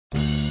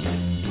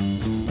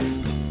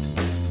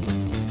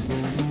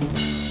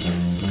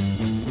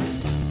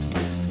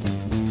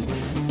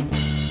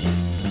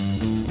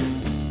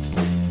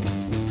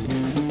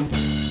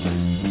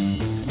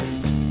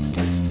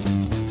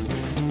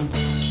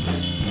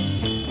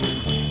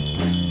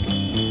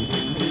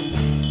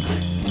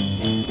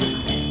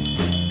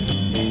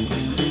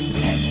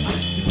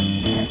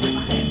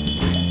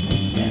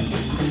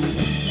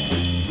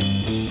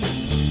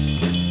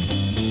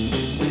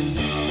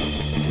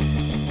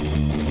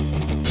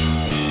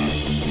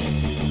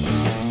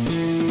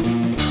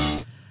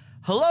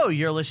Hello,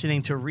 you're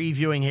listening to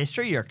Reviewing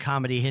History, your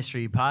comedy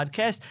history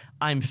podcast.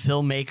 I'm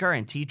filmmaker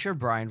and teacher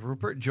Brian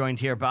Rupert, joined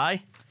here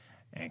by...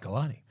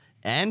 Ancelotti.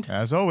 And...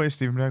 As always,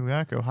 Stephen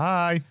Magliacco.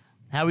 Hi.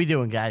 How we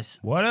doing, guys?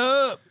 What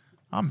up?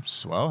 I'm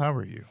swell. How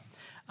are you?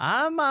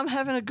 I'm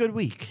having a good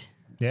week.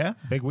 Yeah,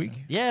 big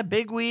week. Yeah,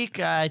 big week.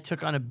 I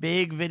took on a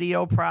big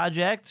video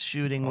project,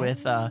 shooting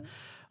with a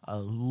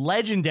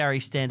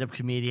legendary stand-up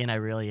comedian I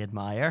really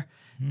admire.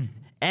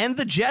 And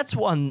the Jets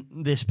won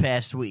this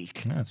past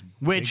week. Yeah, it's a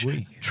which,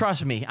 big week.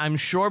 trust me, I'm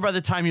sure by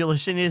the time you're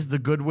listening to this, the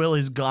goodwill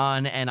is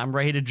gone and I'm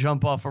ready to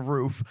jump off a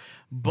roof.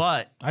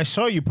 But... I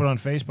saw you put on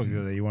Facebook the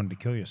other day you wanted to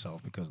kill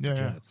yourself because of the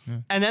Jets. Yeah.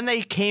 And then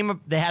they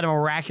had a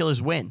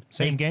miraculous win.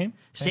 Same game?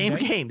 Same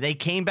day? game. They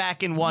came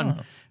back and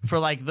won for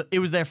it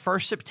was their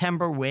first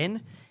September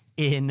win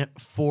in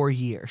 4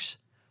 years.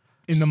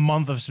 In the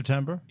month of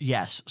September?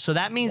 Yes. So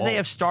that means they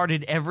have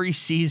started every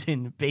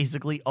season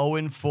basically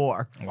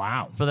 0-4.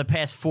 Wow. For the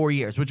past 4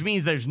 years, which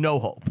means there's no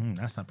hope.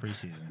 That's not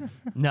preseason.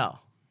 No.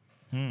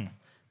 Well,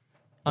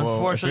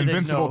 Unfortunately, if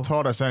Invincible there's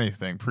taught us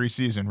anything,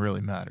 preseason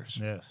really matters.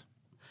 Yes.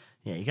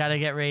 yeah, you got to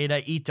get ready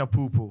to eat the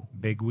poo-poo.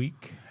 Big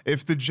week.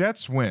 If the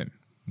Jets win,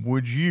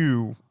 would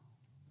you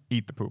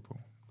eat the poo-poo?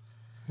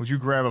 Would you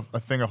grab a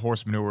thing of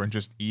horse manure and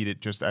just eat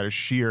it just out of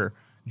sheer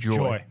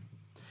joy?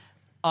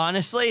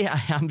 Honestly,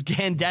 I'm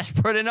getting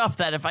desperate enough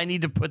that if I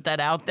need to put that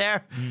out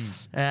there,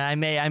 I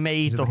may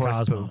eat the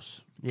horse poo.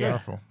 Yeah.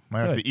 Careful.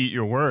 Might have to eat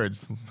your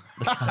words.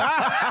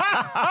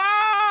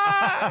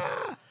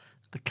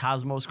 The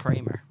Cosmos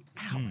Kramer.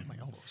 Ow, my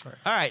elbow. Sorry.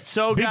 All right,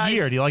 so Big guys,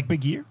 Year. Do you like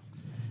Big Year?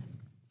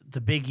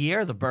 The Big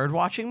Year, the bird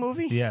watching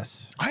movie?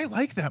 Yes. I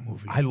like that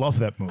movie. I love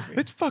that movie.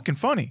 It's fucking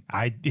funny.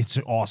 It's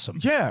awesome.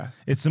 Yeah.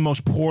 It's the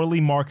most poorly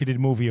marketed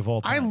movie of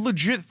all I time.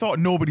 legit thought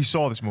nobody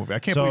saw this movie. I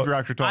can't believe you're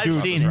actually talking I've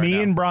about seen this it. right Me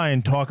now. and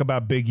Brian talk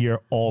about Big Year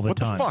all the What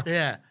time. the fuck?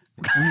 Yeah.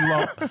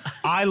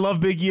 I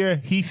love Big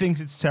Year. He thinks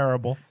it's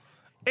terrible.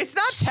 It's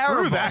not Screw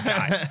terrible. that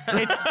guy.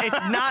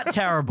 It's not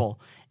terrible.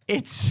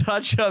 It's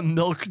such a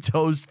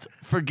milquetoast,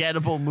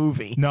 forgettable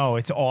movie. No,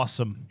 it's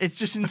awesome. It's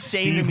just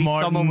insane Steve to me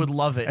Martin someone would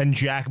love it. And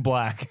Jack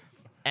Black.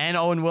 And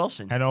Owen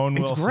Wilson. And Owen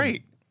It's Wilson.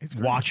 great. It's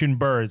great. Watching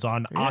birds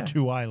on Yeah.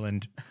 Atu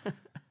Island.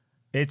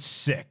 It's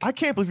sick. I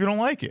can't believe you don't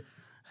like it.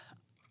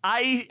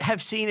 I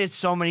have seen it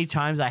so many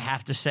times, I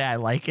have to say I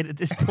like it at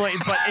this point,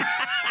 but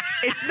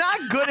it's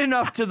not good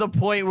enough to the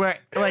point where,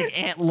 like,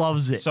 Aunt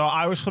loves it. So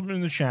I was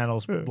flipping the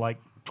channels like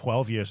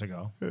 12 years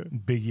ago.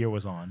 Big Year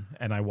was on,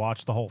 and I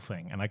watched the whole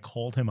thing. And I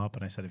called him up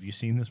and I said, "Have you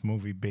seen this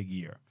movie, Big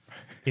Year?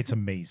 It's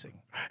amazing.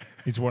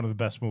 It's one of the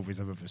best movies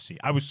I've ever seen."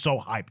 I was so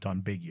hyped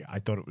on Big Year. I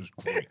thought it was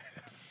great.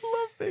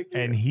 Love Big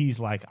Year. And he's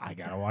like, "I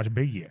gotta watch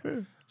Big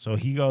Year." So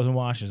he goes and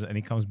watches it, and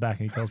he comes back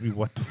and he tells me,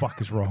 "What the fuck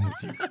is wrong with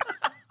you?"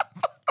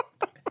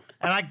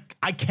 And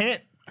I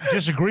can't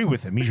disagree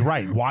with him. He's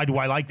right. Why do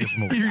I like this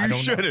movie? You I don't know.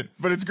 shouldn't,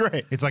 but it's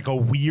great. It's like a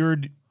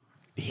weird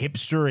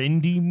hipster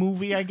indie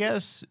movie, I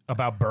guess,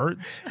 about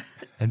birds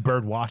and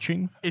bird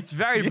watching. It's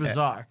very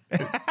bizarre.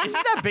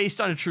 Isn't that based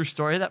on a true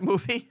story, that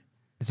movie?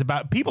 It's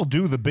about people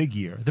do the Big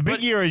Year. The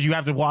Big Year is you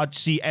have to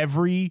see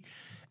every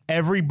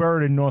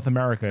bird in North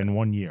America in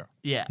 1 year.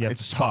 Yeah. You have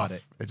It's to spot tough.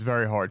 it. It's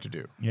very hard to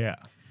do. Yeah.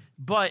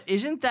 But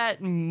isn't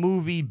that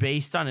movie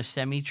based on a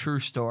semi-true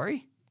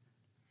story?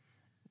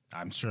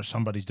 I'm sure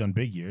somebody's done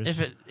Big Years.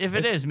 If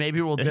it is,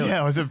 maybe we'll do it.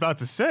 Yeah, I was about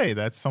to say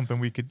that's something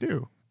we could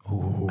do.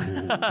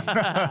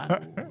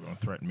 Don't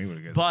threaten me with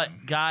a good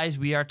But, guys,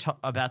 we are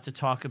about to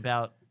talk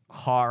about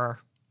horror,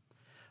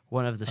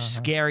 one of the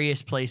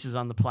scariest places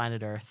on the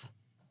planet Earth.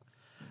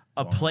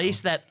 A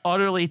place that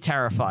utterly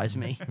terrifies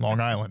me. Long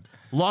Island.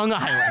 Long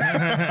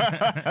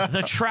Island.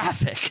 The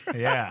traffic.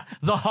 Yeah.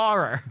 The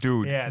horror.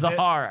 Dude. Yeah. The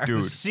horror.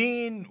 Dude. The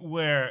scene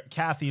where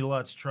Kathy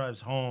Lutz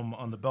drives home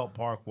on the Belt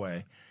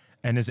Parkway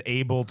and is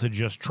able to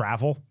just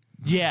travel.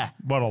 Yeah.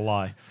 What a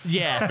lie.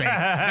 Yeah.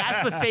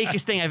 That's the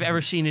fakest thing I've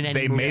ever seen in any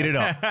They movie. made it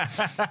up.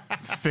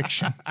 It's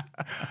fiction.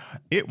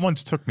 It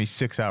once took me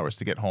 6 hours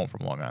to get home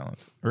from Long Island.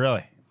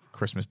 Really?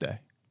 Christmas Day.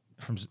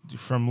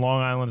 From Long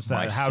Island to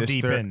My How sister,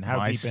 deep in? How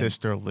my deep in?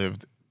 sister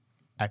lived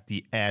at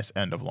the ass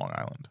end of Long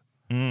Island.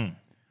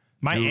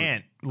 My Dude.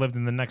 aunt lived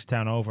in the next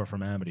town over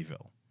from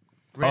Amityville.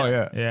 Oh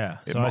yeah, Yeah.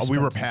 It- So I we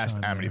spent were some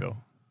past time there. Amityville,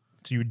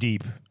 So you were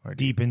deep,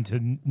 deep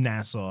into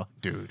Nassau.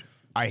 dude.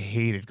 I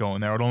hated going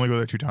there. I would only go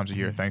there 2 times a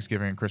year,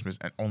 Thanksgiving and Christmas,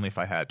 and only if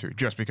I had to,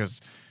 just because,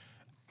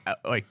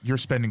 like, you're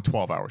spending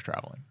 12 hours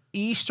traveling.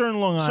 Eastern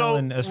Long So,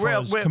 Island, as far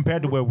as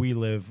compared to where we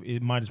live,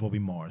 it might as well be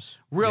Mars.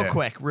 Real Yeah.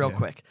 quick.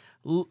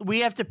 We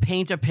have to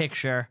paint a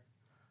picture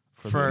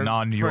for the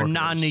non-New Yorkers.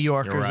 non-New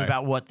Yorkers You're right.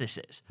 about what this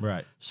is.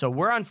 Right. So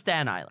we're on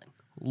Staten Island.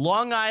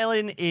 Long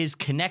Island is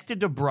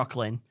connected to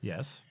Brooklyn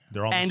Yes.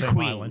 They're all and the same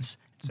Queens. island.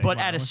 Same But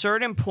at a island.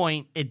 certain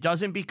point, it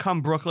doesn't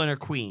become Brooklyn or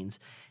Queens.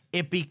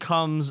 It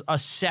becomes a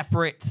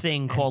separate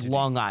thing called Entity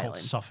Long called Island.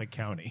 Suffolk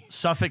County.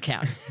 Suffolk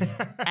County.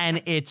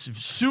 And it's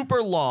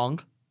super long.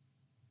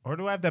 Or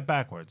do I have that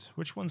backwards?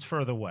 Which one's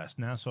further west,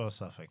 Nassau or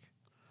Suffolk?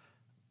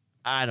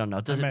 I don't know.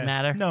 Does it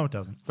matter? No, it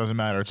doesn't. Doesn't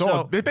matter. It's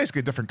basically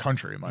a different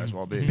country. It might as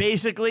well be.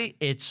 Basically,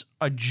 it's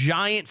a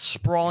giant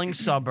sprawling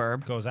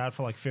suburb Goes out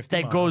for like 50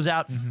 that miles. goes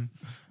out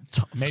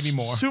Maybe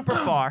more. super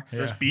far.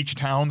 There's beach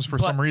towns for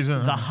but some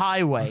reason. The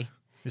highway.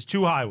 There's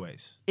 2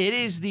 highways. It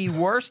is the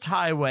worst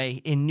highway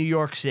in New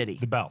York City.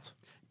 The Belt.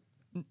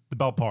 The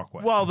Belt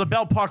Parkway. Well, the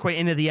Belt Parkway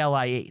into the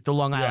LIE, the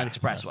Long Island Yeah,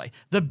 Expressway. yes.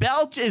 The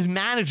Belt is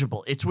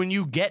manageable. It's when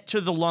you get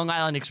to the Long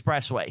Island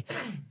Expressway.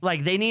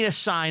 Like, they need a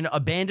sign,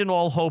 abandon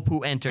all hope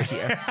who enter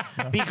here.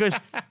 Because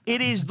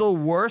it is the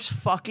worst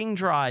fucking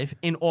drive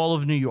in all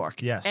of New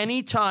York. Yes.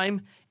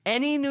 Anytime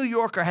any New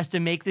Yorker has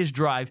to make this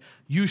drive,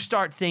 you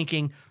start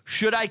thinking,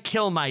 should I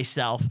kill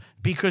myself?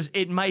 Because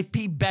it might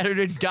be better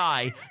to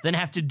die than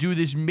have to do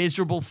this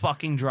miserable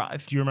fucking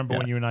drive. Do you remember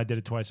when you and I did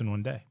it twice in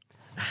one day?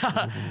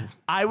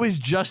 I was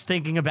just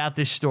thinking about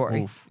this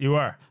story. Oof. You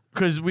were.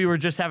 Because we were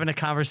just having a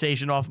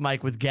conversation off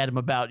mic with Gedem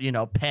about,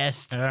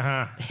 past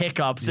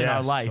hiccups in our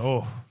Yes. life.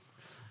 Oh.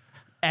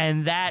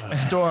 And that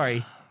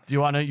story, do you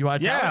want to tell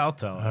Yeah, it? I'll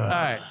tell. All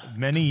right.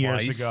 Many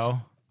years Twice.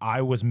 ago,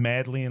 I was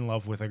madly in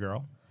love with a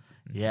girl.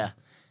 Yeah.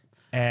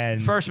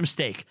 And First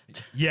mistake.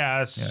 yeah,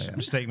 that's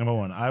mistake number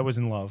 1. I was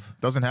in love.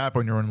 Doesn't happen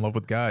when you're in love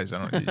with guys. You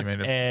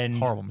made a And-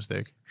 horrible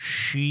mistake.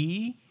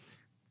 She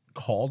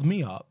called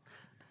me up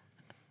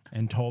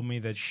and told me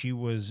that she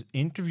was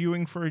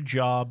interviewing for a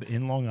job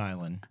in Long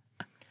Island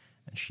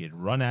and she had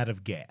run out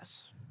of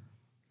gas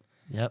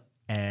Yep.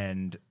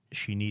 and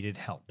she needed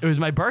help. It was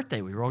my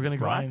birthday. We were all going to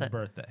go out Brian's there.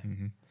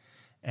 birthday.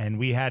 And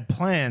we had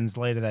plans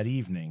later that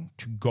evening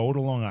to go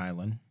to Long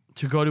Island.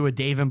 To go to a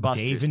Dave and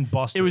Buster's. Dave and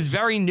Buster's. It was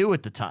very new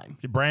at the time.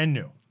 Brand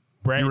new.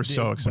 Brand You were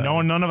so excited.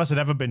 None of us had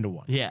ever been to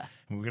one. Yeah.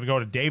 And we were going to go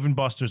to Dave and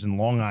Buster's in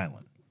Long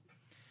Island.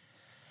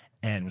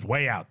 And it was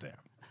way out there.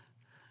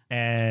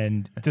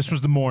 And this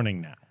was the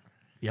morning now.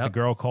 Yep. The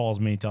girl calls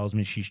me, tells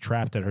me she's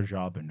trapped at her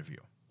job interview.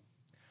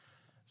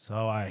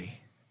 So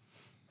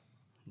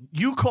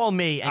You call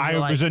me and I you're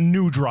like, was a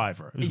new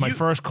driver. It was my You-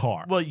 first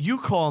car. well, you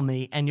call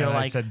me and you're and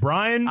I like, said,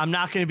 Brian, I'm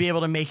not going to be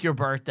able to make your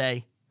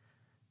birthday.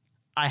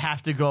 I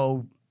have to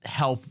go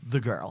help the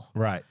girl.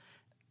 right.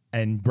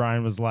 And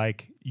Brian was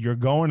like, you're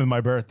going to my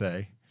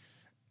birthday.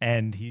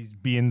 And he's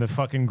being the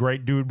fucking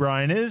great dude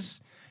Brian is.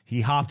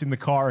 He hopped in the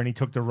car and he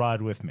took the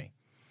ride with me.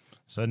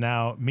 So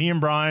now me and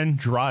Brian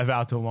drive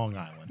out to Long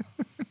Island.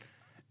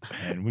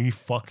 And we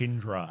fucking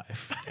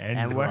drive.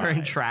 And we're in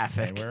drive.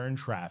 traffic. And we're in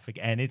traffic.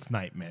 And it's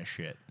nightmare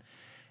shit.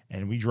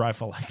 And we drive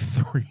for like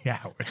 3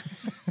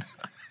 hours.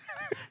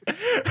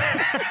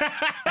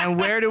 And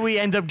where do we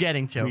end up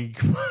getting to?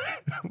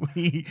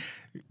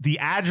 The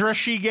address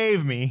she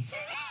gave me,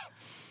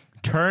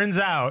 turns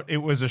out it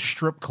was a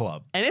strip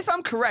club. And if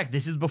I'm correct,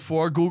 this is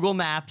before Google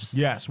Maps.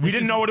 Yes, we This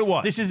didn't is- know what it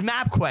was. This is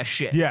MapQuest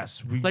shit.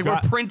 Yes. Like we're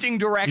printing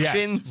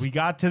directions. Yes, we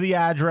got to the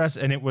address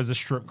and it was a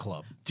strip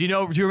club. Do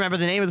you remember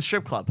the name of the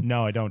strip club?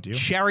 No, I don't. Do you?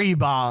 Cherry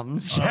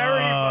Bombs. Cherry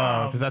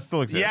Bomb. Does that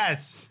still exist?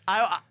 Yes.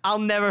 I'll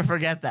never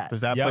forget that.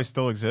 Does that Yep. place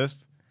still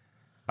exist?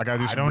 I gotta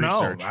do I some don't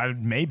research. know.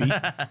 Maybe.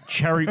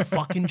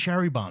 fucking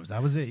cherry bombs.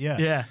 That was it. Yeah.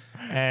 Yeah.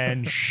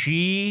 And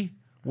she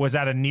was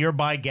at a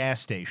nearby gas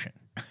station.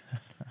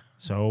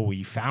 So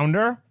we found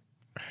her,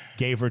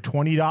 gave her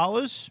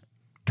 $20,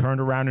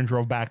 turned around and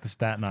drove back to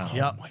Staten Island.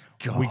 Yep. Oh my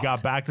God. We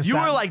got back to You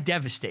Staten were like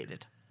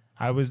devastated.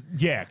 I was,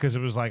 yeah, because it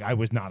was like I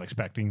was not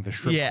expecting the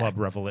strip Yeah. club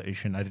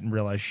revelation. I didn't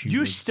realize she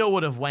You was. still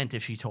would have went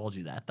if she told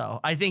you that, though.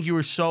 I think you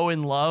were so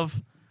in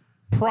love.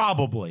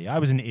 Probably. I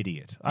was an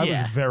idiot. I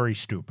Yeah. was very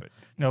stupid.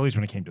 At least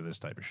when it came to this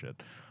type of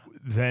shit.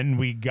 Then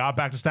we got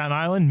back to Staten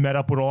Island, met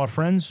up with all our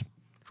friends,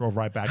 drove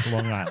right back to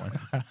Long Island.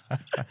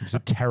 It was a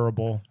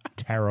terrible,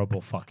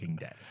 terrible fucking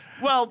day.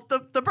 Well,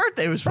 the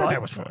birthday was fun.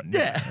 That was fun.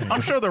 Yeah.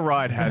 I'm sure the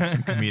ride had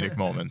some comedic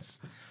moments.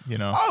 You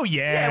know. Oh,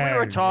 yeah. Yeah, we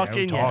were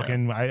talking, yeah.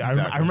 talking. I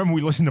Exactly. remember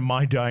we listened to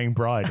My Dying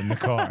Bride in the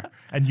car,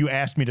 and you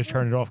asked me to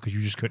turn it off because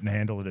you just couldn't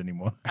handle it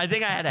anymore. I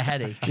think I had a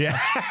headache. Yeah.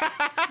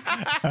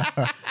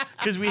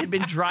 Because we had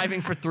been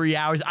driving for 3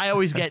 hours. I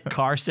always get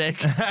car sick.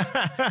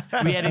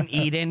 We hadn't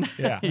eaten.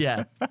 Yeah.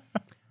 Yeah.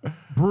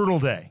 Brutal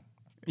day.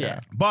 Yeah.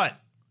 But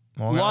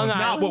Long Long that's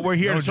not Island? what we're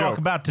here No to talk joke.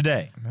 about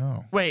today.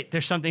 No. Wait,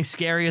 there's something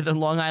scarier than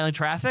Long Island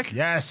traffic?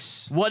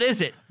 Yes. What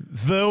is it?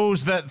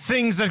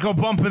 Things that go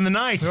bump in the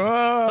night.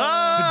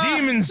 The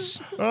demons.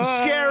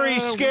 Scary,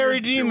 scary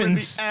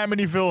demons. The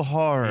Amityville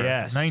Horror.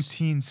 Yes.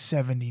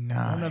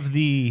 1979. One of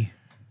the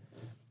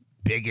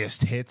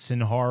biggest hits in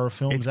horror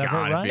films It's ever,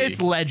 gotta right? be.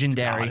 It's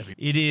legendary.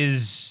 It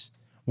is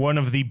one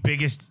of the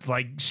biggest,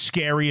 like,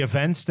 scary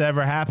events to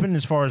ever happen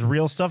as far as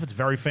real stuff. It's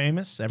very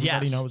famous.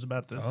 Everybody Yes. knows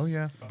about this. Oh,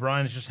 yeah.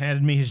 Brian has just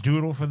handed me his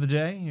doodle for the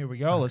day. Here we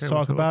go. Let's Okay, talk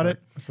what's about look it.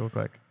 like? What's it look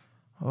like?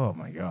 Oh,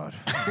 my God.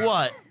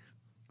 What?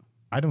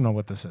 I don't know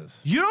what this is.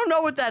 You don't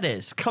know what that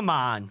is? Come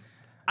on.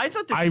 I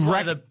thought this was one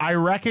of the... I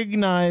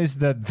recognize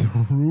that the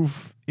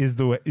roof is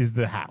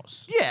the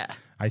house. Yeah.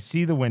 I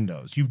see the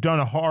windows. You've done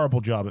a horrible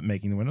job at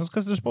making the windows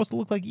because they're supposed to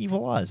look like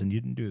evil eyes, and you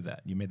didn't do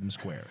that. You made them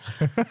squares.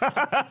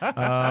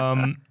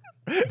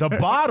 The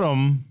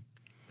bottom,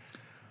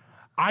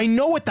 I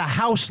know what the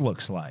house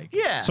looks like.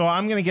 Yeah. So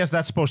I'm going to guess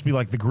that's supposed to be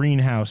like the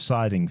greenhouse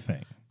siding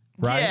thing.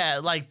 right? Yeah,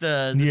 like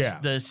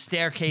the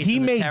staircase. He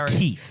and the made terrace.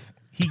 teeth.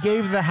 He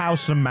gave the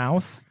house a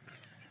mouth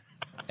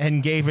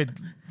and gave it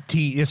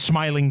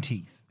smiling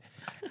teeth.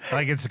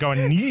 Like it's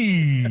going,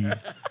 yee.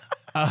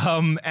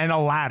 And a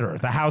ladder.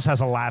 The house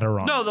has a ladder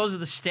on it. No, those are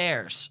the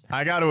stairs.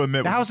 I got to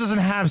admit, The house doesn't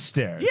have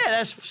stairs. Yeah,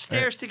 that's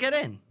stairs to get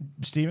in.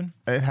 Steven?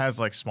 it has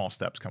like small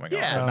steps coming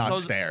Yeah, up, not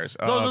those- stairs.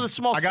 those are the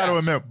small I got to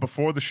steps. admit,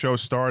 before the show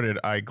started,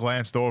 I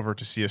glanced over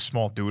to see a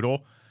small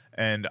doodle,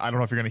 and I don't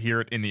know if you're going to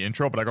hear it in the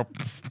intro, but I go,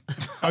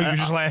 Oh, you're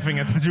just laughing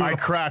at the doodle. I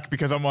crack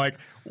because I'm like,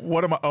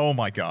 what am I? Oh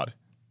my God.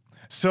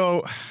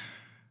 So,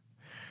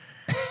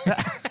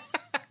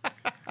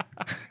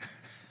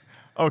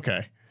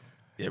 okay.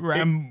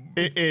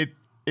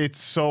 It's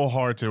so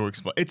hard to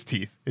explain. It's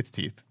teeth. It's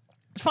teeth.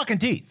 It's fucking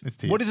teeth. It's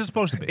teeth. What is it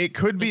supposed to be? It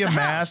could be It's a the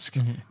mask.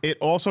 It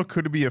also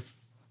could be a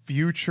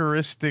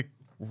futuristic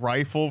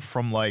rifle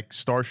from like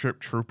Starship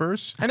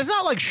Troopers. And it's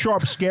not like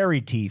sharp,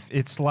 scary teeth.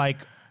 It's like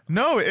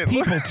No,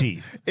 people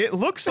teeth. It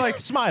looks like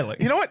Smiling.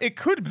 You know what? It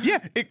could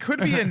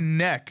be a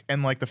neck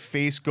and like the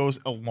face goes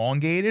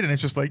elongated and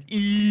it's just like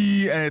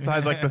and it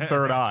has like the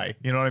third eye.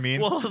 You know what I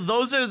mean? Well,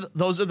 those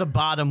are the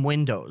bottom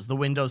windows. The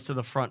windows to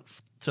the front,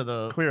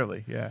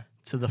 Clearly, yeah.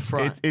 to the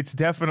front. It's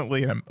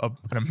definitely an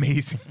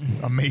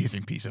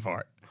amazing piece of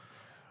art.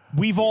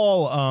 We've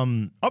all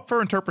Up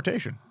for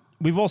interpretation.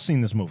 we've all seen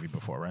this movie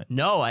before, right?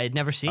 No, I had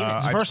never seen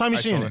it. the first time you've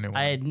I saw seen the it. new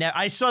one.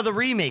 I saw the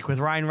remake with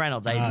Ryan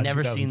Reynolds. I had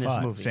never seen this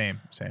 2005.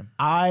 movie. Same.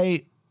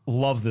 I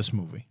love this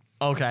movie.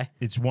 Okay.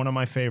 It's one of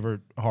my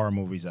favorite horror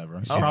movies ever.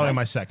 It's Okay. probably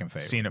my second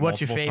favorite. Seen it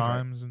What's your multiple favorite?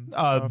 times.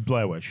 And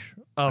Blair Witch.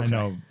 Okay. I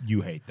know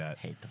you hate that.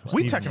 Hate the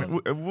we Steven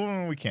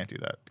technically we can't do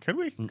that. Could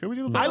we? Could we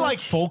do the? I like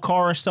folk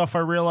horror stuff, I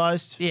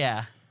realized.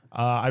 Yeah.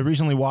 I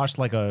recently watched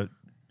like a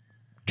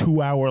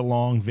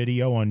 2-hour-long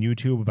video on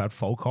YouTube about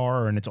folk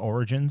horror and its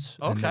origins.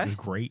 And Okay. it was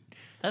great.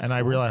 That's and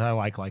I cool. realized I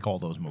like all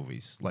those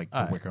movies, like The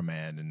right. Wicker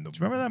Man and the. Do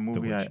you remember that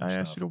movie The I Witch and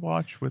asked stuff. you to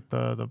watch with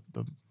the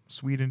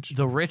Swedish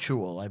The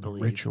Ritual, I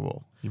believe.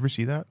 Ritual? You ever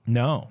see that?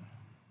 No.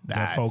 Is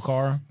that folk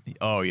horror?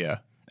 Oh yeah.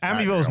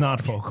 Amityville is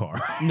not folk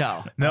horror.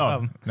 No.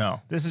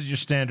 No. This is your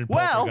standard.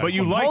 Well, poltergeist But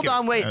you movie. like hold it.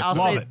 on, wait. Yes.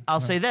 Love it. I'll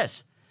say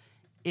this.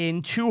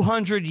 In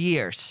 200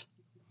 years,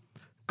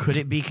 could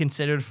it be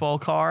considered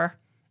folk horror?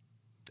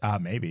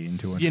 Maybe in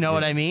 200. You know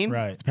what I mean?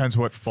 Right. Depends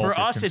what folk For is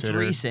us, it's considered.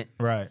 recent.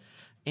 Right.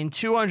 In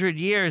 200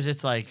 years,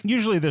 it's like,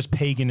 Usually there's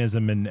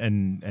paganism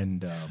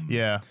and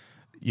Yeah.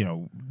 you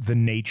know, the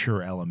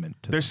nature element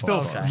to There's the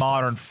still folk Okay.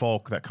 modern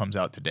folk that comes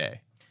out today.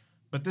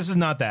 But this is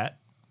not that.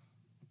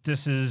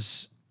 This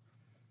is,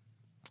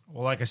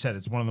 well, like I said,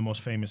 it's one of the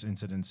most famous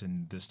incidents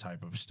in this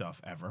type of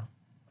stuff ever.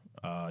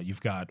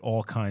 You've got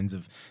all kinds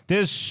of,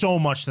 there's so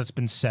much that's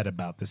been said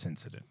about this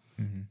incident.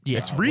 yeah.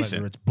 It's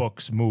recent. Whether it's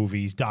books,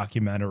 movies,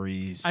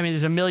 documentaries. I mean,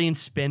 there's a million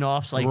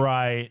spin-offs. Like,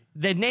 right.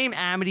 the name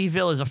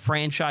Amityville is a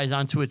franchise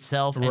unto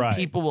itself, and Right.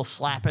 people will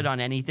slap it on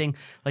anything.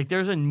 Like,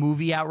 there's a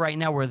movie out right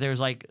now where there's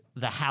like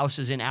the house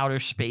is in outer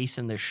space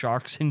and there's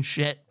sharks and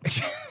shit.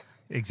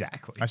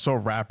 Exactly. I saw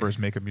rappers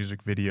make a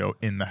music video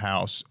in the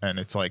house, and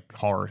it's like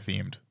horror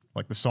themed.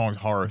 Like the song's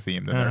horror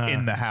themed, and they're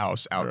in the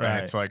house out there. Right.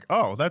 And it's like,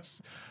 oh,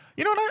 that's,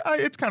 you know what?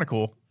 It's kind of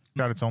cool.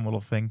 Got its own little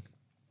thing.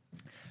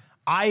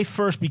 I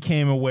first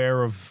became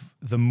aware of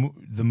the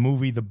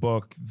movie, the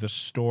book, the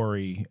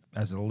story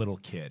as a little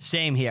kid.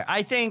 Same here.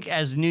 I think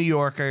as New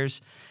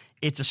Yorkers,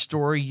 it's a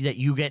story that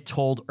you get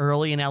told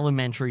early in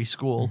elementary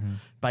school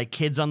by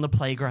kids on the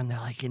playground. They're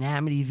like, in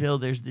Amityville,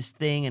 there's this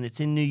thing, and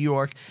it's in New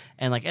York.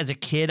 And like as a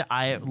kid,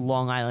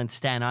 Long Island,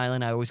 Staten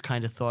Island, I always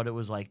kind of thought it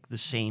was like the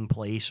same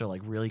place or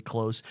like really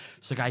close.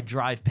 So like I'd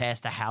drive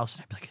past a house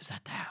and I'd be like, is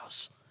that the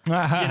house? You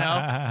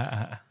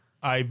know?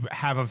 I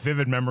have a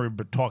vivid memory,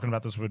 but talking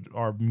about this with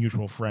our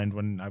mutual friend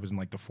when I was in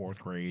like the 4th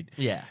grade.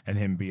 Yeah. And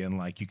him being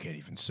like, you can't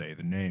even say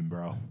the name,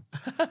 bro.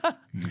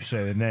 You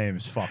say the name,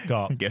 it's fucked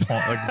up. Get on,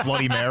 like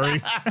Bloody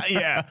Mary.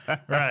 Yeah,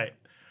 right.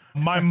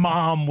 My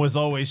mom was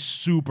always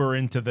super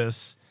into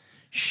this.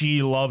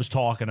 She loves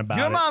talking about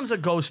Your it. mom's a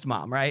ghost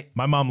mom, right?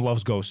 My mom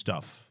loves ghost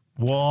stuff.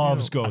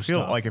 Loves ghost I feel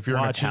stuff. like if you're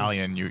Watches- an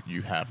Italian,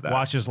 you have that.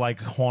 Watches like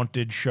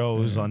haunted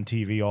shows on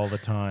TV all the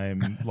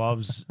time.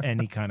 Loves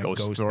any kind of Ghost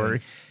ghost story.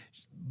 thing.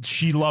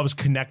 She loves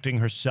connecting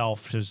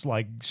herself to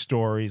like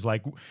stories.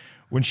 Like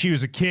when she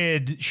was a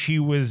kid, she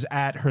was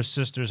at her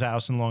sister's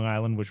house in Long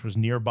Island, which was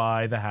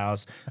nearby the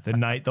house the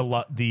night the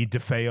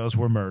DeFeos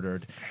were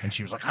murdered, and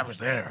she was like, "I was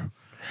there."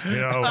 You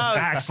know,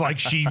 acts like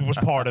she was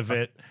part of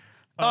it.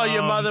 Oh,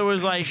 your mother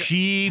was like,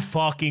 She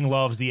fucking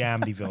loves the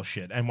Amityville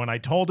shit. And when I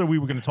told her we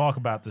were going to talk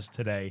about this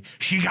today,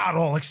 she got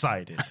all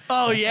excited.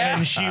 oh yeah.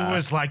 And she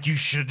was like, you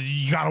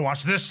got to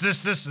watch this,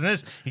 and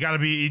this. You got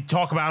to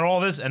talk about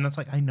all this. And it's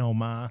like, I know,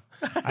 Ma.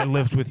 I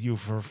lived with you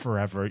for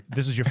forever.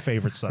 This is your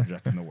favorite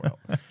subject in the world.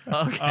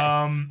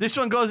 Okay. This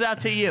one goes out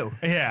to you,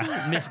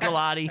 Yeah. Miss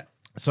Galati,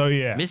 So,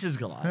 yeah. Mrs.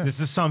 Galati. This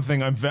is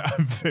something I've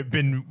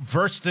been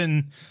versed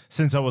in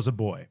since I was a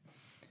boy.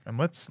 And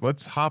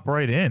let's hop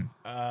right in.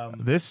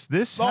 This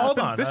hold happened,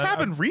 on. this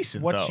happened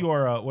recent. What's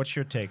though. what's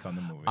your take on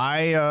the movie?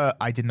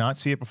 I did not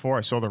see it before.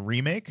 I saw the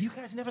remake. You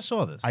guys never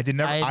saw this. I didn't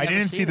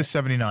never see seen the it.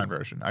 '79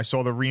 version. I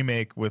saw the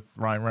remake with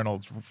Ryan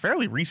Reynolds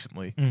fairly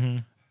recently,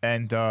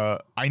 and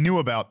I knew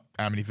about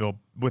Amityville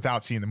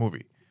without seeing the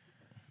movie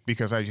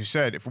because, as you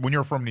said, when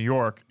you're from New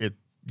York,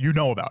 you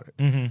know about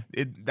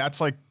it.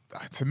 That's like,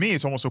 to me,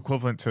 it's almost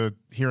equivalent to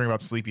hearing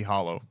about Sleepy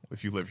Hollow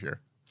if you live here.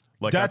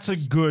 Like that's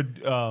a good.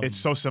 It's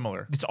so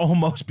similar. It's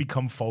almost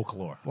become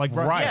folklore. Like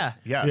Right.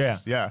 Yeah.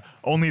 Yes. Yeah.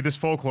 Only this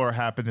folklore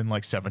happened in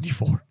like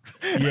 '74.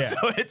 Yeah. So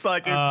it's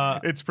like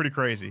it's pretty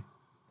crazy.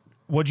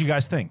 What'd you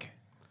guys think?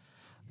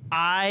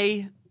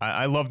 I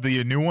love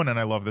the new one and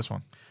I love this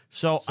one.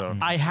 So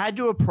I had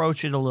to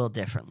approach it a little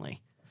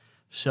differently.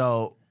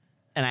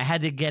 And I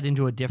had to get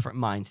into a different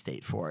mind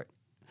state for it.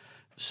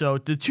 So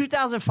the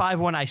 2005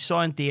 one I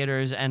saw in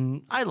theaters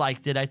and I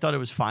liked it. I thought it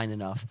was fine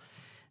enough.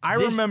 I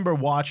remember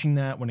watching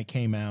that when it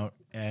came out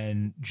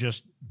and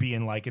just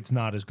being like, it's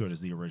not as good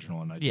as the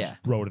original, and I just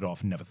wrote it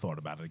off and never thought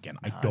about it again.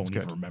 I don't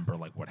even remember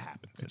like what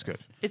happens. It's good.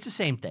 It's the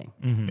same thing.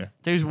 Yeah.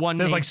 There's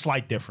like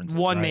slight differences.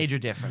 One right? major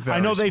difference. Very I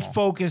know they small.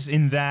 focus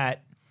in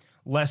that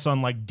less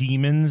on like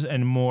demons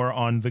and more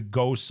on the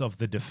ghosts of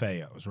the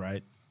DeFeos,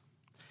 right?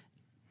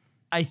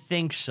 I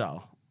think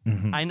so.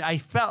 I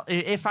felt,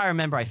 if I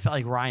remember, I felt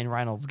like Ryan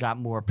Reynolds got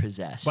more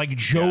possessed. Like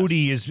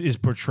Jody is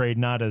portrayed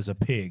not as a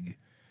pig,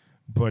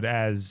 but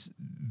as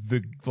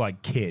the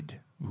like kid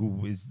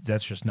who is.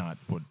 That's just not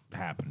what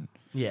happened.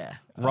 yeah.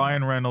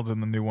 Ryan Reynolds in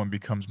the new one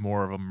becomes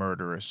more of a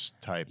murderous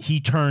type. He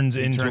turns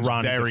into turns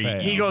Ronnie very DeFeo.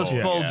 He goes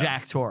Yeah. full Yeah.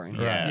 Jack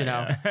Torrance, Yeah, you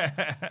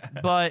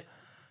know. But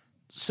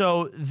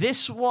so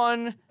this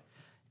one,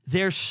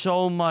 there's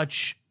so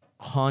much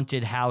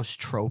haunted house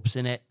tropes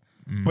in it.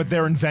 but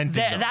they're invented.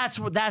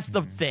 though. That's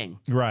the thing,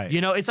 Right. You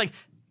know, it's like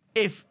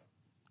if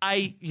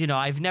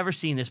I've never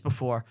seen this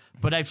before,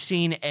 but I've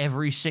seen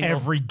every single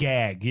Every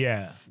gag,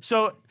 yeah.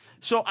 So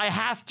I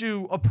have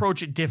to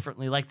approach it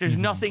differently. Like there's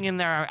nothing in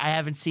there I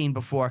haven't seen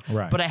before,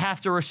 Right. but I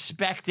have to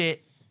respect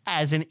it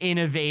as an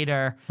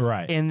innovator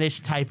Right. in this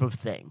type of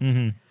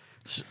thing.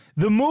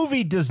 The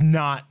movie does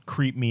not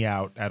creep me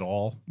out at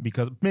all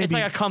because maybe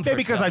like a comfort maybe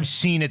because film. I've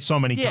seen it so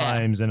many Yeah.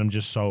 times and I'm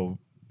just so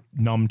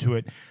numb to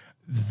it.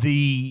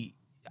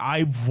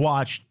 I've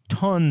watched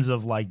tons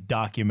of like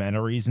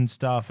documentaries and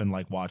stuff and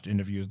like watched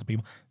interviews with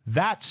people.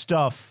 That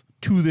stuff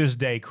to this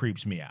day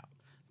creeps me out.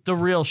 The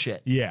real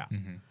shit. Yeah.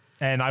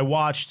 And I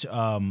watched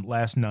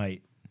last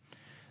night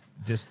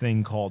this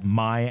thing called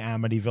My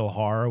Amityville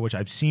Horror, which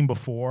I've seen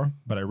before,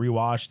 but I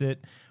rewatched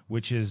it,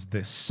 which is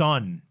the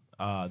son,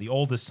 the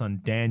oldest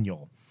son,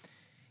 Daniel.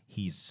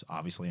 He's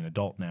obviously an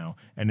adult now,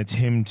 and it's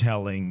him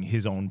telling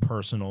his own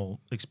personal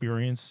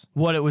experience.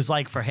 What it was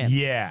like for him.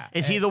 Yeah.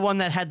 Is he the one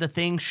that had the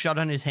thing shut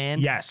on his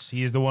hand? Yes,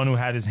 he is the one who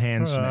had his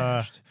hand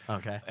smashed.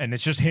 Okay. And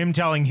it's just him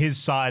telling his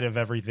side of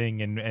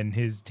everything and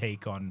his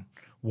take on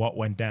what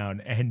went down.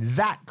 And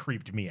that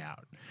creeped me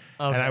out.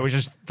 Okay. And I was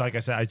just, like I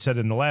said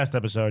in the last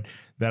episode,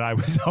 that I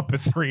was up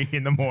at 3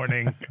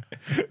 a.m,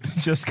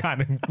 just kind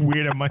of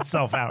weirding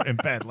myself out in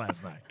bed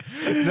last night.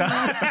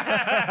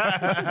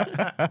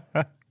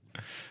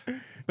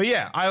 But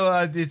yeah,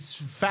 it's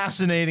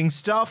fascinating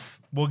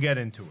stuff. We'll get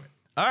into it.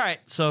 All right.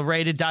 So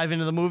ready to dive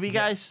into the movie,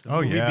 guys?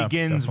 Oh, It yeah.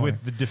 begins definitely.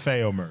 with the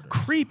DeFeo murder.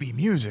 creepy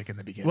music in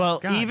the beginning. Well,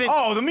 God. even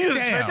Oh, the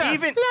music's Damn. fantastic.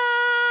 even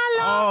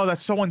Oh,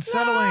 that's so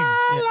unsettling.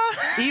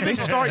 even They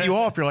start you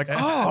off, you're like,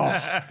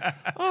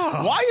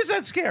 Why is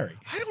that scary?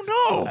 I don't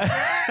know.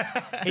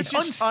 it's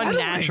just unsettling.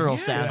 unnatural Yeah,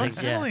 sounding. It's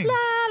unsettling.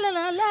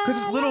 Because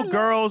it's little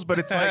girls, but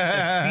it's like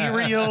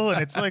ethereal,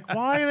 and it's like,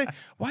 why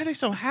are they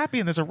so happy?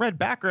 And there's a red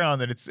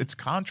background, and it's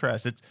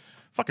contrast. It's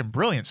fucking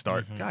brilliant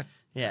start. God.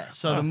 Yeah.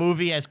 So the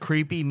movie has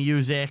creepy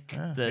music,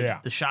 Yeah.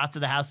 the shots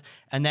of the house,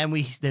 and then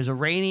there's a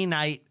rainy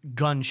night,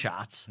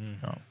 gunshots,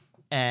 Oh.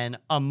 and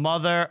a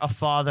mother, a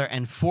father,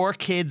 and 4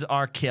 kids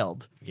are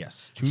killed.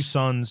 Yes, 2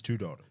 sons, 2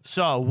 daughters.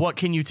 So what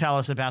can you tell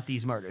us about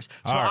these murders?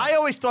 So All right. I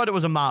always thought it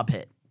was a mob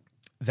hit.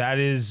 That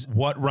is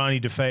what Ronnie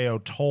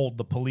DeFeo told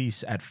the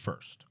police at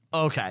first.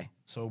 Okay.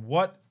 So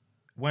what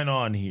went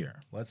on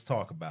here? Let's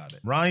talk about it.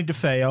 Ronnie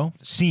DeFeo,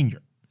 Sr.,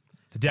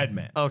 the dead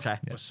man, Okay.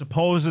 was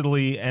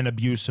supposedly an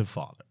abusive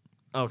father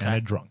Okay. and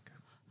a drunk.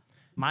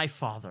 My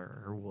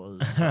father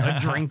was a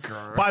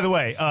drinker. By the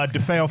way,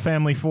 DeFeo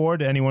Family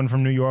Ford, anyone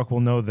from New York will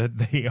know that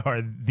they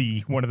are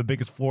one of the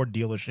biggest Ford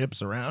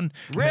dealerships around.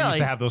 And They used Really?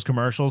 to have those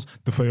commercials,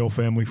 DeFeo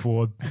Family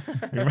Ford.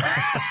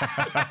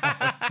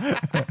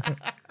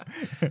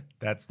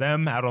 That's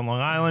them out on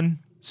Long Island.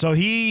 So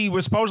he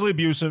was supposedly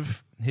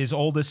abusive. His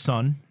oldest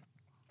son,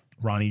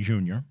 Ronnie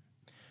Jr.,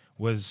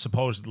 was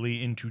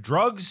supposedly into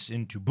drugs,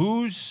 into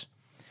booze,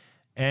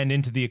 and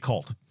into the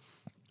occult.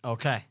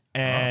 Okay.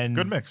 And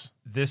Good mix.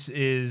 This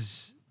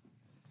is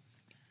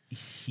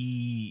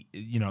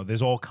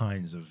there's all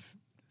kinds of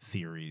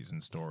theories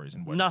and stories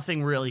and whatnot.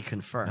 Nothing really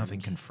confirmed.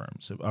 Nothing confirmed.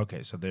 So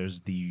okay, so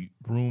there's the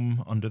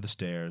room under the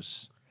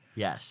stairs,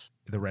 Yes.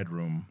 the red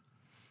room.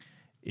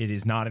 It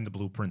is not in the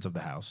blueprints of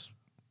the house.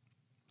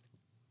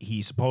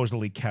 he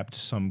supposedly kept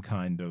some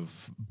kind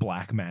of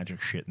black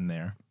magic shit in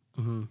there.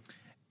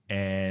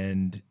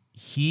 And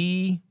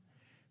he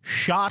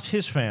shot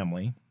his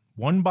family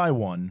one by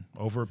one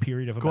over a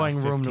period of about Going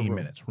 15 room to room.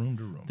 minutes, room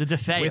to room. The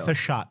DeFeos. With a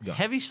shotgun.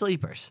 Heavy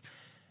sleepers.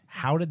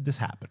 How did this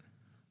happen?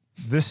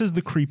 This is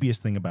the creepiest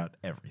thing about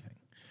everything.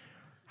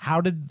 How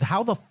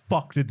the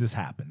fuck did this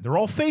happen? They're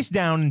all face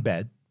down in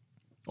bed.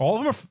 All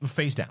of them are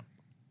face down.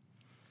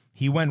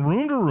 He went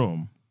room to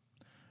room,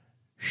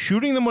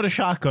 shooting them with a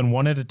shotgun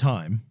one at a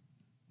time.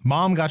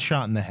 Mom got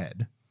shot in the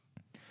head.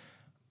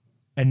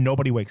 And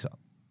nobody wakes up.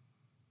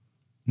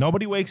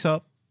 Nobody wakes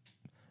up.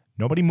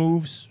 Nobody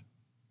moves.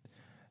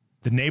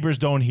 The neighbors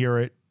don't hear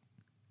it.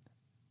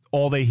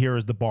 All they hear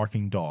is the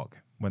barking dog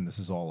when this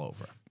is all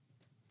over.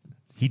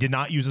 He did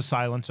not use a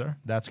silencer.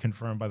 That's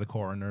confirmed by the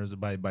coroners,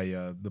 by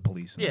the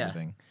police and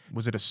everything.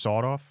 Was it a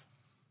sawed-off?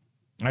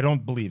 I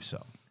don't believe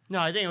so. No,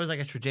 I think it was like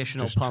a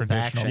traditional Just pump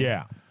traditional. action.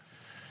 Yeah.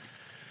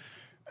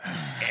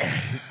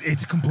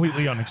 It's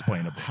completely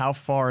unexplainable. How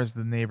far is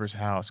the neighbor's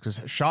house?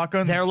 Because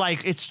shotguns... They're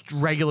like, it's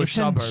regular It's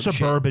in suburb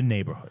suburban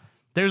neighborhood.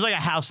 There's like a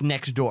house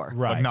next door.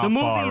 Right. Like not The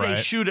movie, far, they right?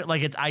 shoot it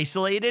like it's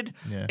isolated.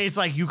 Yeah. It's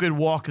like you could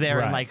walk there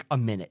in Right. like a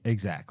minute.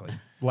 Exactly.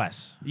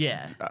 Less.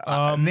 Yeah.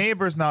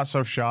 neighbor's not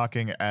so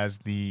shocking as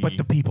the... But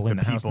the people in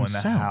the house people in the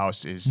themselves.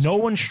 house is No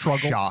one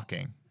struggled.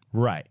 shocking.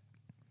 Right.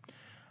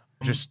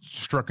 Just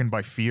stricken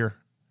by fear.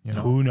 You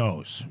know? Who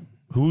knows?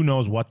 Who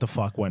knows what the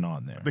fuck went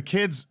on there? The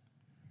kids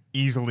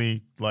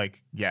easily,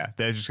 like, yeah,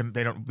 they're just gonna,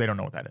 they don't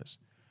know what that is.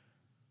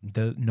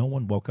 No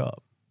one woke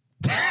up.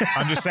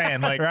 I'm just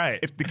saying, like, Right.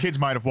 if the kids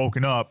might have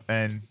woken up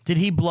and Did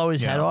he blow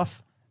his head Yeah.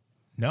 off?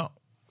 No.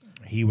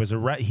 He was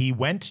he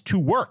went to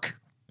work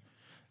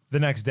the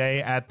next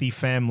day at the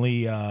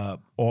family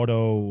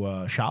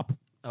auto shop,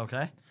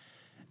 Okay.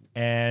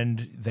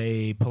 and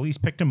police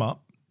picked him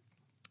up,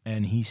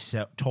 and he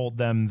told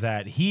them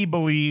that he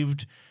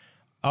believed.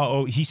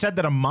 He said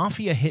that a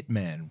mafia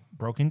hitman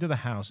broke into the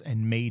house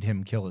and made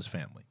him kill his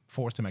family,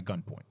 forced him at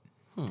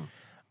gunpoint.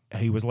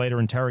 He was later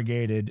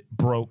interrogated,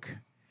 broke,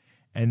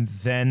 and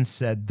then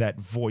said that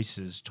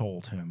voices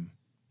told him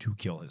to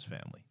kill his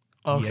family.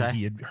 Okay.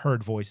 He had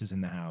heard voices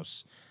in the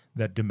house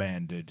that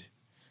demanded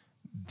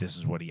this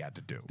is what he had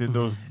to do. did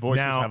those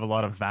voices Now- have a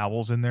lot of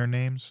vowels in their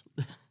names?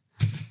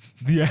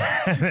 Yeah,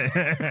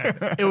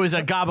 It was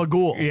a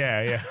gabagool.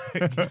 yeah.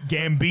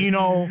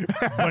 Gambino,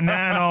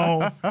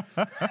 Banano.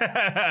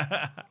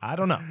 I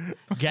don't know.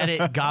 Get it?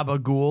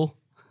 Gabagool.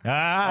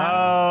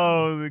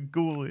 Oh, the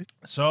ghoulish.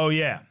 So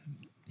yeah,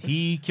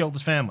 he killed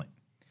his family.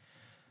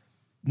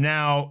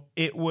 Now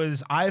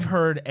I've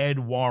heard Ed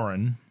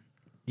Warren.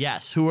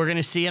 Yes. Who we're going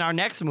to see in our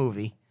next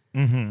movie.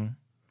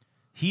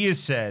 He has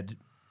said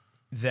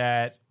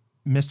that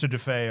Mr.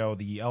 DeFeo,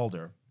 the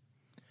elder,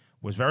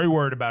 was very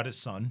worried about his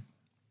son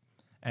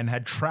and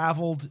had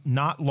traveled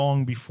not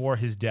long before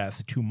his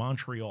death to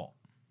Montreal,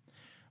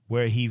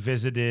 where he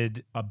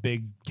visited a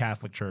big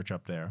Catholic church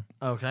up there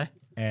Okay.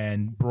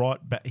 and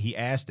he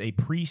asked a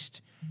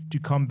priest to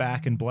come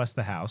back and bless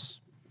the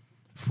house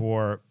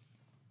for,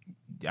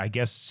 I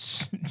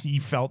guess he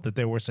felt that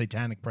there were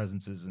satanic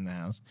presences in the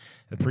house.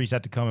 The priest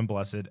had to come and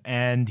bless it,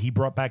 and he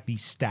brought back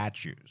these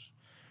statues,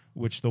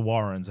 which the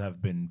Warrens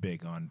have been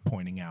big on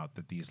pointing out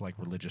that these like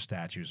religious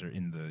statues are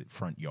in the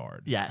front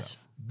yard. Yes. So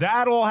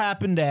that all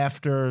happened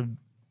after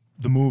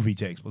the movie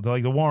takes place.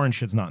 Like the Warren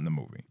shit's not in the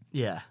movie,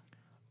 Yeah.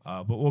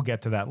 but we'll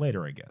get to that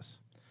later, I guess.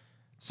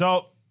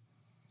 So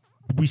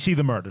we see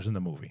the murders in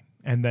the movie,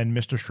 and then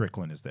Mr.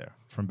 Strickland is there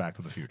from Back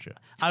to the Future.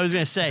 I was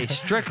going to say,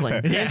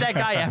 Strickland. Didn't that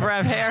guy ever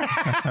have hair?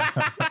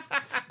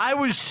 I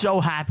was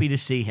so happy to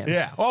see him.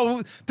 Yeah.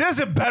 Oh,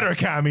 there's a better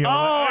cameo.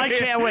 Oh, I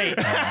can't wait.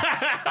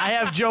 I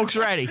have jokes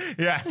ready.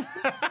 Yeah.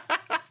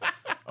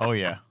 Oh,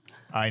 yeah.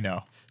 I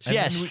know.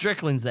 Yeah,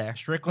 Strickland's there.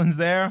 Strickland's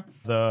there.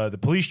 The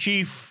police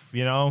chief,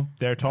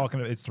 they're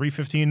talking. It's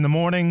 3:15 in the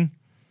morning.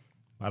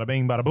 Bada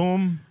bing, bada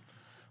boom.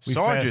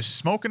 Sarge is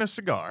smoking a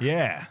cigar.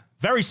 Yeah.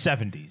 Very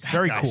 70s.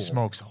 Very Guy cool.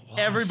 smokes a lot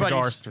Everybody's- of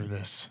cigars through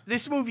this.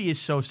 This movie is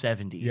so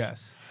 70s.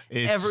 Yes.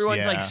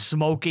 Everyone's like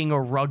smoking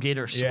or rugged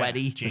or Yeah.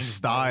 sweaty. The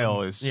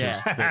style is Yeah.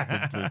 just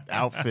the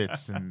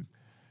outfits, and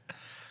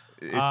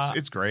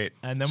it's great.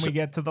 And then we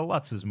get to the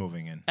Lutzes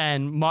moving in.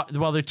 And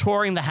they're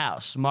touring the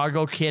house.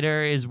 Margot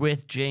Kidder is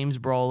with James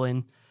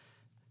Brolin.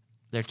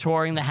 They're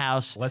touring the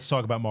house. Let's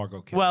talk about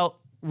Margot Kidder. Well,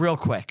 real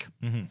quick.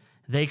 Mm-hmm.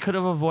 They could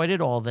have avoided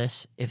all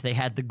this if they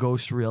had the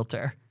ghost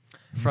realtor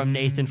from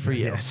Nathan For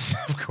You. Yes,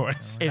 of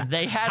course. If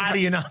they had How do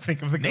you not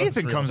think of the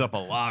Nathan ghost comes up a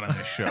lot on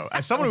this show.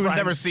 As someone who's Brian-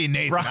 never seen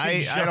Nathan, Brian I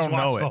just don't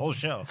know watched the it. whole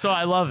show. So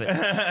I love it.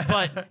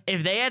 But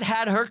if they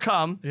had her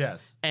come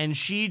Yes. and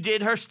she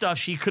did her stuff,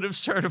 she could have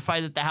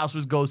certified that the house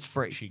was ghost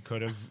free. She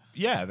could have,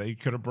 they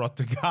could have brought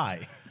the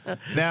guy.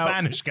 Now,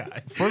 Spanish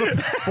guy. for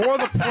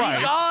the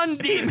price, Gone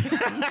demon.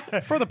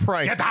 for the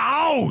price, Get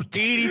out!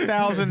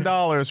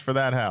 $80,000 for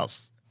that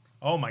house.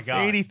 Oh my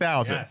God.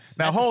 80,000. Yes.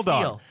 Now That's a hold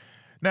on. steal.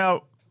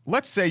 Now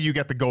let's say you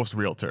get the ghost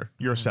realtor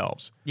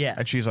yourselves. Yeah.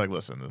 And she's like,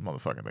 "Listen, this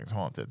motherfucking thing's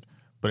haunted,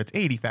 but it's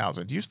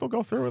 80,000. Do you still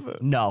go through with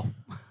it?" No.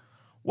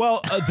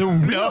 Well,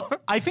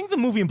 I think the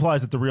movie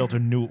implies that the realtor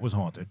knew it was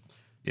haunted.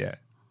 Yeah.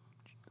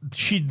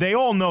 They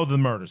all know the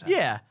murders happened.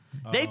 Yeah.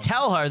 They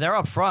tell her. They're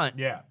up front.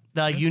 Yeah.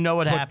 They're like, you know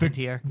what But happened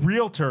the here.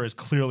 realtor is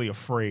clearly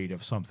afraid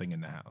of something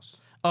in the house.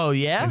 Oh,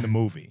 yeah? In the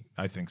movie,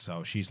 I think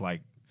so. She's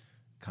like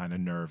kind of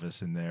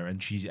nervous in there,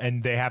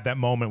 and they have that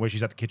moment where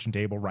she's at the kitchen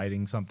table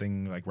writing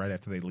something like right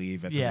after they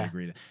leave, after they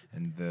agree to,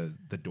 and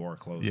the door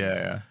closes.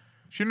 Yeah.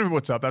 She knew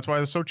what's up. That's why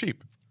it's so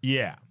cheap.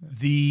 Yeah.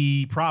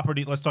 The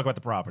property, let's talk about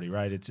the property,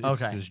 right? It's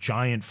Okay. this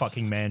giant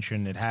fucking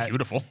mansion. It had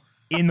Beautiful.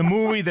 In the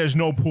movie, there's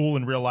no pool.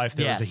 In real life,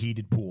 there's a Yes.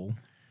 heated pool.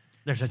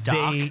 There's a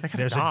dock.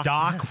 There's a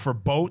dock for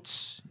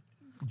boats.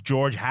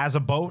 George has a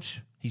boat.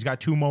 He's got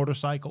 2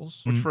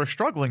 motorcycles. Which for a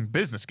struggling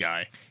business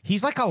guy,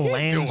 He's like a He's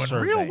land doing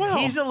surveyor. real well.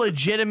 He's a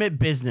legitimate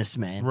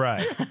businessman.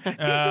 Right. he's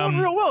doing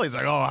real well. He's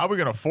like, oh, how are we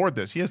going to afford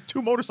this? He has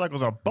 2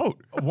 motorcycles on a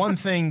boat. One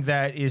thing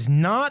that is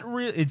not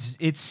real,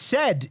 it's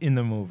said in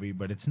the movie,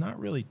 but it's not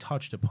really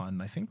touched upon,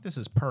 and I think this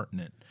is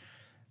pertinent.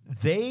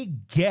 They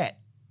get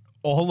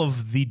all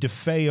of the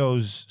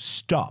DeFeo's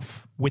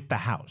stuff with the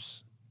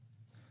house.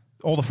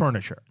 All the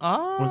furniture.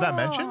 Oh. Was that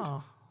mentioned?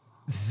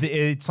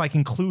 It's like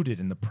included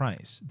in the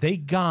price. They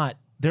got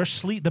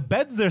the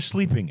beds they're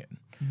sleeping in are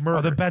the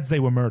Murdered. beds they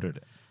were murdered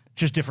in.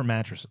 Just different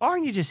mattresses.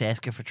 Aren't you just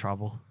asking for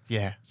trouble?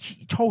 Yeah.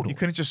 Totally. You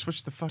couldn't just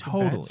switch the fucking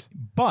Totally. beds.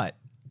 But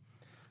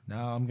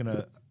now I'm going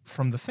to,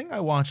 from the thing I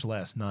watched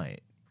last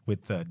night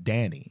with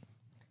Danny,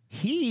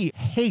 he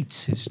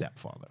hates his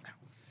stepfather.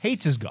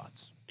 Hates his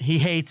guts. He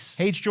hates.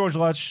 Hates George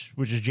Lutz,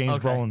 which is James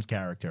Okay. Brolin's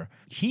character.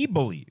 He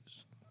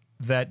believes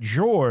that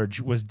George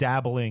was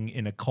dabbling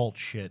in occult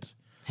shit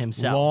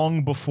Himself.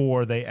 long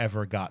before they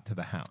ever got to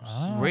the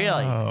house.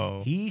 Really?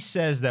 Oh. He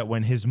says that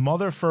when his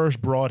mother first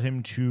brought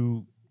him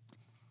to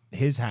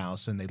his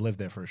house, and they lived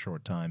there for a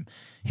short time,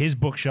 his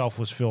bookshelf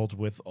was filled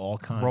with all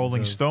kinds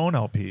Rolling of... Stone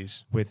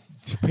LPs. With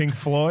Pink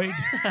Floyd,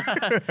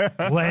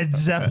 Led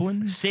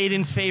Zeppelin.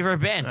 Satan's favorite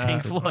band,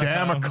 Pink Floyd.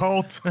 Damn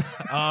occult.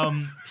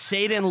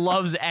 Satan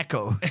loves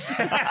echoes.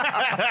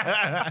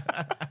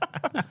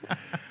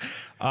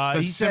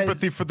 Says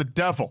sympathy for the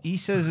devil. He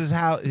says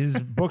his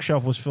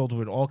bookshelf was filled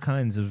with all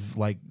kinds of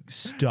like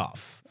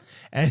stuff,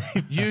 and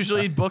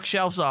Usually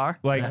bookshelves are.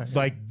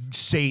 like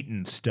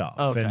Satan stuff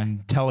Okay.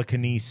 and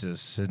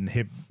telekinesis and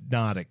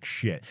hypnotic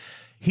shit.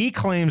 He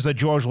claims that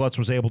George Lutz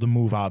was able to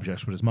move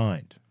objects with his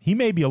mind. He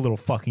may be a little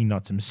fucking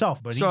nuts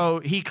himself, but So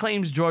he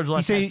claims George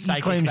Lutz has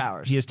psychic claims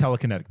powers. he has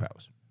telekinetic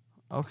powers.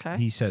 Okay.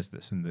 He says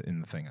this in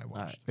the thing I watched.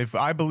 All right. If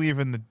I believe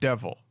in the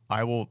devil,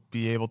 I will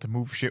be able to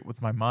move shit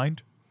with my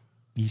mind.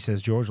 He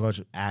says George Lutz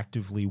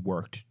actively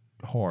worked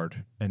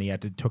hard, and he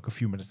took a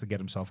few minutes to get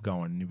himself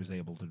going, and he was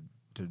able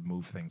to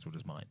move things with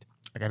his mind.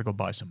 I got to go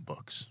buy some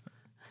books.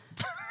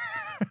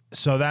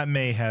 So that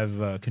may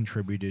have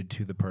contributed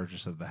to the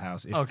purchase of the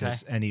house. If Okay.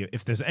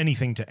 there's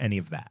anything to any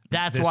of that,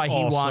 That's There's why he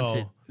also wants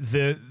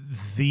it.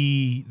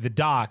 The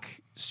doc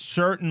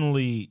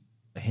certainly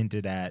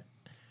hinted at.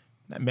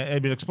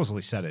 It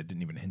explicitly said it.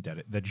 Didn't even hint at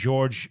it. That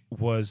George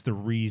was the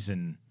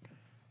reason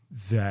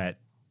that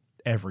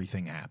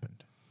everything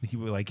happened.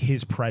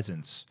 His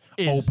presence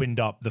opened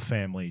up the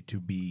family to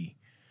be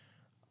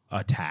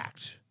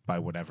attacked by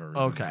whatever is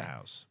in Okay. the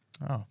house.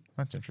 Oh,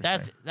 that's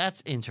interesting.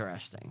 That's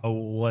interesting. Oh,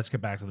 well, let's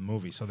get back to the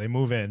movie. So they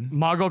move in.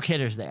 Margot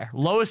Kidder's there.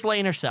 Lois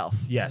Lane herself.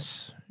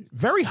 Yes,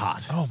 very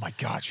hot. Oh my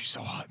God, she's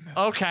so hot in this.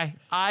 Okay.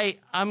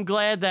 I'm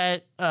glad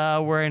that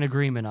we're in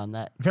agreement on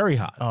that. Very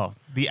hot. Oh,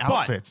 the But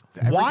outfits.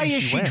 why everything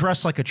is she wears.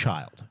 dressed like a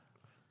child?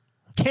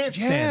 Can't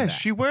Yeah, stand that.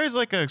 she wears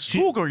like a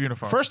schoolgirl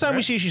uniform. First time we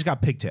right? see her, she's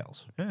got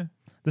pigtails. Yeah.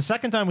 The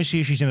second time we see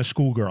her, she's in a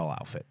schoolgirl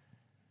outfit.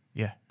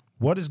 Yeah.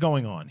 What is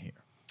going on here?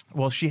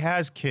 Well, she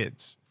has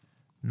kids,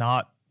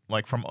 not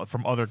like from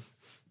another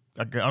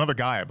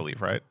guy, I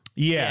believe, right?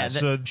 Yeah, Yeah,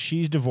 so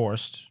she's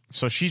divorced.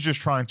 So she's just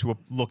trying to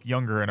look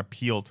younger and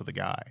appeal to the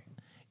guy.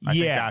 I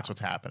think that's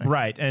what's happening.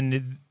 Right,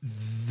 and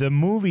the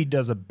movie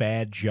does a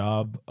bad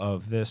job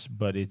of this,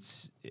 but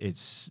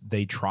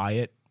they try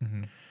it.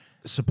 Mm-hmm.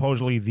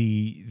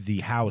 Supposedly, the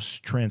house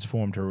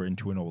transformed her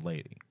into an old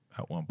lady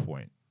at one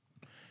point.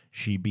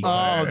 She became.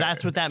 Oh,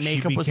 that's what that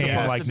makeup was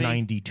supposed like to be?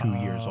 92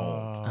 years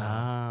old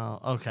Oh,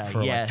 okay.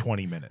 for yeah. like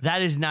 20 minutes.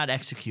 That is not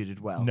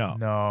executed well. no,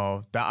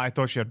 No, I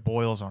thought she had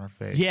boils on her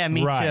face. Yeah,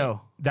 me right. too.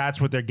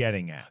 That's what they're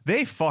getting at.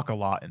 They fuck a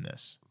lot in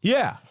this.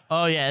 Yeah,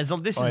 Oh, yeah.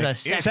 This is a this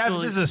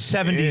sexually... is a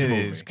 70s It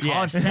movie. is yeah,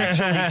 constant.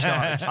 sexually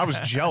charged. I was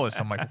jealous.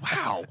 I'm like,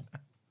 wow.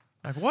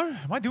 Like, what?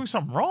 Am I doing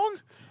something wrong?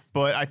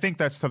 But I think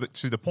that's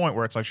to the point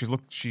where it's like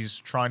she's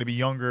trying to be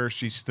younger.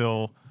 She's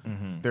still,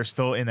 they're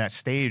still in that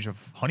stage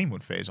of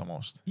honeymoon phase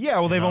almost. Yeah,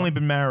 well, they've only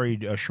been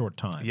married a short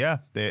time. Yeah,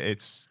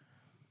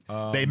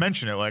 they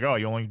mention it like, oh,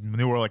 you only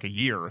knew her like a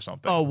year or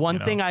something. Oh, one you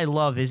know? thing I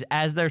love is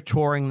as they're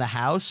touring the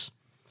house,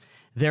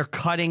 they're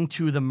cutting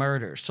to the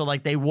murder. So,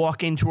 like, they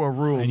walk into a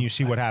room. And you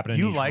see what happened.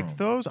 You in each liked room.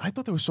 those? I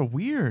thought they were so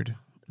weird.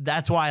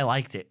 That's why I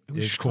liked it. It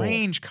was It's cool.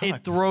 strange cuts.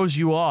 It throws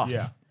you off.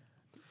 Yeah.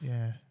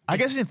 Yeah. I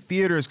guess in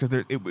theaters because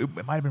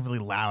it might have been really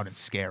loud and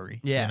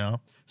scary. Yeah. You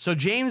know. So,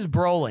 James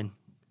Brolin,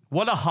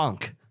 what a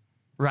hunk.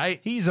 right?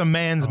 He's a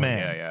man's man.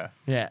 Yeah, yeah.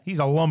 Yeah. He's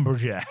a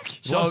lumberjack.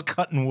 He So- loves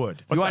cutting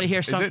wood. You want to hear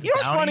Is something? it You know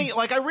what's Downey? funny?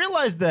 Like, I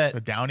realized that.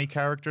 The Downey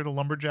character, the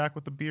lumberjack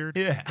with the beard.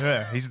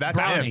 Yeah. He's that's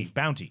him.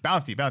 Bounty.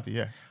 Bounty.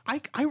 Yeah.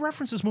 I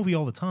reference this movie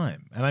all the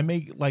time, and I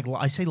make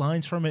I say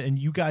lines from it, and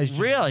you guys just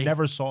Really?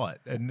 never saw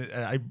it, and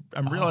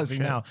I'm realizing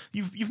shit. now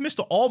you've missed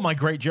all my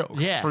great jokes.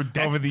 Yeah.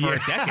 over the years.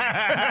 a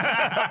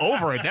decade.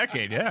 Over a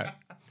decade. Yeah.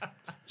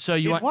 So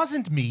you It want?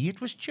 wasn't me; it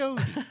was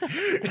Jody.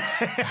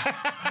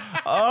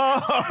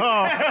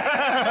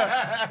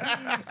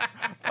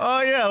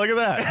 Oh yeah. Look at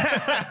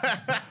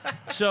that.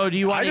 So do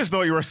you want? I just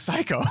thought you were a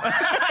psycho.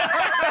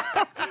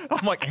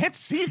 I'm like, I hadn't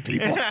seen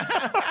people.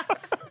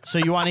 So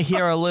you want to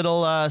hear a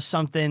little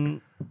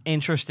something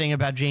interesting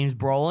about James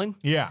Brolin?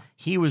 Yeah.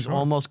 He was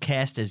almost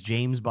cast as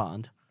James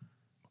Bond.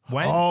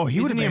 When? Oh, he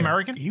Isn't would have he been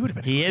American. He would have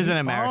been. He is an great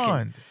American.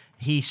 Bond.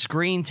 He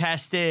screen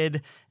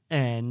tested,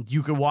 and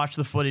you could watch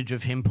the footage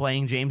of him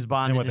playing James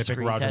Bond And in what, a they pick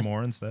screen Roger test.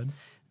 Moore instead?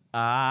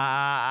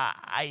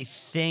 I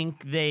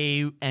think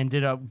they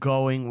ended up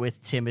going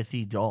with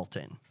Timothy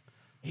Dalton.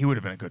 He would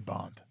have been a good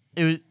Bond.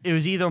 It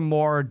was either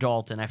Moore or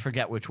Dalton. I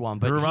forget which one,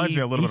 but It reminds he,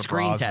 me a little he bit of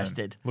screen Brosnan.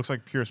 tested. Looks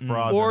like Pierce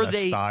Brosnan. That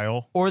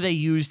style. Or they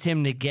used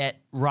him to get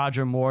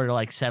Roger Moore to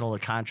like settle a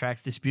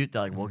contracts dispute.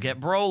 They're like, we'll get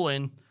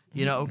Brolin.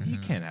 You know, You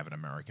can't have an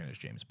American as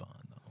James Bond,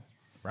 though,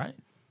 right?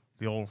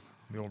 The old.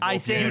 I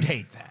rope think- You'd game.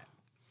 hate that.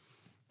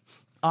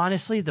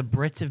 honestly, the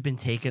Brits have been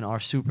taking our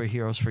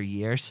superheroes for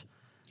years.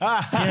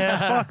 Yeah,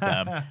 fuck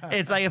them.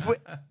 It's like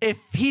if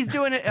he's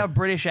doing a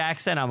British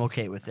accent, I'm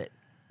okay with it.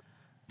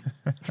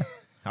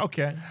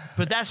 Okay.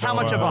 But that's how So,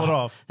 much of hold a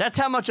off. that's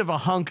how much of a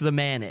hunk the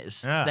man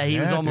is Yeah. that he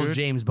was Yeah, almost dude.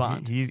 James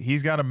Bond.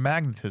 He's got a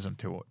magnetism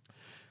to it.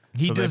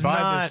 He So they does buy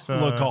not this,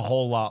 look a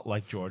whole lot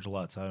like George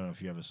Lutz. I don't know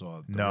if you ever saw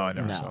it. No, I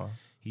never No. saw.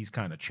 He's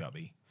kind of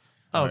chubby.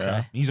 Okay,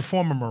 yeah. He's a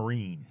former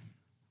Marine.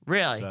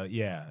 really? So,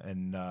 yeah,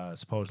 and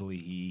supposedly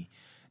he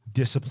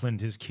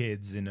disciplined his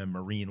kids in a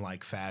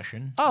Marine-like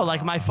fashion. Oh,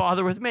 like my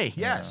father with me.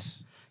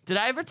 Yes. Did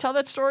I ever tell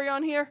that story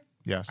on here?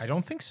 Yes. I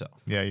don't think so.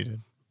 Yeah, you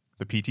did.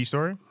 The PT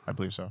story? I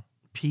believe so.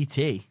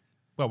 PT.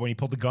 Well, when he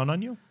pulled the gun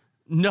on you?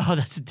 No,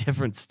 that's a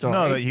different story.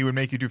 No, that he would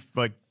make you do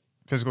like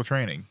physical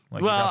training.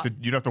 Like Well-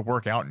 you'd have to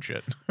work out and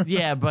shit.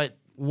 Yeah, but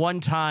one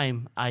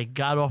time I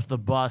got off the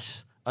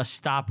bus a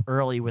stop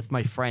early with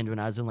my friend when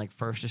I was in like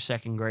first or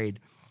second grade.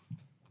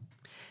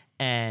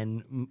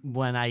 And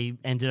when I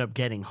ended up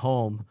getting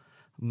home,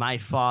 my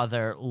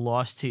father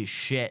lost his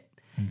shit.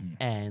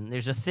 And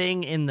there's a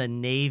thing in the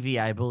Navy,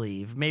 I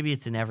believe. Maybe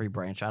it's in every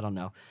branch. I don't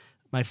know.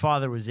 My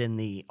father was in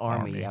the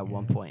Army at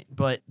one point.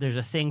 But there's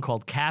a thing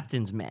called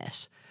Captain's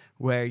Mass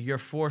where you're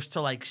forced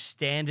to like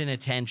stand in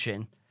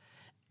attention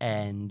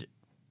and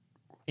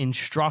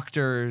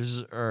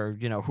instructors or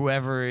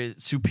whoever is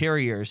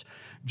superiors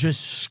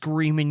just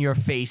scream in your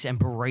face and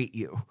berate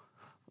you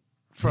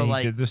for He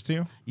like did this to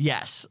you?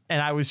 yes.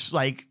 And I was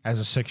like, As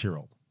a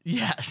 6-year-old.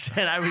 yes.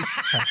 And I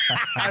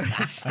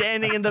was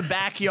standing in the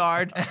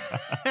backyard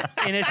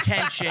in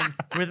attention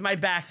with my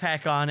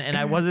backpack on, and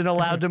I wasn't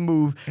allowed to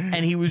move,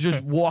 and he was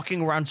just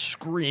walking around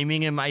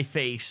screaming in my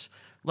face,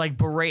 like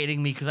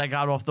berating me because I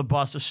got off the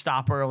bus to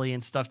stop early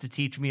and stuff to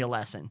teach me a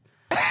lesson.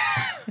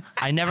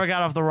 I never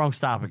got off the wrong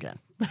stop again.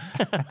 Well,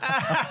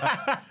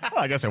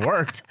 I guess it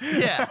worked.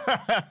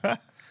 Yeah.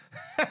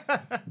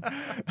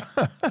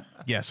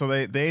 Yeah, so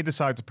they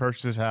decide to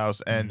purchase his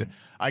house, and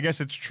I guess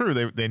it's true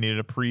they needed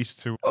a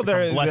priest to, Oh,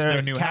 come bless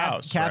their new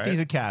house. Kathy's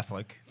right? a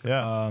Catholic.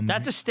 Yeah.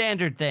 That's a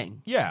standard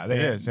thing. Yeah, It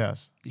is,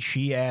 yes.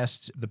 She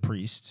asked the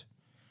priest.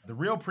 The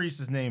real priest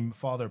is named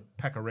Father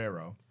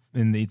Pecoraro,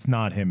 and it's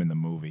not him in the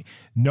movie.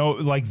 No,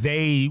 like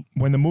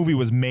when the movie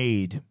was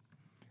made,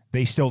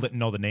 they still didn't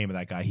know the name of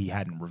that guy. He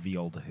hadn't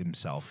revealed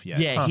himself yet.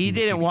 Yeah, he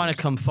didn't want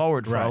to come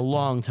forward for Right. a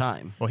long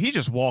time. Well, he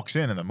just walks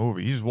in the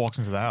movie. He just walks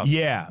into the house.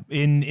 Yeah,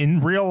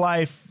 in real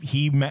life,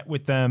 he met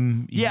with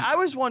them. Yeah, I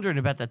was wondering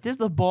about that. There's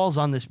the balls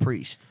on this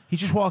priest. He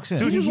just walks in.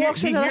 Dude, He he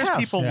walks into the hears house.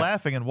 people Yeah.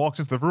 laughing and walks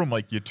into the room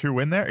like, you two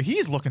in there?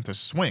 He's looking to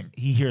swing.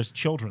 He hears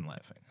children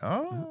laughing.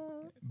 Oh.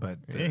 But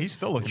Yeah, he's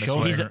still looking to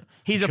children, swing.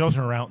 He's a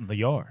children are out in the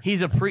yard.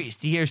 He's a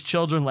priest. He hears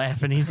children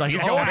laughing. He's like,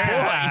 He's oh going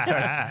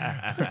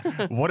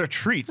boy. What a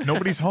treat.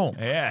 Nobody's home.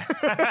 Yeah.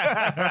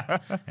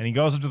 And he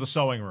goes into the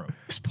sewing room.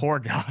 This poor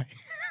guy.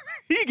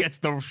 He gets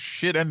the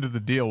shit end of the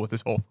deal with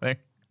this whole thing.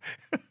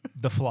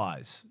 The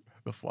flies.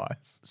 The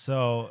flies.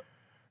 So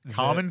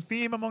Common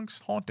theme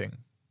amongst haunting.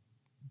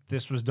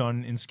 this was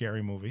done in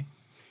Scary Movie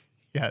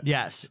Yes.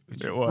 Yes.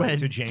 It was. When-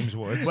 to James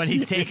Woods. When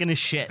he's taking a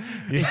shit.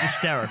 It's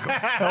hysterical.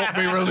 Help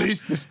me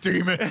release this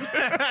demon.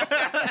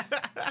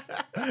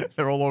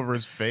 They're all over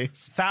his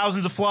face.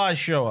 Thousands of flies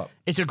show up.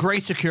 It's a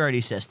great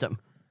security system.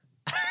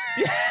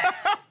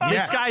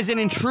 This guy's an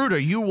intruder.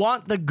 You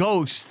want the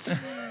ghosts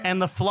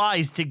and the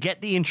flies to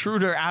get the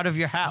intruder out of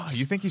your house.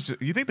 You think you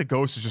think the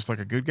ghost is just like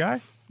a good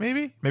guy?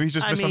 Maybe he's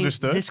just I mean,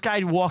 misunderstood. this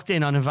guy walked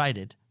in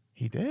uninvited.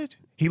 He did.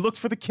 He looked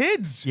for the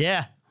kids.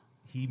 Yeah.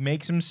 He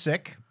makes him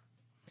sick,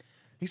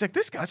 He's like,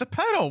 this guy's a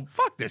pedo.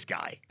 Fuck this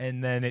guy.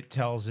 and then it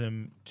tells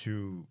him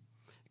to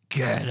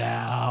Get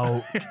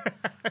out.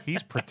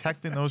 He's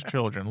protecting those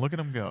children. Look at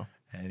him go.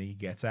 And he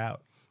gets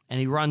out. And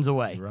he runs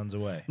away. He runs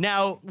away.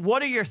 Now,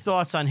 what are your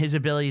thoughts on his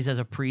abilities as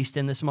a priest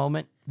in this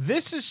moment?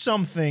 This is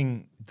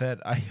something that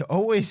I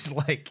always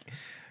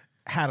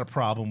had a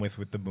problem with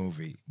the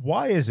movie.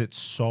 Why is it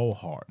so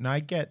hard? Now I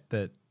get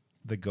that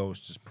the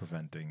ghost is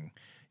preventing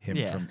him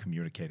from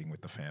communicating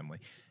with the family.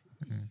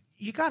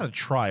 You got to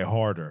try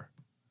harder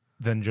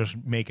than just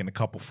making a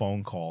couple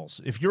phone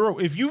calls. If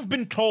you've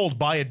been told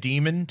by a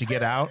demon to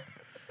get out,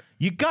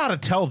 you got to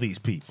tell these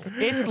people.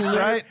 It's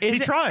right? He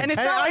tries. And it's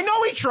I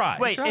know he tries.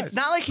 Wait, it's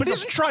not like but he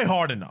doesn't try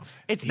hard enough.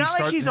 It's not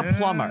like he's a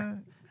plumber.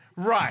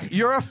 Right.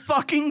 You're a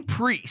fucking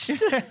priest.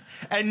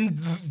 And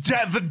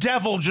the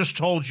devil just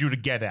told you to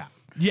get out.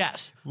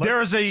 Yes.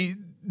 There's a...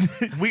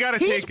 We got to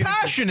take... He's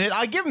passionate.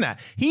 I give him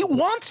that. He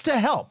wants to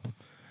help.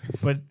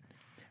 But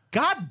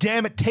God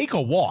damn it, take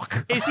a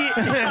walk. Is he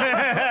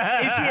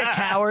a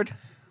coward?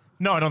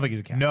 No, I don't think he's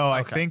a coward. No,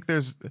 I think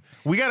there's...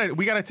 We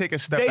gotta take a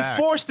step back.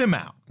 They forced him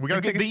out. We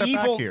gotta take a step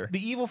back here.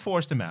 The evil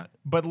forced him out.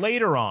 But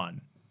later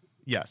on,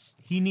 Yes.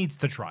 he needs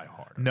to try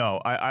harder.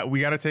 No, we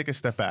got to take a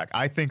step back.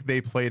 I think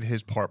they played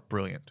his part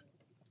brilliant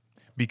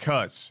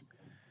because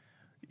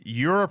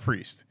you're a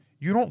priest.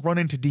 You don't run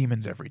into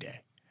demons every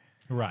day.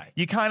 Right.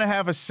 You kind of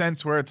have a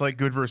sense where it's like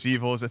good versus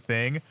evil is a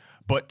thing,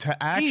 but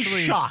to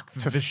actually shocked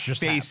to this just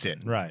face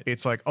happened. it, Right.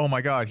 It's like, oh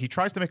my God, he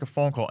tries to make a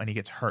phone call and he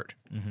gets hurt.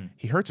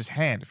 He hurts his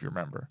hand, if you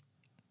remember.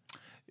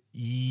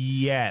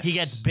 Yes. He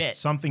gets bit,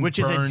 Something which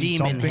is a burns demon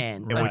something.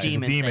 hand, And a which is a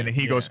demon demon, thing. and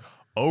he goes,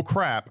 "Oh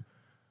crap,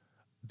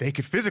 they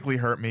could physically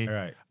hurt me.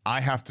 Right. I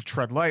have to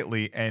tread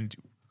lightly." And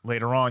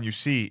later on, you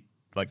see,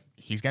 like,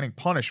 he's getting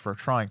punished for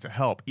trying to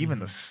help, even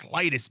the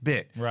slightest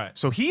bit. Right.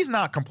 So he's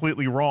not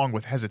completely wrong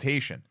with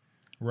hesitation.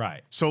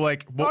 Right. So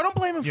like, No, I don't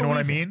blame him You for know what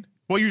I leaving. mean?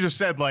 Well, you just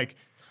said like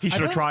he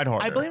should have tried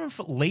harder. I blame him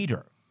for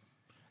later.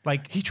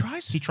 Like He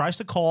tries. He tries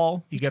to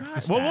call. He gets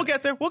the Well, we'll static.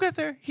 get there. We'll get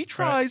there. He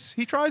tries.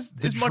 He tries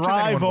The as much as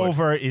drive anyone would.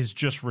 over is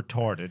just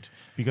retarded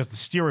because the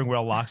steering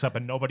wheel locks up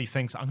and nobody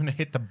thinks I'm going to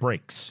hit the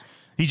brakes.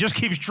 He just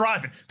keeps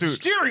driving. Dude.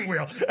 Steering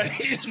wheel. And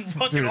he's just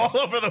fucking all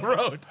over the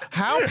road.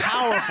 How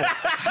powerful?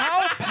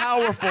 How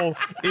powerful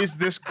is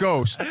this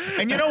ghost?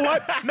 And you know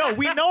what? No,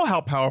 we know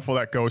how powerful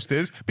that ghost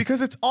is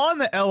because it's on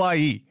the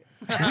LIE.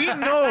 We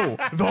know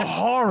the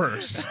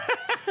horrors.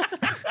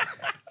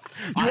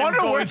 You I'm wonder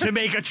going where to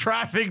make a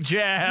traffic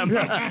jam.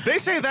 they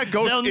say that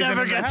ghost They'll isn't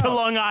never in the get to house.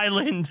 Long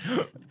Island.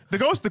 The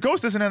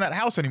ghost isn't in that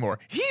house anymore.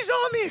 He's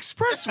on the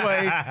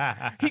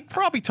expressway. He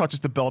probably touches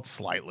the belt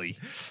slightly.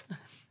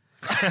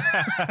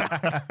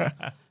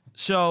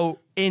 So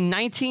in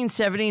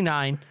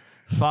 1979,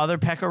 Father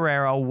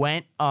Pecoraro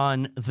went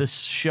on the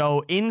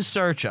show In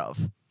Search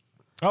of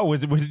Oh,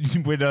 with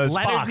Leonard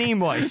Spock.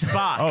 Nimoy,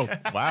 Spock.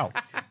 Oh, wow.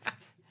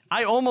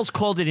 I almost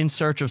called it In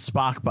Search of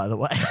Spock, by the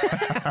way.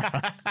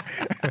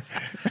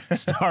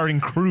 Starring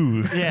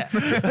Cruise. Yeah.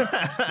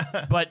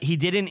 But he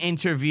did an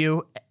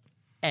interview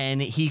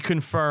and he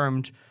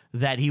confirmed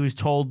that he was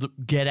told to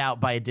get out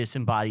by a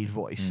disembodied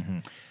voice.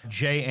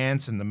 Jay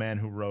Anson, the man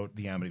who wrote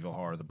the Amityville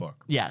Horror, the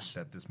book Yes.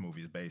 that this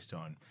movie is based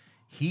on,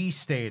 he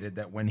stated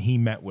that when he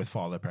met with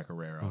Father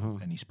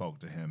Pecoraro and he spoke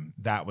to him,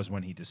 that was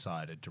when he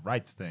decided to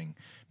write the thing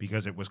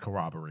because it was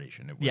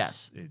corroboration. It was,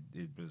 Yes.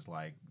 It was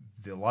like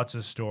the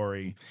Lutz's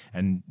story,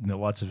 and the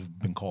Lutz have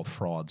been called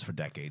frauds for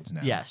decades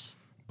now. Yes.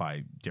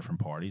 By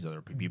different parties. There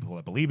are people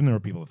that believe in them. There are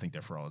people that think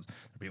they're frauds. There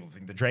are people that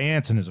think that Jay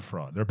Anson is a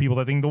fraud. There are people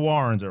that think the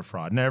Warrens are a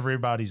fraud. And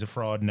everybody's a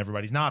fraud, and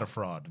everybody's not a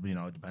fraud. You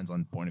know, it depends on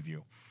the point of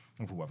view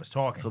of whoever's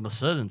talking. From a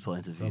certain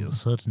point of view.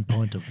 Certain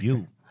point of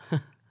view.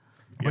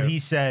 But he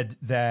said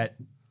that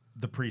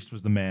the priest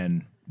was the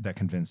man that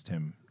convinced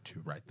him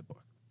to write the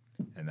book.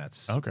 And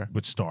that's Okay.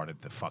 what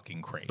started the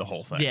fucking craze. The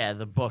whole thing. Yeah,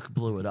 the book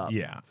blew it up.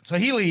 Yeah. So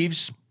he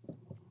leaves.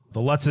 The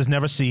Lutzes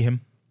never see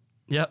him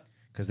Yep.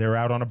 because they're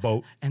out on a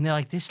boat. And they're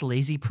like, this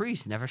lazy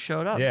priest never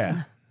showed up.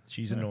 Yeah.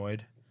 She's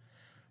annoyed.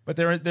 But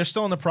they're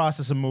still in the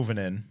process of moving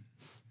in.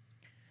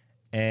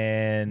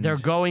 And They're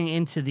going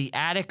into the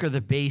attic or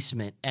the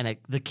basement, and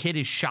the kid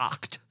is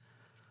shocked.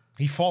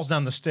 he falls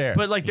down the stairs.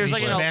 But, like, there's he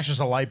like an- smashes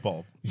a light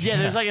bulb. Yeah,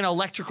 there's like an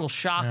electrical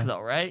shock, though,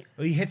 right?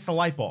 He hits the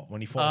light bulb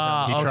when he falls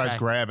down. He Okay. tries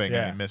grabbing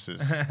Yeah. and he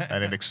misses,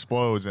 and it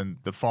explodes. And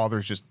the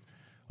father's just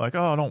like,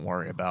 "Oh, don't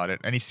worry about it."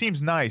 And he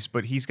seems nice,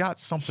 but he's got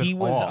something. He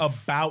was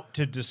off. about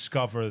to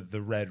discover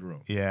the red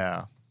room.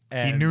 Yeah, he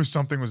And knew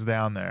something was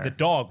down there. The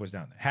dog was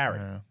down there, Harry.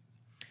 Yeah.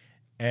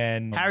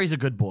 And Harry's a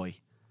good boy.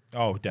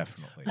 oh,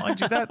 definitely. Mind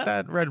you,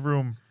 that red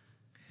room.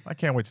 I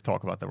can't wait to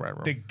talk about the red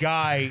room. The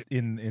guy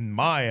in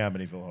my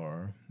Amityville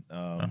Horror,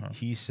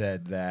 he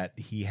said that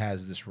he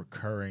has this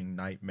recurring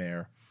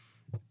nightmare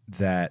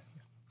that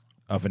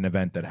of an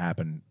event that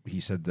happened. He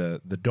said the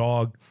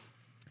dog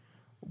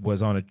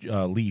was on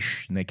a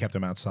leash and they kept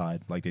him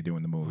outside like they do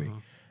in the movie,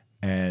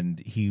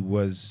 and it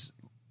was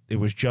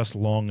just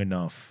long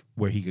enough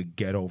where he could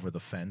get over the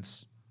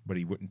fence, but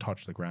he wouldn't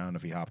touch the ground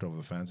if he hopped over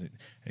the fence. And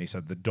he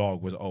said the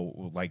dog was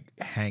like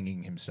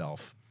hanging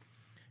himself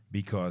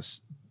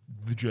because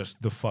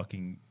just the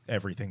fucking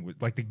everything was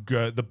like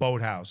the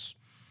boathouse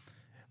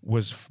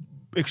was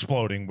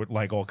exploding with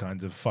like all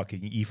kinds of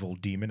fucking evil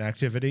demon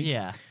activity.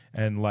 Yeah.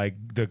 And like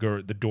the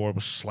door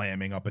was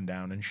slamming up and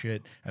down and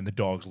shit, and the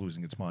dog's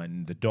losing its mind.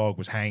 And the dog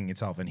was hanging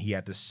itself, and he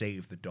had to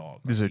save the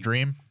dog. This is a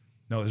dream?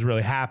 No, this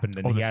really happened,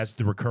 and he has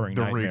the recurring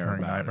nightmare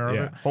about it.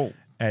 Yeah. Oh.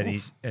 And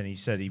he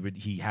said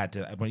he had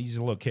to, when he's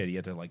a little kid, he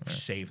had to like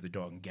save the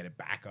dog and get it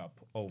back up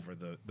over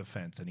the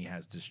fence, and he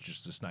has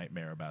this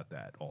nightmare about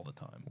that all the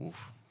time.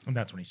 Oof. And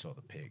that's when he saw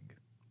the pig.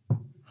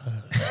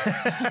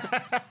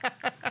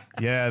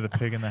 Yeah, the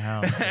pig in the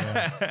house.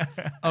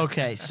 Yeah.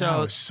 Okay,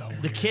 so, so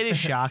the weird. kid is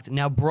shocked.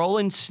 Now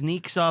Brolin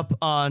sneaks up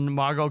on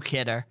Margot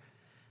Kidder,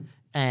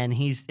 and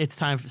it's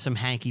time for some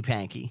hanky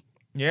panky.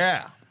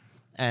 Yeah.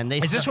 And they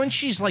Is this when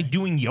she's like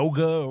doing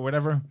yoga or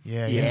whatever?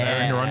 Yeah,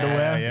 Yeah. In her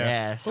underwear?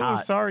 Yeah, it's Oh, hot.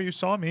 sorry, you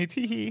saw me.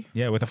 Tee-hee.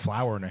 Yeah, with a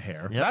flower in her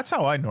hair. Yep. That's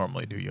how I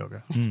normally do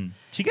yoga.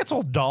 She gets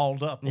all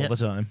dolled up all Yep. the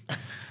time.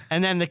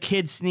 And then the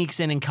kid sneaks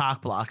in and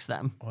cock blocks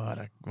them.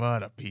 What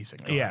a piece of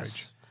garbage.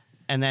 Yes.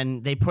 And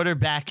then they put her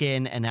back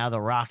in, and now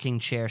the rocking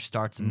chair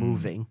starts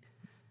moving.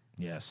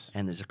 Yes.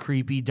 And there's a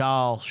creepy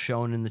doll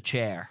shown in the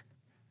chair.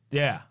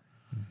 Yeah.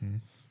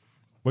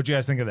 What'd you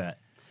guys think of that?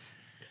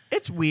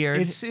 It's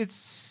weird.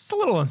 It's a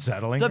little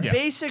unsettling. The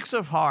basics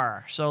of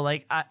horror. So,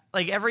 like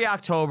every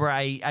October,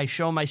 I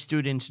show my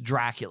students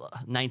Dracula,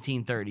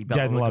 1930, Bela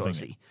Dead and loving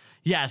Lugosi.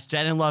 Yes,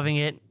 Dead and Loving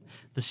It.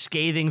 The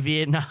scathing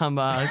Vietnam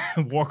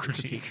war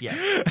critique. Yes.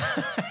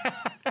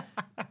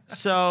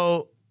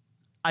 So,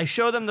 I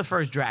show them the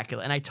first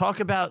Dracula, and I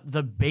talk about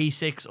the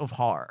basics of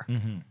horror.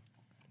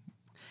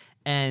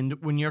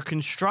 And when you're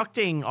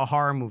constructing a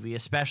horror movie,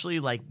 especially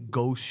like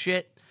ghost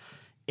shit,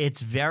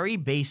 it's very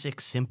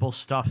basic, simple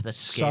stuff that's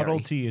scary.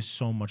 Subtlety is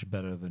so much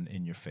better than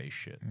in-your-face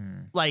shit.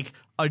 Like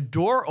a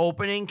door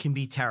opening can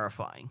be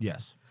terrifying.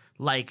 Yes.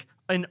 Like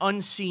an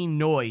unseen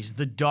noise,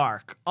 the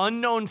dark,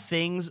 unknown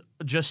things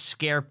just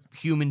scare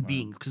human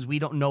beings because we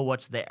don't know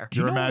what's there.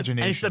 Your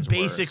imagination. And it's the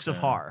basics of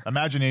horror.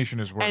 Imagination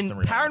is worse And than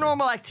reality.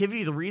 Paranormal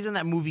Activity, the reason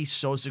that movie's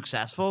so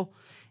successful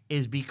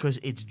is because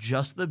it's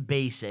just the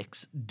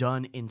basics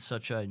done in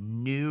such a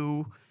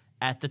new,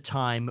 at the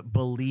time,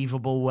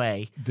 believable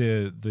way.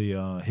 The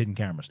hidden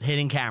camera stuff.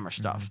 Hidden camera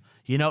stuff.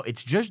 You know,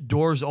 it's just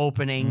doors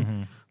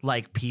opening,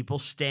 like people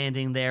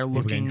standing there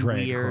People getting looking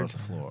dragged weird. across the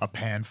floor. A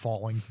pan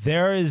falling.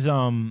 There is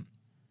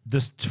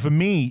this, for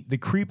me, the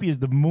creepiest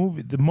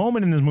the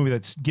moment in this movie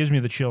that gives me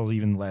the chills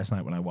even last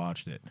night when I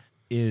watched it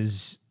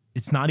is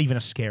it's not even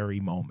a scary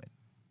moment.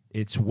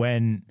 It's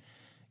when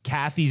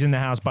Kathy's in the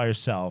house by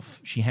herself,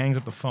 she hangs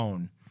up the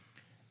phone,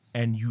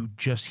 and you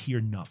just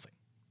hear nothing.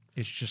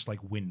 It's just like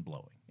wind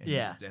blowing. And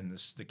Yeah. and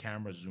the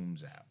camera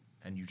zooms out,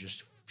 and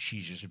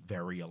she's just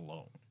very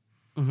alone.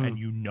 And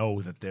you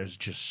know that there's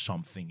just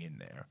something in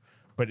there.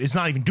 But it's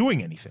not even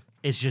doing anything.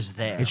 It's just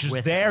there. It's just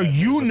with there. her.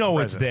 You know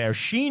it's presence. there.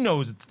 She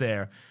knows it's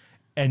there.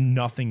 And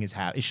nothing is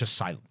happening. It's just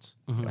silence.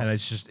 And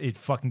it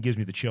fucking gives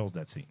me the chills,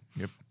 that scene.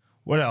 Yep.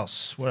 What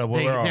else? Where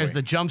are There's we?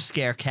 the jump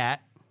scare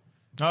cat.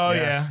 Oh,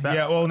 Yes, yeah.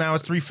 Yeah, well, now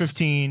it's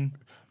 3:15.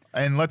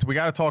 And we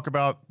got to talk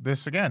about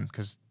this again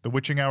because the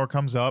witching hour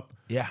comes up.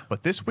 Yeah.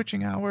 But this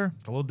witching hour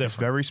a little is different.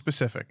 very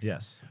specific.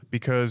 Yes.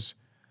 Because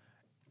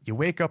you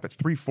wake up at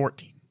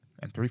 3:14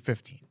 and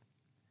 3:15.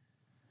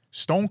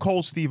 Stone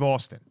Cold Steve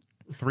Austin,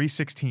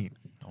 3:16.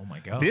 Oh, my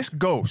God. This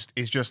ghost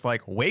is just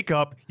like, wake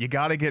up, you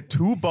got to get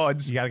 2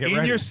 buds You gotta get in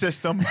ready. your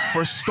system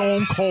for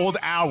Stone Cold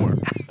hour.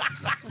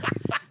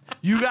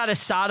 You got to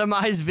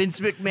sodomize Vince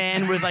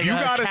McMahon with like You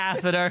a gotta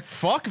catheter.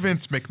 Fuck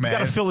Vince McMahon. got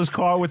to fill his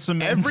car with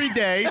cement. Every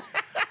day,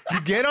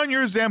 you get on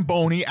your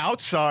Zamboni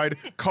outside,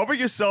 cover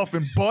yourself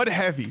in Bud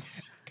Heavy,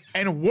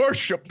 and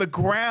worship the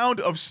ground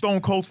of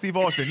Stone Cold Steve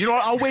Austin. You know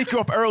what? I'll wake you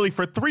up early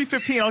for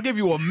 3:15. I'll give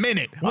you a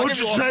minute. What'd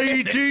you say,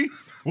 E.T.?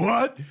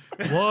 What?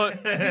 What?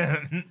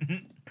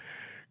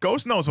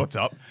 Ghost knows what's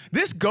up.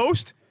 This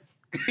ghost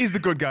is the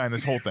good guy in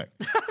this whole thing.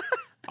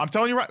 I'm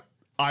telling you right.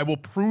 I will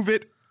prove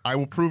it. I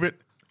will prove it.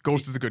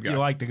 Ghost is a good guy. You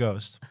like the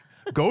ghost.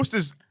 Ghost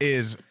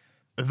is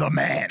the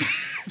man.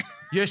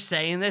 You're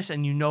saying this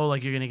and you know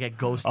like you're going to get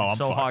ghosted I'm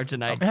so fucked. hard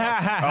tonight. Oh,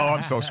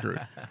 I'm so screwed.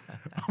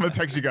 I'm going to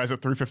text you guys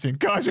at 3:15.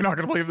 Guys, you're not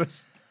going to believe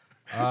this.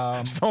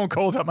 Stone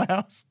Cold's at my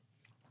house.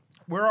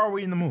 Where are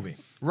we in the movie?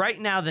 Right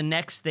now, the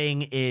next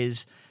thing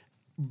is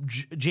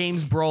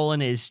James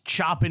Brolin is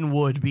chopping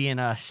wood, being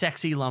a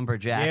sexy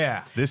lumberjack.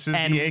 Yeah. This is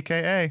And- the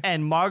AKA.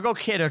 And Margot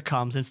Kidder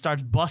comes and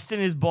starts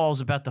busting his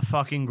balls about the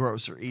fucking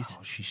groceries.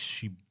 Oh,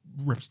 she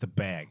rips the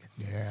bag.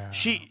 Yeah.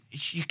 She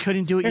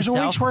couldn't do it There's a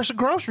yourself. week's worth of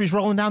groceries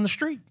rolling down the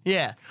street.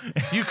 Yeah,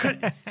 you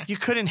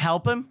couldn't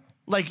help him.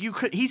 Like you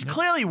could. He's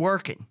clearly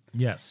working.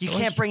 Yes. You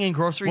can't bring in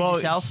groceries Well,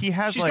 yourself. he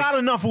has She's like got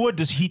enough wood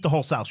to heat the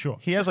whole South Shore.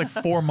 he has like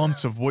 4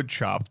 months of wood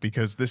chopped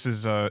because this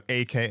is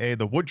AKA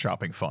the wood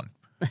chopping fun.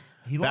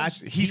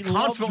 He's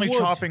constantly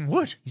chopping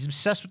wood He's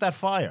obsessed with that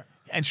fire.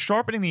 and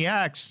sharpening the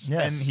axe.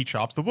 Yes. And he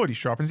chops the wood. He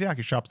sharpens the axe.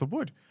 He chops the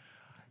wood.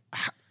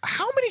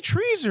 How many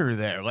trees are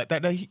there like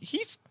that?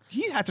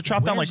 He had to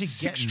chop down like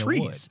 6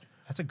 trees.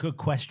 That's a good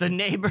question. the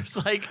neighbor's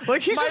like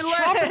He's my just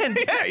land.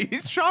 chopping. Yeah,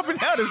 he's chopping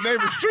down his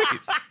neighbor's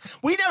trees.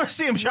 we never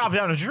see him chop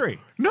down a tree.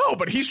 No,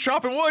 but he's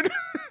chopping wood.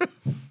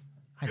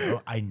 I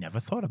go, I never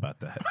thought about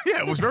that. Yeah,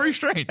 it was very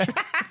strange.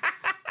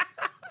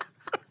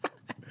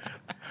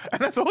 And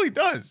that's all he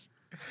does.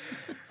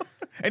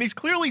 And he's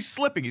clearly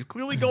slipping. He's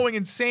clearly going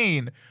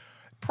insane.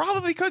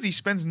 Probably because he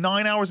spends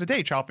 9 hours a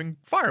day chopping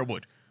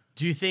firewood.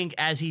 Do you think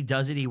as he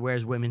does it, he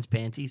wears women's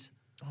panties?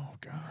 Oh,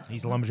 God.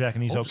 He's a lumberjack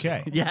and he's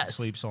okay. Yes.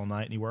 Sleeps all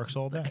night and he works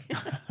all day.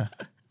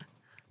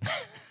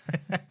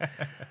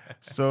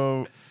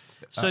 So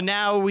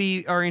now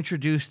we are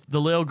introduced.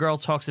 The little girl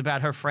talks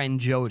about her friend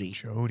Jody.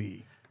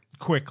 Jody.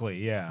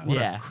 Quickly, yeah.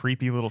 Yeah.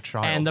 Creepy little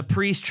child. And the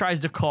priest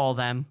tries to call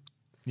them,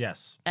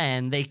 Yes.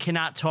 and they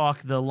cannot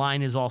talk. The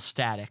line is all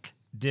static.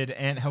 Did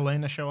Aunt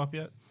Helena show up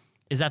yet?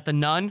 Is that the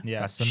nun? Yeah,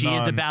 that's the She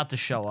is nun. about to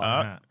show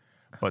up.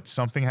 But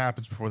something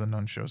happens before the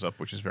nun shows up,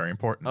 which is very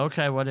important.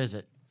 Okay, what is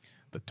it?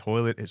 The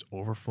toilet is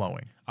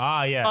overflowing.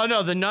 Ah, yeah. Oh,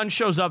 no, the nun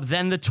shows up,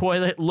 then the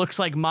toilet looks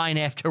like mine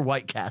after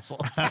White Castle.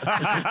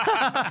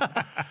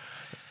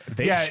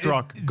 They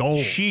struck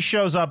gold. She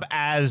shows up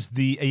as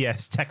the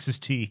Texas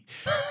tea,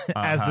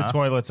 as the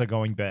toilets are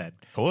going bad.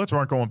 Toilets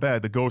aren't going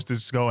bad. The ghost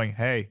is going,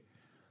 hey,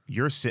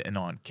 you're sitting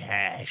on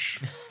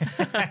cash.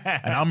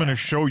 And I'm going to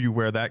show you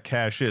where that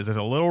cash is. There's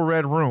a little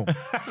red room.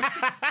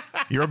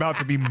 You're about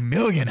to be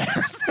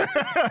millionaires.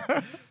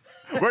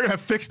 We're going to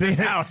fix this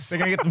house. They're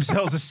gonna get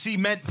themselves a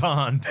cement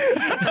pond.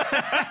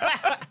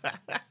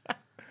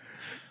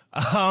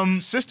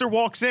 Sister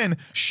walks in.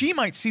 She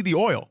might see the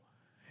oil.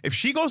 If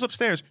she goes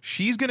upstairs,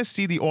 she's going to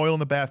see the oil in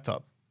the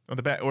bathtub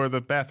or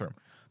the bathroom.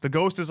 The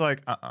ghost is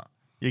like,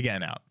 you're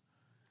getting out.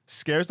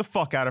 Scares the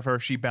fuck out of her.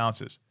 She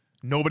bounces.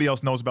 Nobody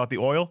else knows about the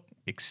oil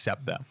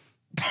except them.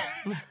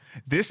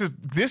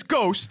 This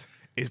ghost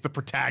is the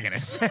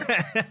protagonist.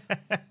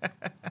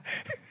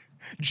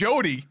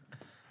 Jody,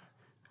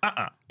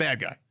 bad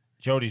guy.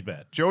 Jody's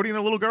bad. Jody and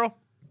the little girl,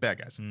 bad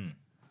guys.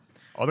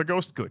 Other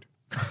ghost, good.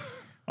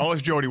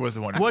 Unless Jody was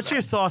the one. What's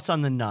your thoughts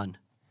on the nun?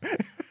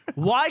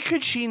 Why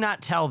could she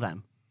not tell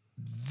them?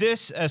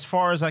 This, as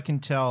far as I can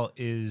tell,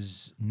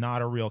 is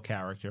not a real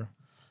character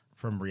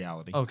from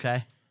reality.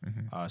 Okay.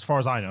 As far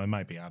as I know, it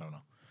might be. I don't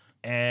know.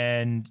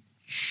 And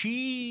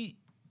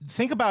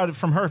think about it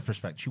from her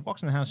perspective. She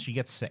walks in the house, she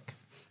gets sick,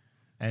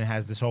 and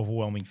has this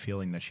overwhelming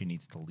feeling that she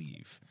needs to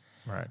leave.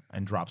 Right.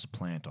 And drops a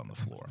plant on the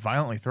floor.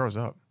 Violently throws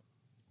up.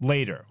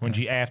 Later, when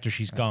after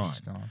she's gone.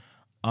 She's gone.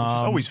 Which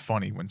is always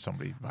funny when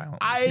somebody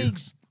violently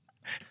pukes.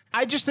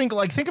 I just think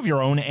of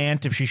your own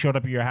aunt if she showed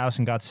up at your house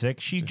and got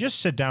sick. She'd just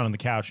sit down on the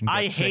couch and get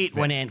I sick hate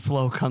there. when Aunt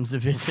Flo comes to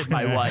visit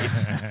my wife.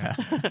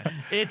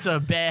 It's a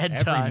bad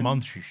time. Every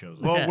month she shows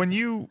up. Well, when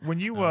you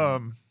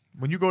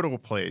go to a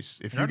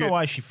place, if I you don't know get,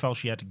 why she felt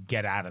she had to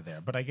get out of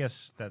there, but I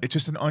guess that. it's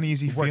just an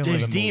uneasy feeling.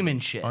 There's the movie. demon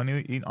shit.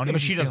 Uneasy but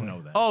she doesn't feeling.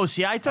 know that. Oh,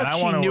 see, I thought And I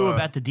she wanna, knew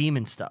about the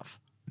demon stuff.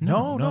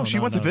 No, she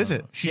went to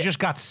visit. She just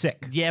got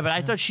sick. Yeah, but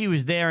I thought she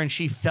was there and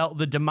she felt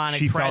the demonic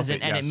She felt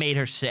presence it, and yes. it made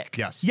her sick.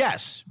 Yes.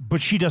 Yes,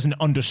 but she doesn't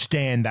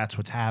understand that's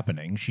what's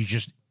happening. She's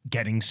just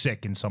getting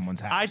sick in someone's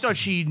house. I thought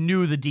she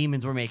knew the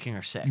demons were making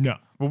her sick. No.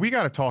 Well, we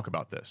got to talk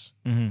about this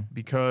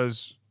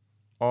because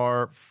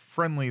our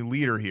friendly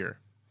leader here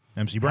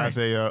MC Brian. has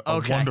a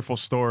Okay. wonderful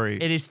story.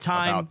 It is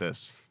time. about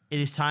this. It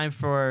is time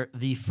for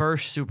the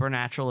first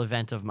supernatural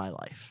event of my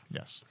life.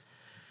 Yes.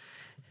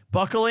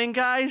 Buckle in,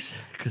 guys,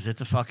 because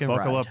it's a fucking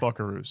Buckle ride. up,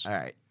 buckaroos. All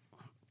right.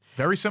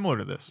 Very similar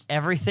to this.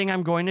 Everything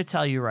I'm going to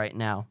tell you right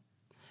now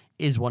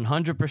is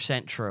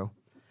 100% true.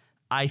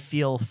 I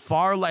feel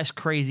far less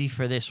crazy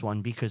for this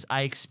one because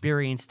I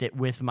experienced it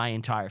with my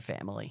entire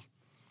family.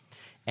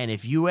 And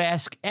if you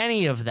ask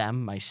any of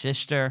them, my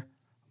sister,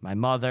 my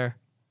mother,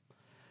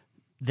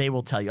 they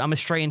will tell you. I'm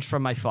estranged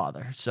from my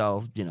father,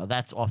 so,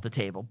 that's off the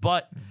table.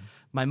 But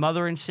my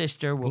mother and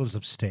sister will... lives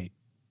upstate.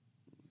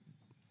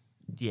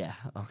 Yeah,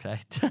 okay.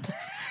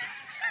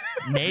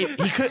 Maybe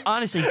he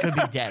could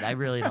be dead. I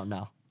really don't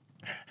know.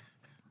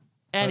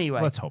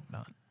 Anyway, Let's hope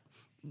not.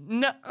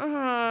 no,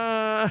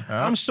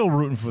 I'm still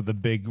rooting for the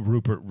big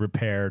Rupert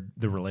repaired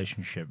the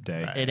relationship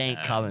day. it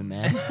ain't coming,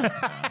 man.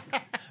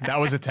 That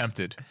was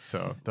attempted,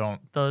 so don't.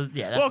 Those,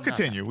 yeah. that's Well, not-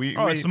 continue. It's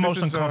the this most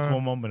is,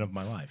 uncomfortable moment of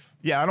my life.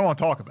 Yeah, I don't want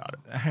to talk about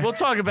it. We'll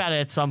talk about it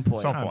at some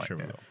point. Some I'm point. sure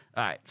we yeah. will.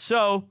 All right.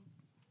 So,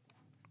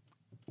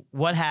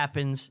 what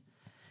happens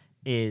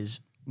is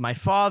my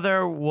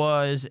father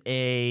was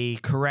a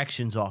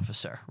corrections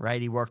officer,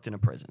 right? He worked in a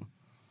prison.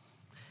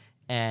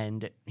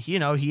 And, he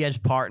has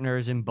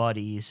partners and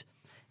buddies.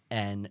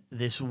 And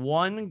this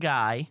one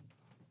guy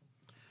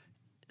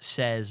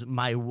says,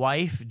 my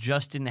wife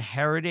just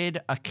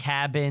inherited a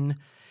cabin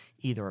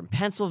either in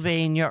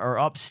Pennsylvania or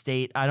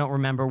upstate. I don't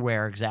remember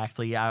where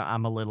exactly.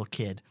 I'm a little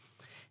kid.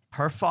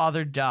 Her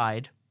father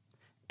died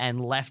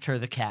and left her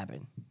the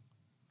cabin.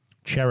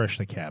 Cherish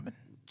the cabin.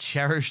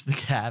 Cherish the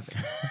cabin.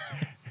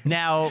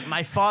 Now,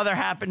 my father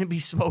happened to be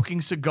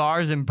smoking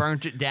cigars and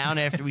burnt it down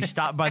after we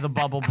stopped by the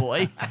Bubble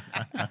Boy.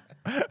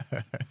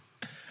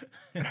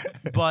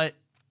 But,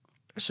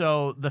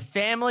 so the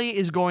family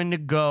is going to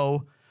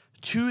go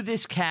to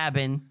this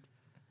cabin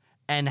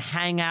and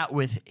hang out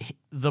with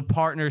the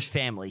partner's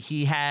family.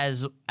 He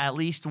has at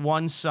least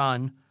one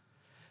son.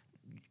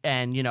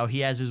 And, you know,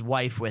 he has his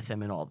wife with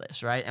him and all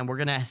this, right? And we're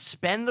going to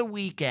spend the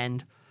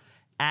weekend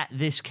at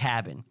this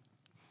cabin.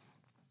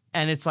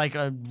 And it's like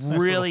a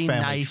really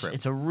nice,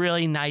 it's a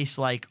really nice,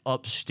 like,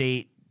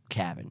 upstate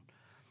cabin.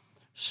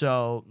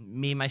 So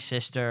me, my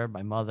sister,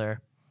 my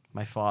mother,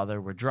 my father,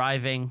 we're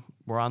driving,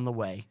 we're on the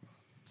way.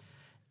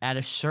 At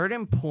a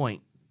certain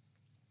point,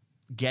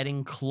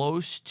 getting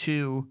close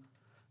to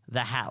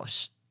the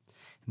house,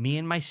 me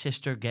and my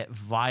sister get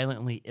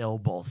violently ill,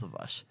 both of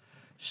us.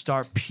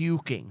 Start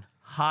puking,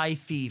 high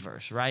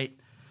fevers, right?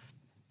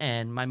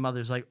 And my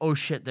mother's like, oh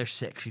shit, they're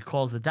sick. She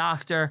calls the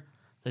doctor.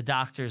 The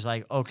doctor's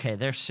like, okay,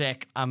 they're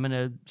sick. I'm going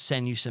to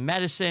send you some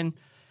medicine.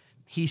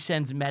 He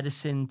sends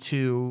medicine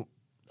to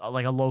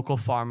like a local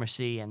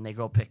pharmacy and they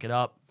go pick it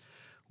up.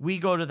 We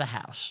go to the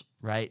house,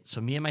 right? So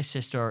me and my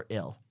sister are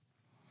ill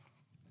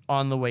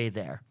on the way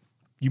there.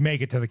 You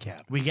make it to the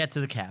cabin. We get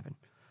to the cabin.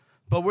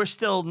 But we're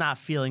still not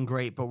feeling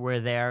great, but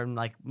we're there. And,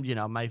 like, you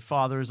know, my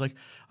father is like,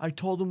 I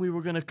told him we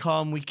were going to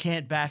come. We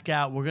can't back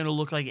out. We're going to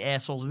look like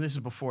assholes. And this is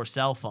before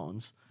cell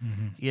phones,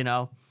 you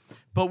know.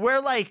 But we're,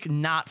 like,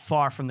 not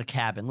far from the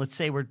cabin. Let's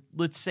say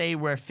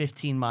we're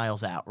 15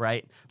 miles out,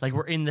 right? Like,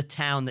 we're in the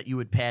town that you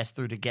would pass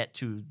through to get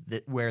to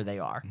where they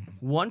are.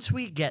 Once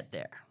we get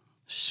there,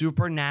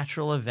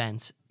 supernatural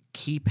events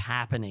keep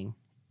happening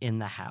in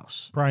the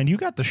house. Brian, you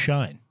got the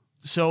shine.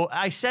 So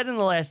I said in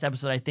the last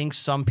episode, I think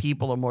some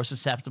people are more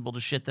susceptible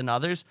to shit than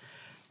others.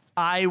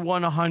 I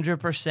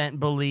 100%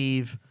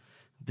 believe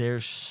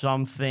there's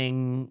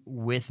something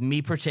with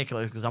me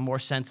particularly because I'm more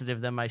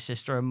sensitive than my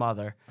sister and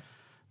mother.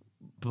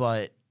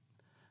 But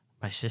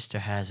my sister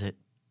has it.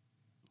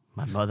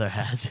 My mother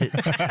has it.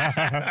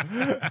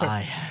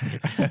 I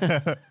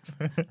have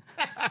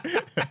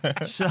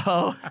it.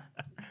 So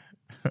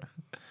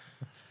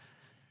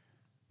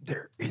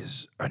there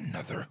is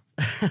another.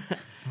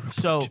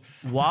 So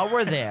while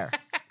we're there,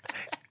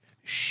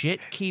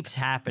 shit keeps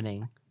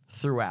happening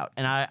throughout,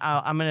 and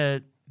I'm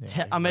gonna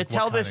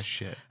tell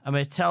this. I'm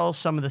gonna tell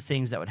some of the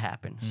things that would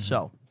happen.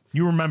 So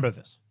you remember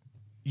this?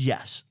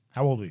 Yes.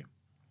 How old are you?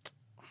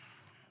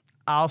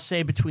 I'll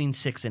say between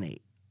 6 and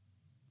 8.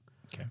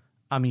 Okay.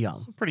 I'm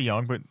young. Pretty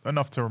young, but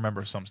enough to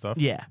remember some stuff.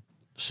 Yeah.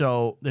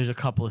 So there's a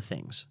couple of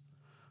things.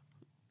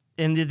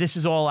 And this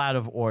is all out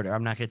of order.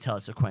 I'm not going to tell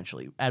it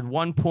sequentially. At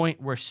one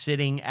point, we're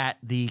sitting at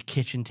the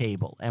kitchen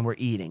table and we're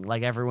eating,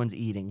 like everyone's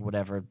eating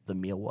whatever the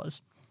meal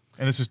was.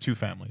 And this is 2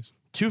 families.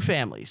 2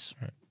 families.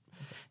 Right.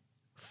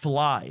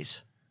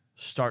 Flies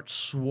start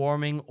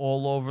swarming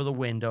all over the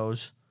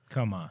windows.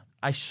 Come on.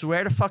 I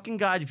swear to fucking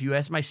God, if you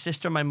ask my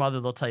sister or my mother,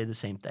 they'll tell you the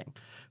same thing.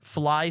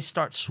 Flies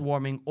start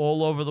swarming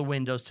all over the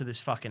windows to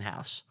this fucking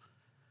house,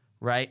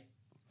 right?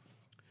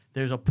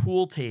 There's a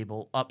pool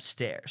table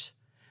upstairs,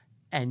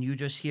 and you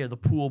just hear the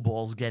pool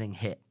balls getting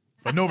hit.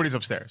 But nobody's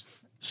upstairs.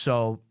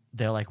 So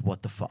they're like,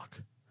 what the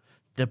fuck?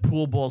 The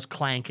pool balls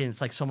clanking. It's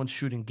like someone's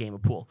shooting a game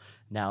of pool.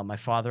 Now, my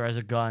father has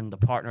a gun. The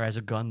partner has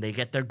a gun. They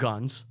get their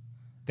guns.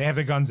 They have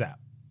their guns out.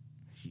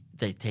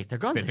 They take their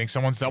guns. They think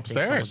someone's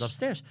upstairs. Someone's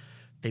upstairs.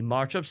 They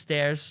march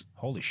upstairs.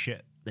 Holy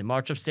shit. They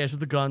march upstairs with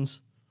the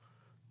guns.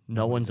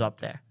 No one's up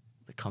there.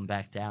 They come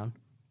back down.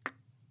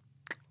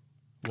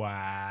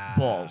 Wow.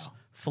 Balls.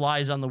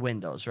 Flies on the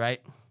windows,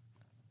 right?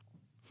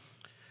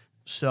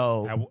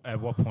 So At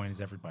what point is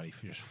everybody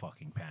just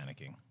fucking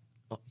panicking?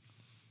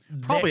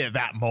 Probably at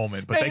that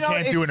moment, but they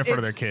can't do it in front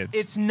of their kids.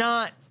 It's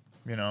not,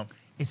 you know,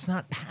 it's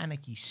not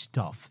panicky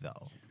stuff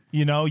though.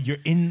 You know, you're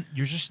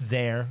just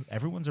there.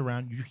 Everyone's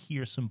around. You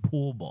hear some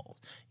pool balls.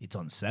 It's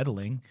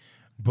unsettling,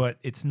 but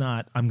it's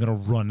not. I'm gonna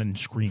run and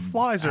scream.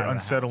 Flies are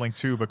unsettling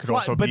too, but could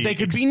also but be they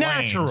could be explained,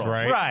 natural,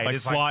 right? Like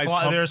It's flies,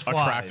 there's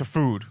flies. attract to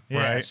food,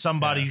 Yeah, right?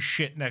 somebody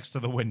shit next to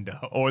the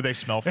window, or they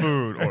smell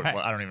food, or well,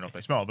 I don't even know if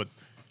they smell, but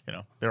you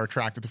know, they're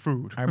attracted to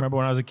food. I remember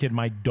when I was a kid,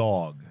 my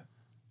dog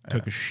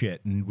took a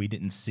shit and we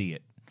didn't see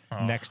it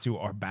next to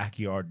our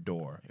backyard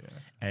door,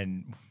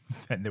 and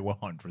then there were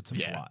hundreds of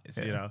flies.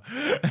 You know,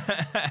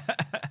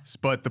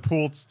 but the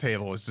pool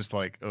table is just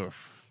like,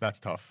 oof, that's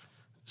tough.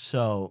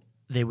 So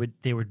there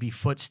would be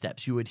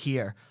footsteps. You would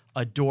hear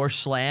a door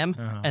slam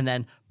and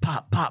then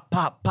pop, pop,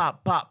 pop,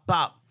 pop, pop,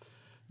 pop.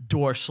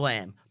 Door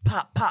slam.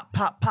 Pop, pop,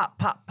 pop, pop,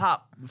 pop,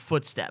 pop.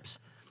 Footsteps.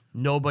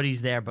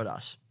 Nobody's there but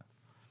us.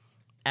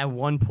 At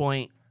one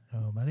point,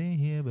 nobody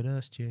here but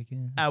us,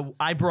 chicken.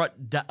 I brought,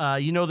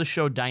 you know the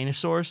show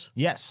Dinosaurs?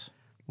 Yes,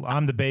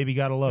 I'm the baby.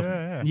 Gotta love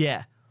me.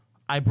 Yeah.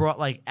 I brought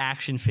like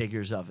action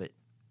figures of it.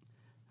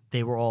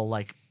 They were all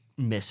like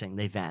missing.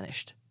 They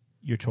vanished.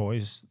 Your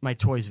toys. My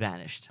toys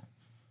vanished.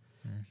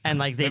 And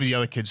like Maybe the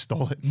other kids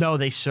stole it. No,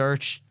 they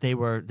searched. They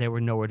were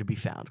nowhere to be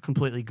found.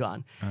 Completely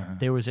gone.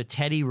 There was a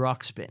Teddy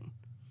Ruxpin,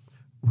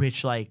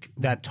 which like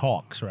That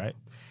talks, right?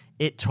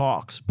 it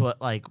talks, but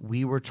like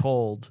we were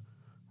told,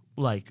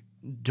 like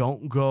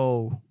don't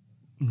go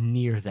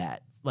near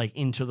that, like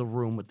into the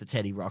room with the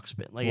Teddy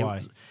Ruxpin. Like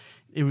Why?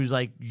 it was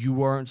like you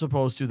weren't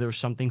supposed to. There was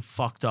something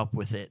fucked up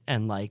with it,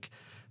 and like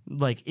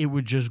like it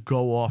would just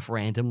go off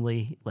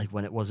randomly, like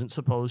when it wasn't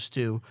supposed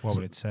to. What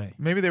would it say?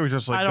 Maybe they were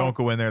just like, don't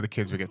go in there. The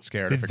kids would get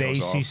scared. Did if it they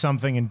goes see off.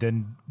 something and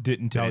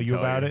didn't tell you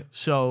about it?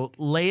 So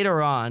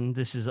later on,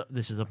 this is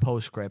a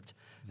postscript.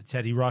 The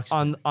Teddy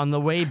Ruxpin. On the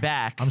way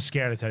back, I'm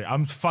scared to tell you.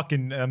 I'm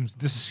fucking.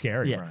 This is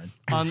scary, yeah. Brian.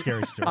 This is a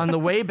scary story. On the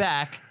way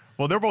back.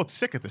 Well, they're both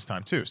sick at this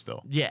time too.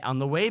 Still. Yeah, on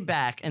the way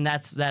back, and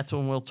that's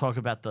when we'll talk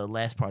about the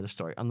last part of the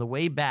story. On the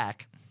way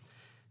back,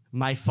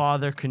 my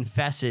father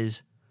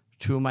confesses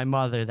to my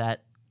mother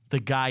that the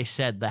guy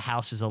said the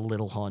house is a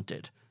little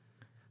haunted.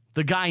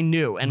 The guy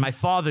knew, and my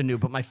father knew,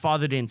 but my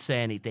father didn't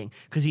say anything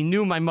because he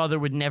knew my mother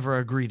would never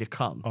agree to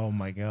come. Oh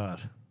my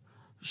god.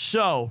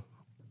 So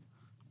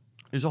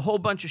there's a whole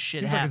bunch of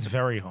shit Seems like happening. it's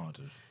very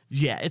haunted.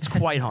 Yeah, it's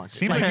quite haunted.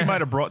 Seems like you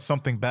might have brought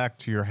something back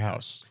to your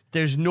house.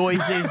 There's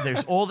noises.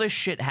 There's all this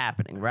shit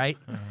happening, right?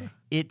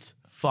 It's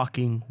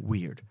fucking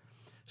weird.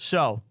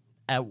 So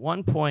at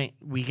one point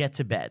we get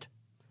to bed,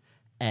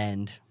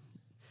 and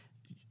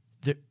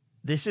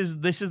this is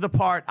the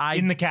part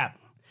In the cabin.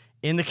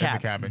 in the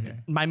cabin. Yeah.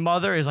 My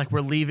mother is like,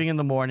 we're leaving in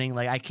the morning.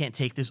 Like, I can't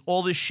take this.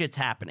 All this shit's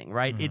happening,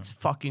 right? It's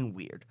fucking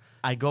weird.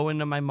 I go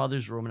into my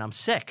mother's room and I'm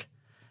sick.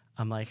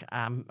 I'm like,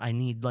 I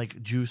need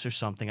like juice or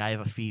something. I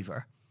have a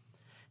fever.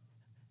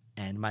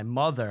 And my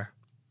mother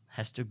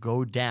has to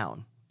go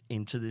down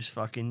into this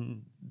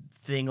fucking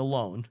thing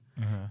alone,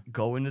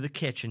 go into the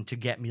kitchen to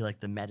get me like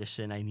the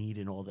medicine I need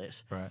and all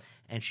this. Right.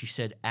 And she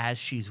said, as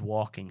she's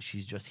walking,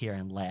 she's just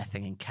hearing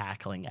laughing and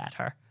cackling at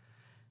her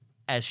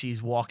as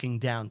she's walking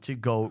down to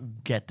go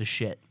get the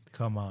shit.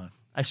 Come on.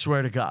 I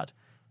swear to God.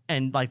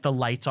 And like the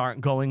lights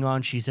aren't going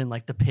on. She's in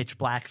like the pitch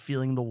black,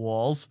 feeling the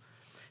walls.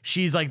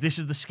 She's like, this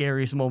is the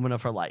scariest moment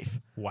of her life.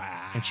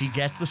 Wow. And she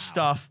gets the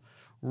stuff,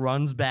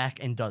 runs back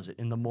and does it.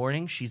 In the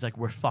morning, she's like,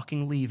 we're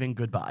fucking leaving.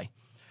 Goodbye.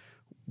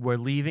 We're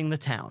leaving the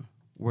town.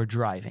 We're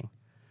driving.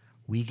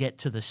 We get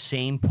to the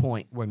same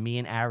point where me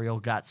and Ariel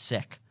got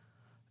sick.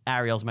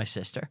 Ariel's my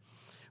sister.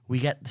 We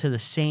get to the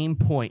same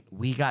point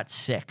we got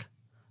sick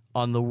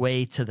on the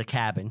way to the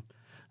cabin.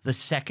 The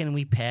second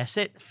we pass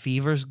it,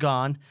 fever's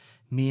gone.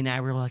 Me and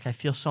Ariel are like, I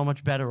feel so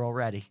much better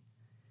already.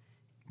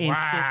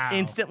 Wow.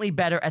 Instantly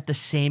better at the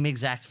same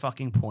exact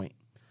fucking point.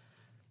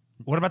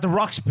 What about the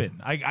Ruxpin?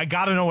 I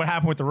got to know what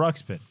happened with the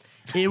Ruxpin.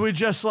 It would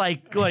just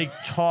like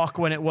talk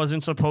when it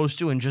wasn't supposed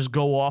to and just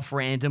go off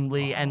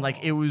randomly, and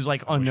like it was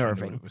like I wish I knew what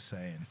unnerving. it was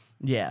saying.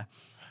 Yeah.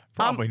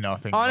 Probably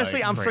nothing.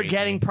 Honestly, like, I'm crazy.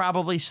 forgetting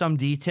probably some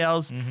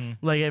details.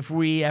 Like if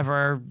we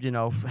ever,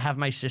 have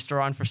my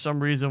sister on for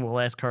some reason, we'll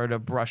ask her to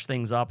brush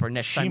things up, or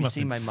next She time you must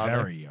see be my mother.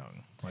 very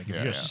young. Like if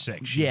Yeah, you're yeah.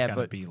 sick, she's Yeah, got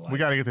to but be like We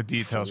got to get the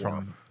details 4,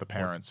 from the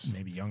parents.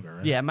 maybe younger.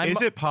 Right? Yeah,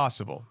 Is it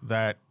possible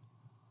that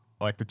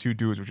like the two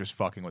dudes were just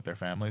fucking with their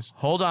families?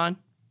 Hold on.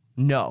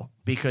 No,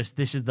 because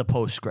this is the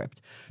postscript.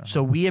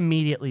 So we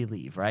immediately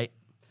leave, right?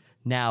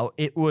 Now,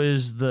 it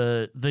was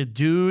the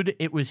dude,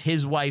 it was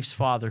his wife's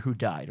father who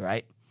died,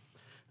 right?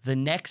 The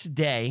next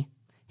day,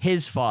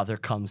 his father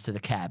comes to the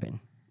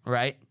cabin,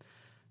 right?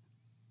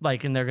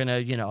 Like, and they're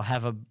going to,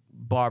 have a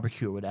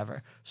barbecue or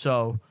whatever.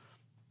 So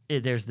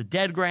there's the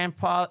dead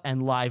grandpa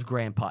and live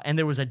grandpa. And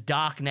there was a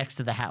dock next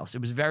to the house. It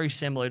was very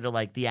similar to,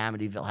 like, the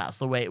Amityville house,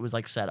 the way it was,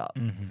 like, set up.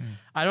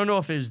 I don't know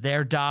if it was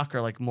their dock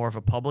or, like, more of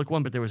a public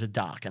one, but there was a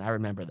dock, and I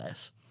remember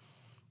this.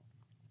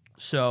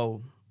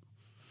 So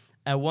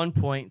at one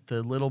point,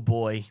 the little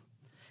boy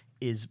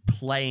is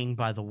playing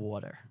by the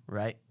water,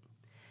 right?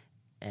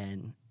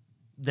 And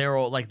they're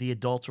all, like, the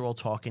adults are all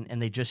talking,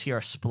 and they just hear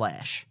a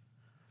splash.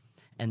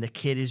 And the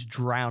kid is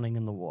drowning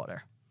in the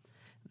water.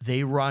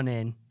 They run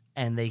in,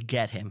 and they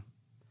get him,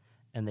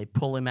 and they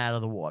pull him out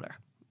of the water.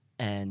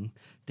 And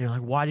they're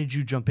like, why did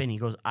you jump in? He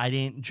goes, I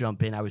didn't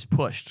jump in. I was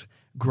pushed.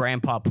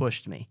 Grandpa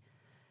pushed me.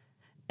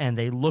 And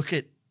they look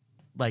at,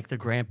 like, the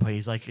grandpa.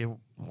 He's like, it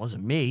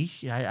wasn't me.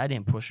 I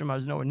didn't push him. I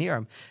was nowhere near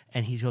him.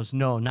 And he goes,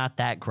 no, not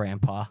that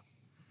grandpa.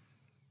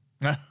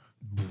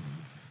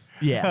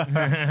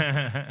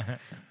 Yeah.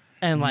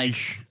 And, like,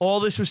 all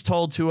this was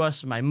told to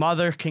us. My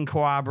mother can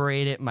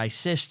corroborate it. My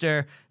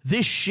sister.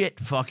 This shit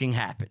fucking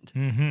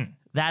happened.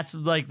 That's,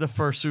 like, the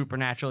first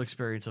supernatural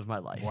experience of my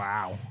life.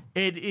 Wow.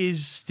 It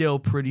is still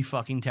pretty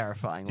fucking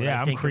terrifying when Yeah,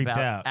 I I'm think creeped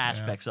about out.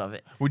 aspects of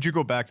it. Would you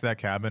go back to that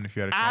cabin if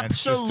you had a chance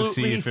Absolutely just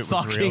to see if it was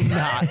fucking real?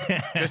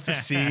 not. Just to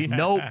see?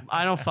 Nope.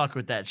 I don't fuck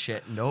with that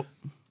shit. Nope.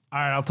 All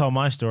right, I'll tell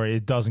my story.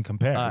 It doesn't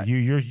compare. All right.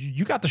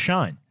 You got the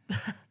shine.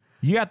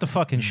 You got the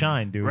fucking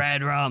shine, dude.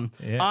 Red rum.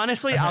 Yeah.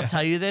 Honestly, I'll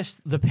tell you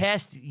this. The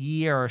past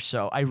year or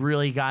so, I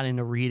really got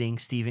into reading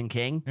Stephen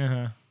King.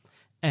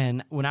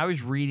 And when I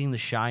was reading The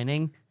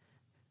Shining,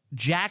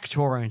 Jack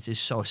Torrance is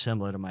so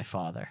similar to my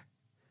father.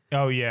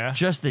 Oh yeah.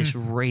 Just this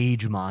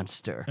rage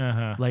monster.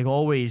 Like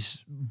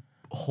always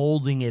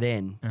holding it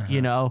in,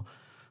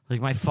 Like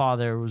my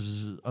father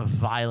was a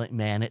violent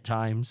man at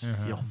times,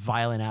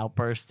 violent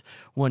outbursts.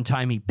 One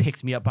time he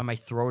picked me up by my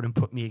throat and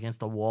put me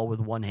against the wall with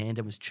one hand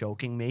and was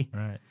choking me.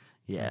 Right.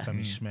 Yeah. One time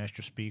you smashed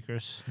your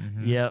speakers.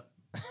 Yep.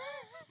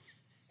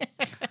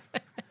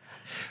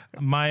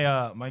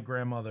 My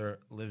grandmother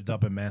lived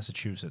up in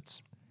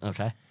Massachusetts,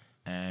 Okay.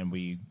 and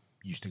we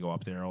used to go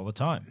up there all the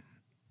time.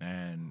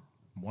 And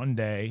one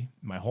day,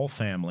 my whole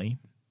family,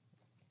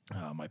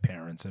 my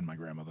parents and my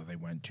grandmother, they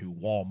went to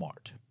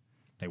Walmart.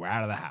 They were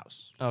out of the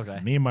house. Okay.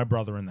 Me and my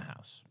brother in the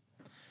house.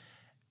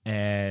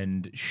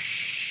 And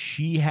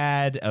she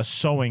had a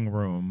sewing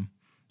room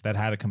that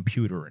had a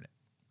computer in it.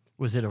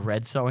 Was it a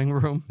red sewing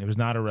room? It was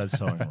not a red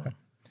sewing room.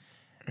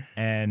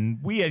 And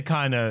we had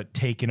kind of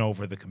taken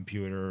over the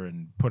computer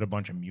and put a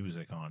bunch of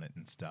music on it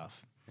and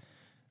stuff.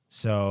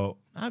 So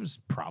I was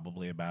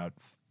probably about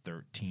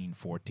 13,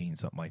 14,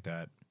 something like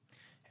that.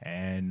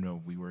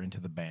 And we were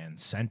into the band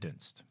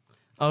Sentenced.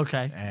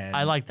 Okay. And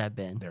I like that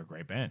band. They're a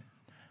great band.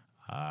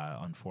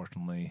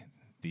 Unfortunately,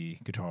 the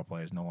guitar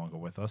player is no longer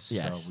with us,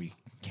 Yes. so we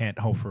can't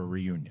hope for a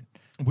reunion.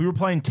 We were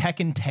playing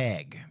Tekken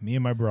Tag, me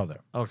and my brother.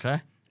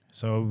 Okay.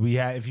 So we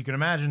had, if you can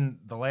imagine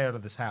the layout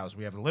of this house,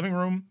 we have the living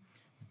room,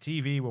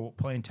 TV, we're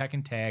playing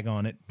Tekken Tag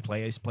on it,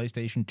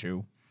 PlayStation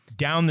 2.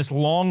 Down this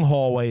long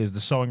hallway is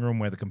the sewing room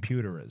where the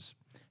computer is,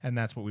 and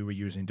that's what we were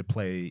using to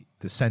play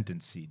the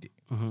Sentence CD.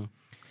 Mm-hmm.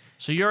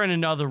 So you're in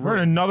another room. We're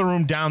in another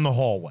room down the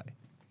hallway.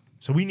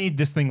 So we need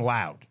this thing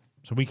loud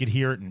so we could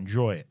hear it and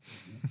enjoy it.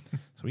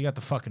 So we got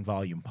the fucking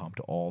volume pumped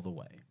all the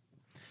way.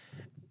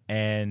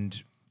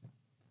 And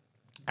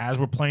as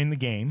we're playing the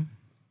game,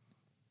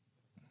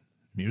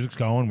 music's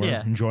going, we're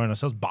enjoying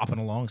ourselves, bopping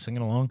along,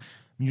 singing along.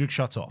 Music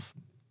shuts off.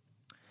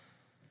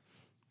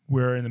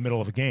 We're in the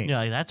middle of a game. Yeah,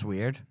 like, that's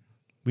weird.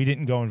 We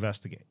didn't go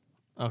investigate.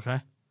 Okay.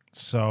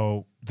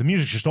 So the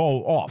music's just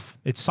all off.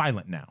 It's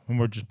silent now when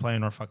we're just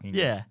playing our fucking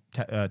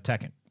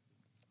Tekken.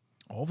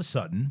 All of a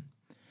sudden,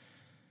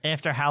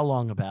 After how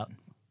long about?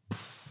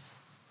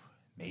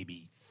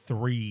 maybe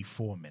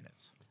 3-4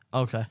 minutes,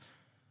 Okay.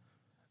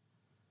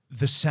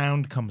 the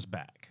sound comes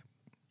back.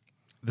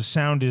 The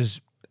sound is,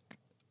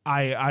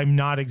 I'm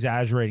not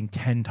exaggerating,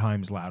 10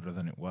 times louder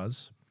than it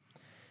was.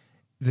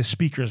 The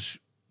speakers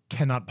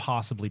cannot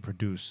possibly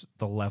produce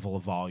the level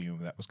of volume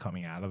that was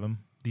coming out of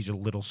them. These are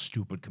little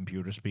stupid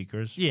computer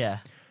speakers. Yeah.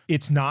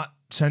 It's not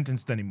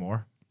Sentenced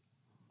anymore.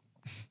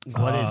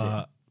 What is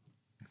it?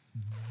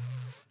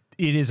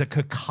 It is a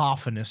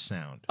cacophonous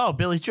sound. Oh,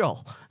 Billy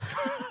Joel.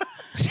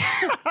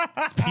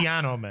 It's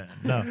Piano Man.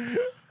 No,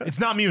 it's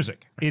not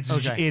music. It's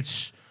Okay.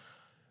 it's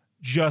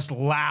just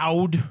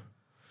loud,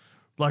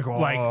 like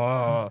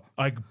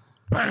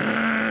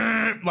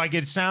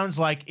it sounds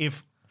like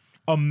if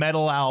a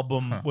metal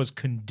album was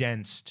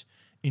condensed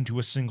into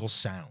a single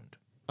sound.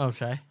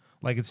 Okay.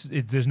 Like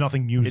there's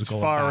nothing musical.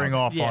 It's firing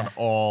about off Yeah. on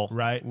all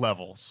Right.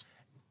 levels.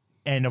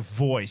 it. And a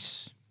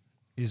voice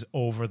is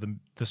over the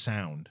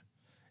sound,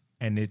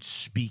 and it's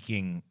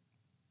speaking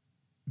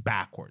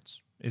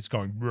backwards. It's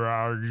going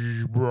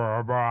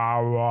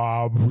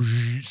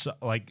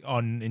like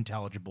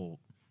unintelligible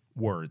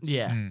words.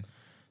 Yeah.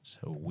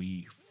 So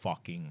we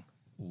fucking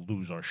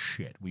lose our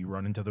shit. We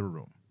run into the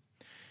room.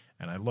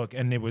 And I look,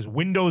 and it was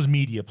Windows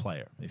Media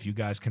Player. If you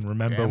guys can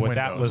remember Damn what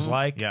that Windows. was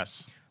like.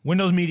 Yes.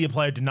 Windows Media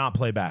Player did not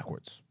play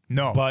backwards.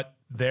 No. But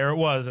there it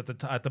was at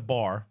the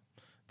bar.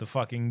 The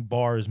fucking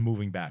bar is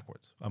moving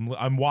backwards.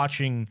 I'm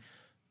watching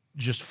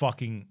just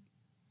fucking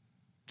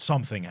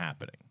something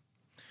happening.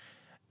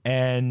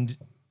 And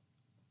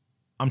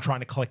I'm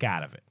trying to click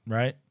out of it,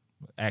 right?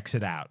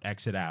 Exit out.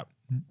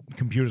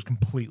 Computer's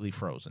completely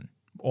frozen.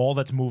 All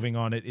that's moving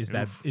on it is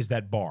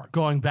that bar.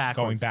 Going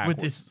backwards. With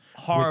this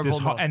horrible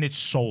noise. And it's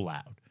so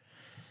loud.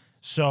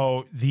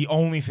 So the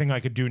only thing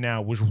I could do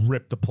now was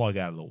rip the plug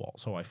out of the wall.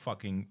 So I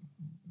fucking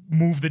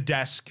moved the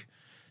desk,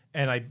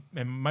 and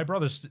my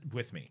brother's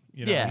with me.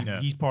 You know, Yeah.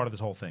 he's part of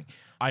this whole thing.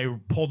 I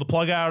pulled the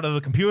plug out of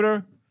the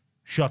computer,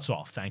 shuts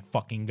off. Thank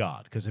fucking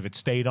God, because if it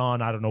stayed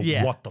on, I don't know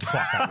what the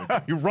fuck I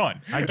would do. You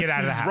run. I get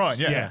out of the Just house. run,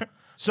 yeah.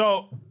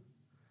 So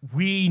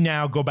we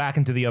now go back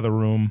into the other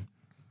room.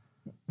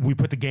 We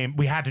put the game.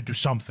 We had to do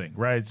something,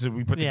 right? So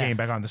we put the game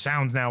back on. The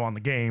sound's now on the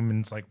game,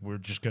 and it's like we're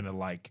just gonna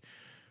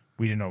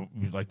we didn't know.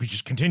 We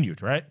just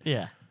continued, right?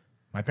 Yeah.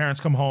 My parents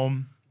come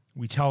home.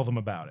 We tell them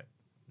about it.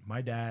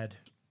 My dad,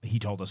 he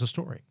told us a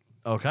story.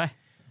 Okay.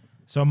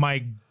 So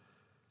my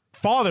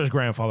father's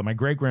grandfather, my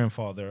great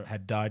grandfather,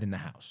 had died in the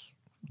house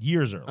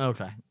years early.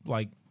 Okay.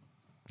 Like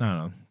I don't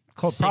know.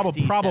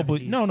 60s,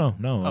 Probably 70s?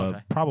 no.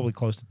 Okay. Probably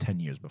close to 10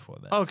 years before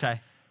that. Okay.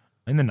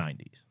 In the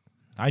 90s,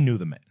 I knew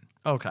the man.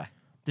 Okay.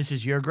 This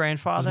is your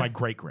grandfather? This is my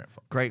great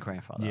grandfather. great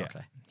grandfather. Yeah.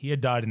 Okay. He had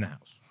died in the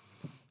house,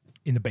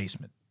 in the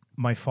basement.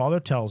 My father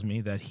tells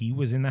me that he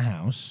was in the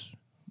house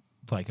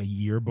like a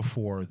year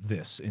before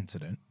this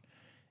incident,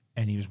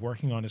 and he was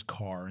working on his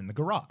car in the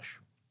garage.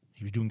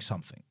 He was doing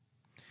something,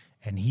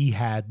 and he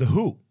had The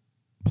Who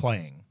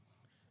playing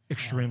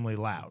extremely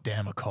loud.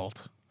 Damn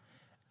occult.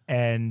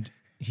 And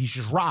he's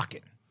just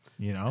rocking,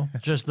 you know?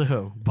 Just the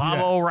Who. Bob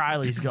Yeah.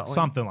 O'Reilly's going.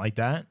 Something like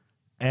that.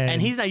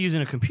 And he's not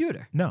using a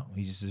computer. No,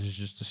 this is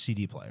just a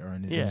CD player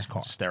in his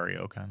car.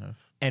 Stereo kind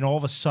of. And all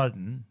of a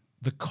sudden,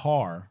 the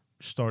car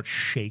starts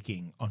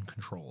shaking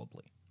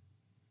uncontrollably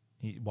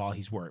while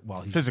he's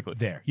physically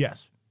there.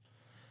 Yes,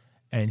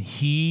 and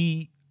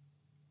he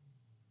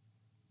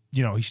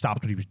he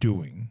stopped what he was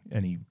doing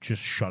and he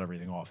just shut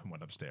everything off and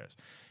went upstairs.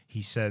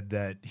 He said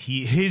that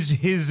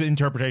his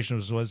interpretation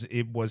was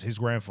it was his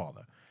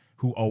grandfather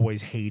who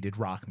always hated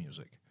rock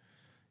music.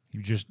 He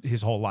just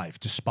his whole life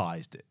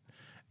despised it,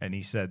 and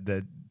he said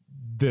that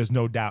there's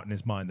no doubt in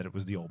his mind that it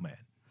was the old man.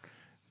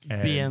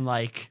 And, Being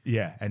like,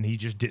 yeah, and he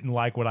just didn't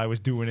like what I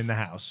was doing in the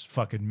house,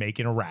 fucking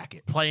making a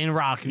racket, playing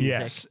rock music.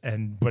 Yes,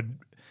 but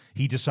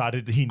he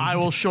decided I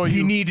will show He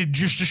you. needed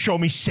just to show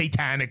me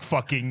satanic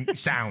fucking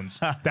sounds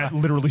that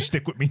literally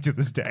stick with me to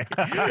this day.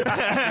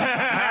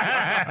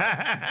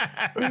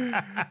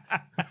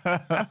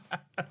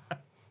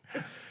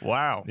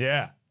 Wow.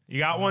 Yeah, you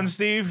got one,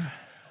 Steve?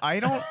 I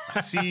don't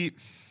see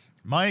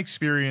my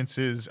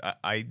experiences.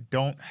 I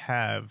don't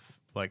have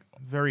like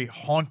very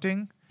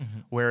haunting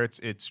where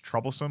it's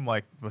troublesome.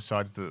 Like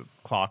besides the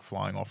clock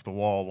flying off the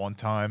wall one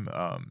time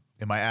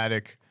in my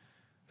attic,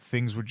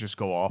 things would just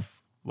go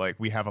off. Like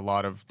we have a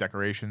lot of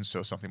decorations,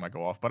 so something might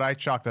go off. But I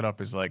chalk that up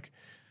as like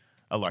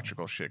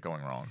electrical shit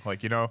going wrong.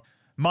 Like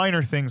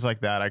minor things like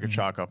that I could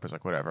chalk up as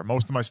like whatever.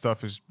 Most of my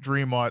stuff is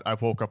dream. I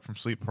woke up from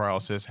sleep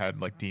paralysis, had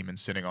like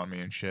demons sitting on me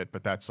and shit.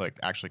 But that's like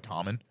actually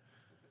common.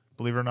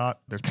 Believe it or not,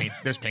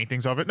 there's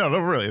paintings of it. No,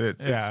 really,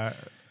 it's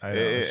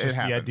it's just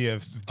the happens. idea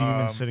of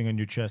demons sitting on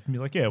your chest and be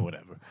like, yeah,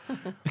 whatever.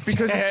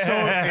 Because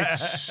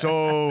it's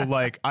so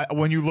like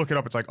when you look it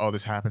up, it's like, oh,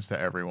 this happens to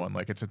everyone.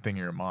 Like it's a thing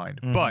in your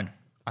mind. But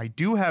I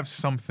do have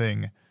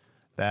something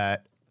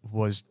that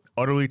was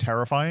utterly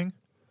terrifying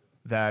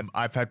that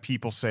I've had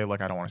people say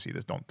like, I don't want to see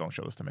this. Don't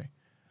show this to me,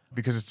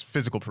 because it's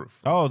physical proof.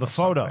 Oh, the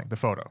photo. The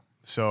photo.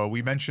 So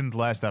we mentioned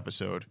last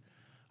episode.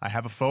 I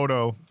have a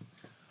photo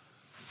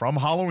from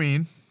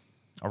Halloween.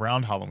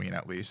 Around Halloween,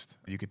 at least.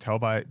 You could tell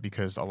by it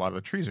because a lot of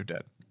the trees are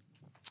dead.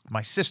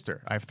 My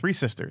sister, I have 3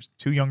 sisters,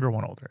 2 younger,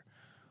 1 older.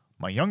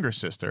 My younger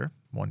sister,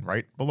 one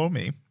right below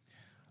me,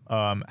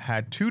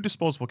 had 2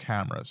 disposable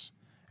cameras,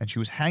 and she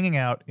was hanging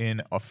out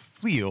in a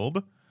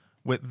field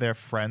with their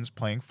friends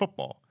playing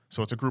football.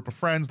 So it's a group of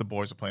friends, the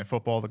boys are playing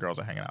football, the girls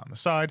are hanging out on the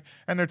side,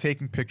 and they're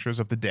taking pictures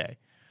of the day,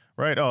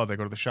 right? Oh, they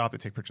go to the shop, they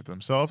take pictures of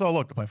themselves. Oh,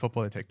 look, they're playing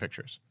football, they take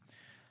pictures.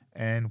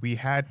 And we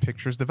had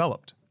pictures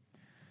developed.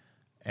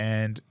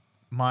 And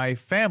my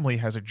family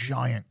has a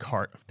giant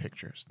cart of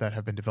pictures that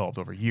have been developed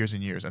over years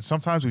and years. And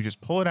sometimes we just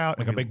pull it out.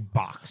 Like a big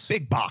box.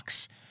 Big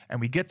box. And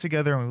we get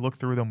together and we look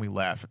through them. We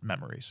laugh at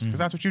memories. Because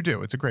that's what you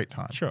do. It's a great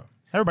time. Sure.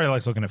 Everybody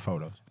likes looking at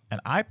photos. And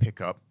I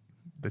pick up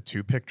the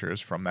 2 pictures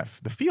from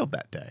the field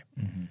that day.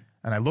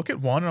 And I look at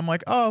one and I'm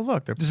like, oh,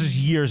 look. This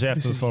is years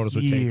after the photos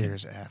were taken.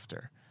 Years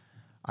after.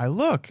 I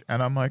look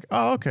and I'm like,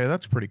 oh, okay,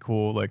 that's pretty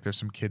cool. Like there's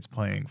some kids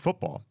playing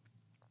football.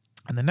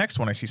 And the next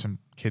one I see some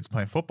kids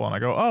playing football and I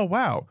go, oh,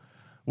 wow.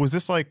 Was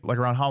this like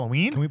around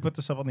Halloween? Can we put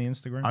this up on the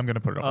Instagram? I'm going to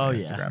put it up on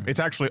yeah. Instagram. It's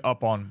actually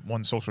up on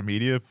one social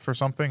media for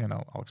something, and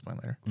I'll explain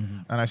later.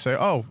 And I say,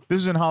 oh,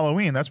 this is in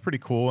Halloween. That's pretty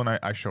cool. And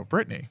I show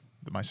Brittany,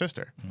 my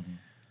sister.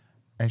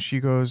 And she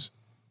goes,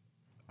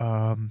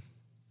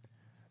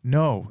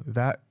 no,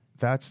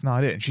 that's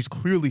not it. And she's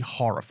clearly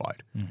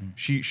horrified.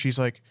 She's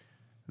like,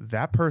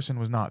 that person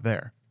was not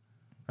there.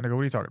 And I go,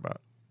 what are you talking about?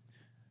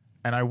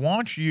 And I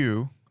want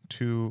you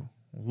to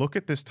look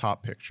at this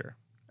top picture.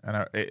 And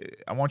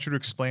I want you to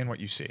explain what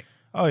you see.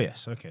 Oh,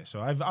 yes. Okay. So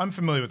I'm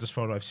familiar with this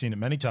photo. I've seen it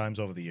many times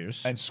over the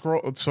years. And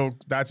scroll. So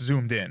that's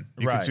zoomed in.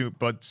 You Right. Could zoom,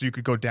 but so you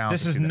could go down.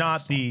 This to is see the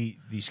not next one.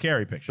 the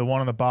scary picture. The one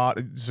on the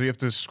bottom. So you have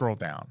to scroll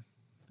down,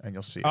 and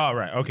you'll see. Oh,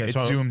 right. Okay. It's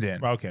so zoomed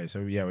in. Okay. So,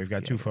 yeah, we've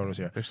got 2 photos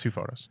here. There's 2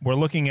 photos. We're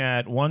looking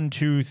at 1,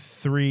 2,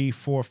 3,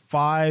 4,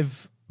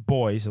 5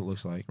 boys, it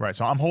looks like. Right.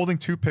 So I'm holding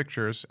 2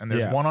 pictures, and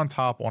there's Yeah. one on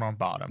top, one on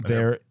bottom. And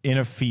They're in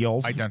a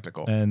field.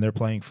 identical. And they're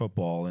playing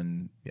football.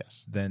 And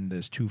Yes. then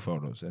there's 2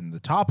 photos. And the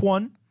top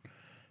one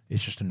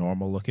is just a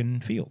normal looking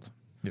field.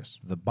 Yes.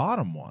 The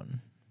bottom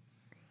one,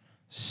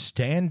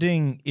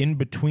 standing in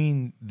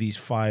between these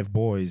 5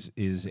 boys,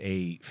 is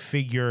a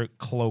figure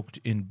cloaked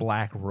in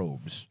black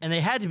robes. And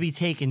they had to be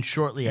taken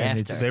shortly And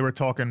after. They were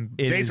talking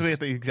It basically is- at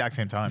the exact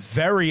same time.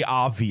 Very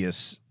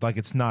obvious, like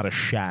it's not a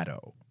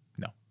shadow.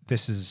 No.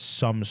 This is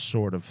some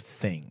sort of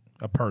thing,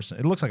 a person.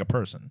 It looks like a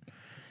person.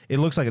 It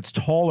looks like it's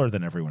taller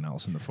than everyone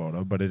else in the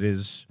photo, but it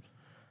is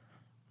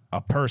a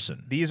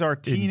person. These are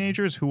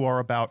teenagers who are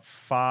about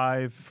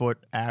 5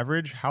 foot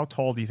average. How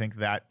tall do you think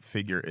that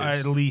figure is?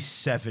 At least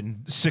 6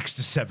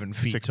 to 7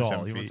 feet 6 to tall.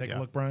 7 You want feet, to take yeah.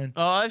 a look, Brian?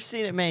 Oh, I've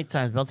seen it many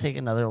times, but I'll take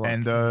another look.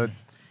 And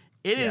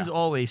It is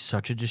always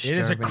such a disturbing It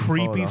is a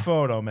creepy photo.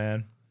 photo,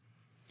 man.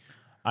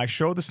 I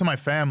showed this to my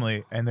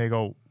family, and they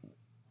go,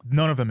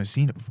 none of them has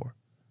seen it before.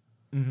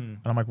 And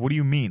I'm like, what do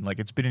you mean? Like,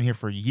 it's been in here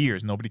for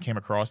years. Nobody came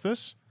across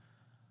this?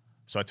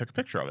 So I took a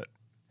picture of it.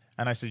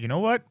 And I said, you know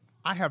what?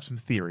 I have some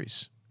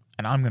theories.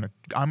 And I'm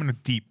gonna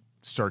deep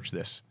search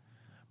this.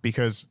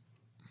 Because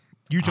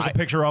You took a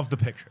picture of the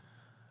picture.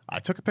 I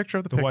took a picture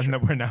of the The picture one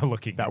that we're now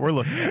looking that at. we're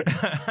looking at.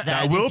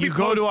 That will if be you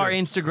go to our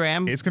posted.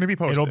 Instagram, It's going to be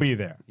posted. It'll be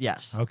there.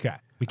 yes. Okay.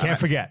 We can't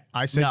forget.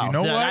 I said, No, you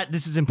know what?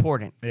 this is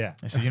important. Yeah.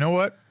 I said, you know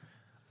what?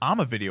 I'm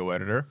a video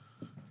editor.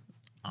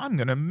 I'm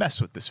going to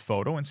mess with this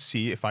photo and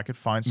see if I could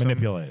find some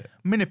Manipulate it.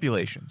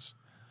 manipulations.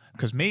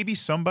 Because maybe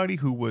somebody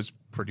who was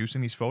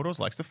producing these photos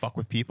likes to fuck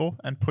with people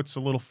and puts a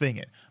little thing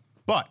in.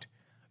 But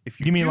if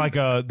you You mean do like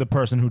the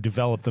person who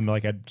developed them,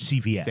 like at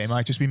CVS? they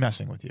might just be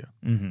messing with you.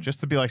 Just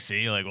to be like,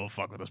 see, like, we'll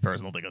fuck with this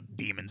person. They'll think of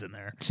demons in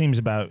there. Seems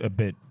about a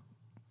bit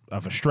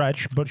of a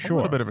stretch, but sure. A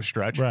little bit of a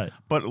stretch. Right.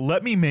 But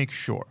let me make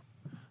sure.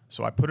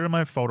 So I put it in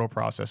my photo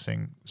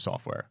processing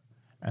software,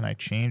 and I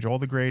change all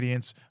the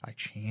gradients. I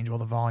change all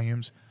the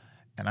volumes,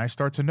 and I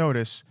start to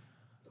notice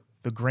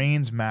the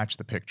grains match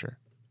the picture.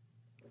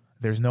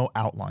 There's no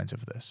outlines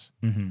of this.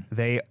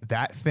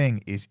 That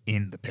thing is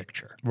in the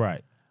picture.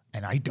 Right.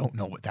 And I don't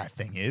know what that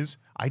thing is.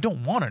 I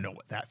don't want to know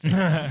what that thing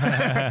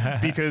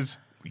is because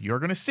you're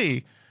going to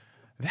see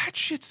that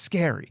shit's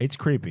scary. It's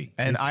creepy.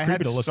 And it's I creepy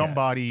had to look at.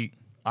 somebody,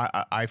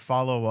 I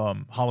follow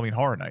Halloween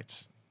Horror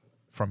Nights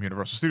from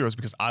Universal Studios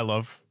because I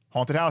love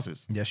haunted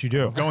houses. Yes, you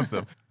do. Going to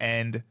them.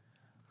 And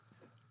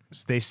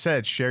they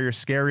said, share your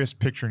scariest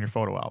picture in your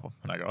photo album.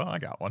 And I go, oh, I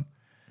got one.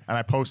 And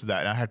I posted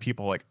that, and I had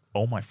people like,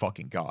 oh my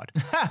fucking God.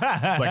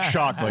 Like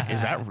shocked, like,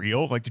 is that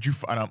real? Like, did you,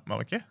 and I'm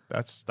like, yeah,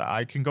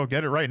 I can go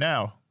get it right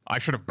now. I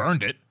should have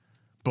burned it,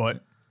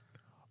 but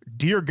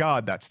dear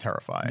God, that's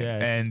terrifying. Yeah,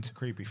 it's and a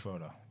creepy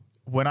photo.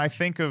 when I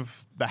think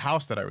of the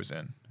house that I was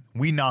in,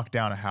 we knocked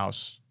down a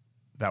house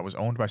that was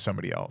owned by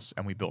somebody else,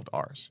 and we built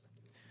ours.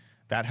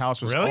 That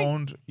house was Really?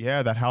 owned,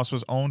 yeah, that house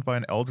was owned by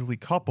an elderly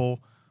couple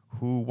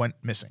who went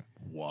missing.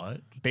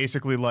 What?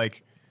 Basically,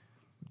 like,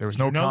 there was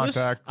no you know this?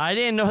 contact. I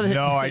didn't know that.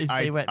 No,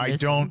 they went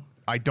missing.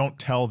 I don't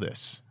tell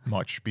this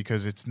much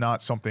because it's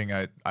not something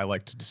I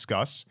like to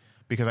discuss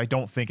because I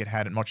don't think it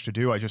had much to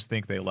do. I just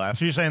think they left.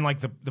 So you're saying like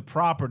the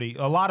property,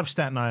 a lot of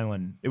Staten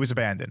Island It was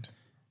abandoned.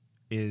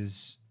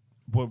 is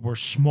what were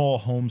small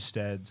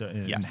homesteads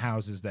and Yes.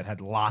 houses that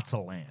had lots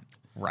of land.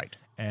 Right.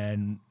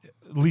 And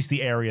at least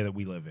the area that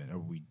we live in,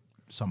 or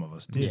some of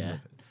us did Yeah. live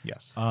in.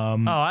 Yes. Oh,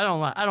 I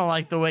don't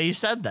like the way you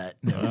said that.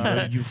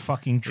 You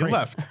fucking You traitor.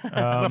 left.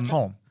 Left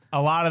home.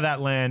 A lot of that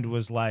land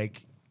was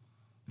like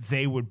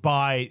they would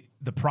buy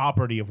the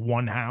property of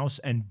one house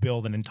and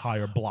build an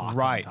entire block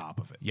Right. on top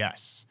of it.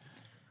 Yes.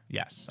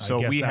 Yes. I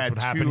So guess we that's had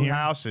what happened two here?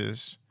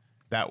 houses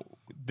that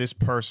this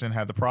person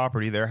had the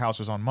property. Their house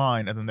was on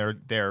mine, and then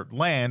their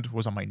land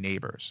was on my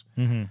neighbor's.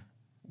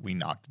 We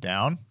knocked it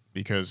down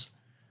because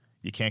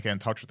you can't get in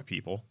touch with the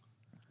people.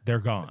 They're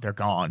gone. They're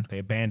gone. They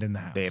abandoned the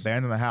house. They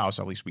abandoned the house.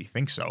 At least we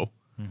think so.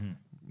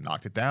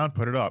 Knocked it down,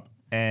 put it up.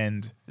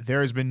 And there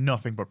has been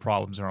nothing but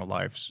problems in our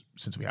lives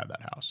since we had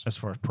that house. as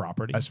far as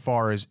property. As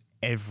far as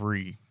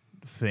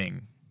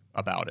everything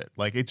about it.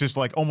 Like, it's just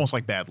like almost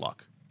like bad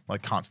luck.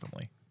 Like,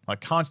 constantly.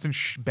 Like, constant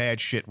bad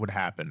shit would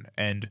happen.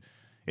 And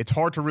it's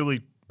hard to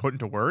really put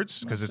into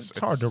words because it's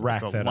hard to rack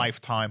it's a that up.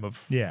 lifetime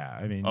of. yeah,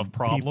 I mean, of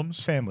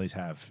problems. families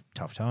have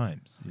tough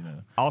times, you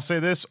know. I'll say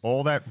this: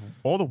 all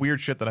the weird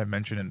shit that I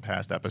mentioned in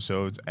past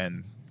episodes,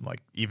 and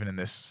like even in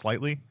this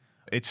slightly,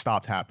 it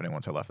stopped happening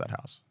once I left that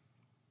house.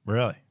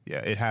 Really? Yeah,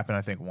 it happened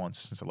I think once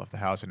since I left the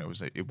house, and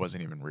it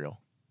wasn't even real.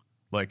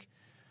 Like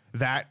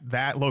that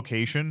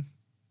location,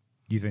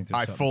 You think there's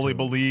I something fully to it?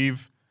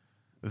 believe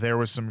there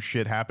was some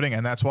shit happening,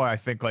 and that's why I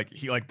think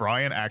like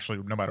Brian actually,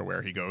 no matter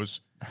where he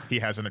goes, he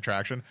has an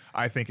attraction.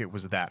 I think it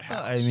was that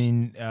house. I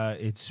mean,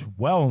 it's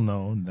well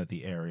known that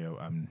the area.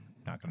 I'm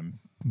going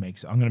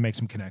to make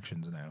some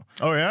connections now.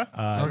 oh yeah,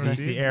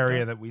 The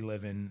area that we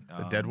live in,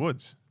 the Dead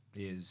Woods.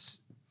 is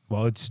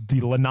it's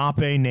the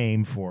Lenape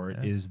name for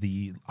it is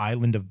the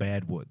island of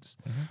Bad Woods,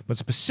 but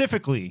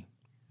specifically,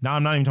 now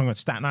I'm not even talking about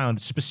Staten Island.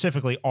 But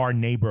specifically, our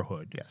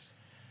neighborhood Yes.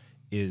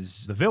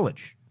 is the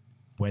Village.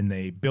 When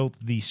they built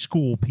the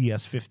school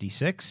PS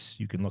 56,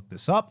 you can look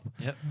this up.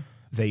 Yep.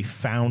 They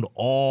found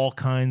all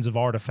kinds of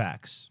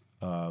artifacts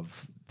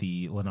of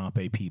the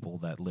Lenape people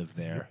that lived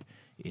there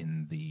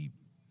in the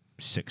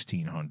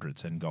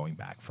 1600s and going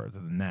back further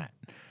than that.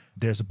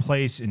 There's a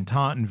place in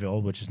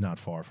Tottenville, which is not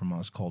far from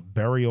us, called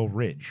Burial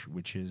Ridge,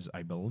 which is,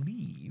 I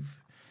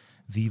believe,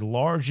 the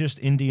largest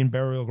Indian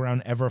burial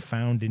ground ever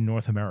found in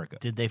North America.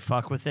 Did they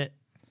fuck with it?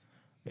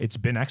 It's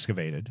been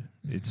excavated.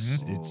 It's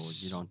Oh,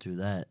 you don't do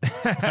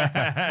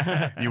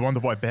that. You wonder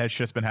why bad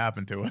shit's been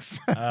happening to us.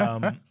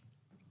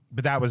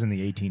 but that was in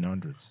the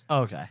 1800s.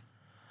 Okay.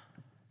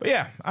 But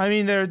yeah, I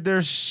mean,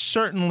 there's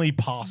certainly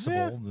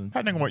possible,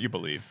 Depending on what you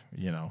believe,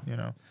 you know. you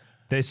know.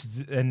 This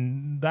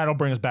and that'll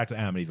bring us back to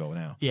Amityville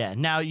now. Yeah.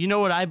 Now you know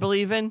what I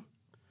believe in?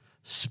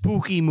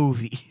 Spooky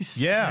movies.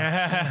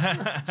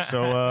 Yeah.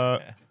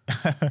 So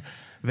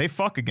they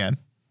fuck again,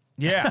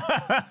 Yeah,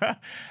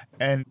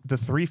 and the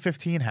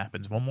 3:15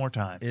 happens one more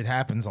time. it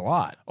happens a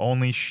lot.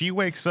 Only she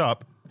wakes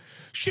up.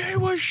 She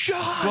was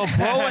shot. Well,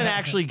 Bowen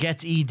actually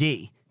gets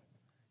ED,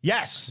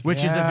 Yes, which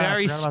is a Yeah, I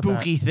very forgot about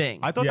spooky that. thing.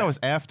 I thought Yeah. that was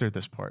after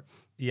this part.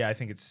 yeah, I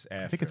think it's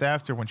after. I think it's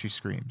after when she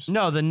screams.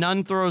 No, the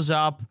nun throws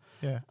up.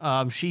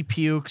 Yeah. She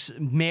pukes.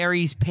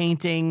 Mary's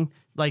painting,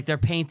 like they're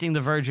painting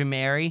the Virgin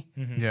Mary.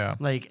 Yeah.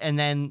 Like, and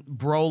then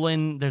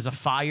Brolin, there's a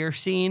fire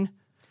scene.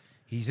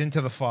 He's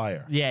into the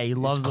fire. Yeah, he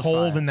loves it's the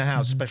cold fire. in the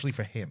house, especially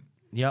for him.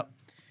 Yep.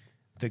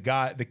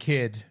 The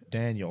kid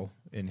Daniel,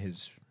 in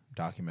his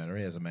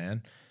documentary as a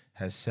man,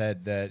 has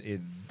said that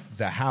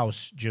the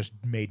house just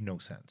made no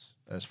sense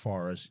as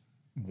far as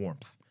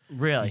warmth.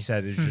 Really? He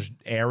said it's just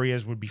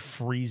areas would be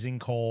freezing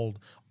cold,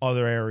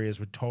 other areas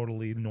were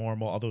totally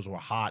normal, others were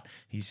hot.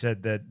 He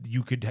said that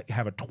you could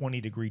have a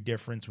 20-degree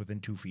difference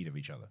within 2 feet of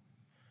each other.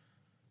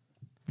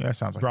 Yeah, that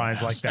sounds like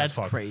Brian's my like, house.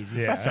 that's crazy.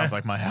 Yeah. That sounds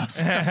like my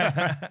house.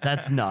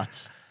 That's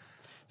nuts.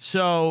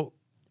 So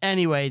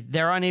anyway,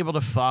 they're unable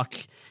to fuck.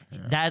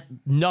 That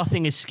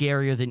nothing is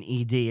scarier than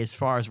ED as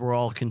far as we're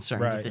all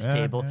concerned at Right. this Yeah,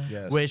 table.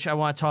 yeah. Yes. Which I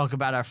want to talk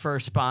about our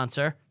first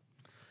sponsor,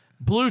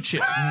 Blue Chew.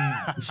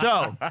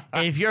 So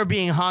if you're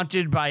being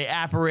haunted by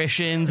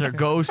apparitions or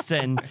ghosts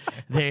and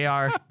they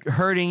are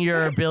hurting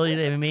your ability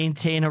to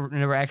maintain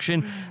an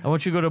erection, I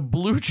want you to go to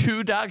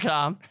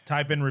bluechew.com.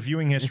 Type in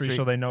reviewing history History.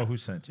 so they know who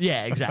sent you.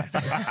 Yeah,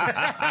 exactly.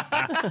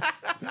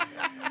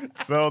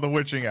 So the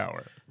witching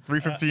hour,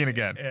 3:15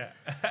 again.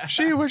 Yeah.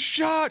 She was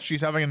shot.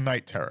 She's having a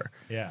night terror.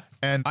 Yeah.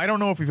 And I don't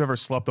know if you've ever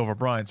slept over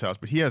Brian's house,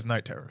 but he has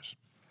night terrors.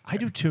 I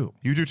do too.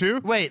 You do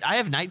too? Wait, I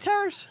have night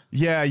terrors?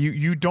 Yeah,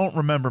 you don't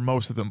remember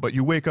most of them, but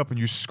you wake up and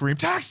you scream,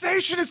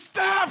 "Taxation is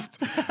theft!"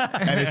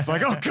 And it's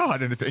like, oh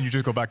God, and you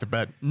just go back to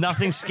bed.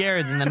 Nothing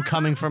scarier than them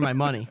coming for my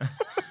money.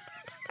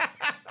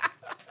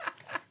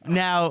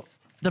 Now,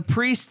 the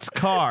priest's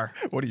car.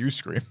 What do you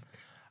scream?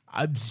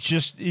 I'm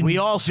just We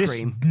all this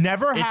scream.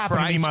 never It's happened for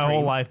to me ice my whole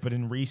cream. life, but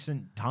in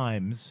recent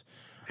times,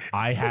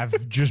 I have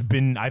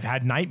I've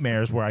had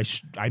nightmares where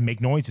I make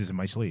noises in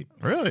my sleep.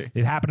 Really?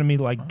 It happened to me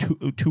like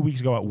two weeks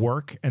ago at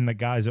work, and the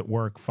guys at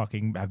work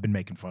fucking have been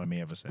making fun of me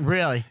ever since.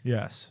 Really?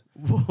 Yes.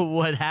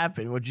 What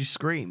happened? What'd you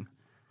scream?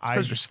 It's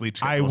 'cause your sleep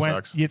schedule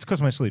sucks. Yeah, it's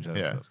because my sleep schedule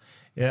Yeah. sucks.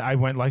 Yeah, I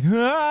went like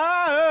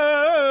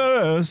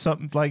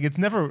something like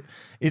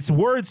it's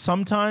words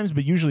sometimes,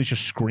 but usually it's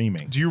just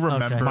screaming. Do you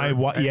remember? My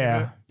any of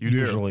yeah, it? You do.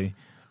 usually.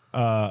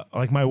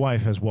 Like my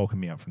wife has woken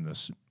me up from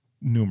this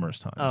numerous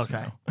times.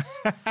 Okay.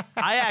 you know?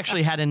 I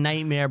actually had a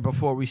nightmare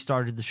before we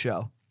started the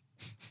show.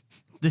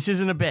 This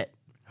isn't a bit.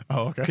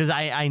 Oh, okay. Because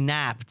I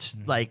napped,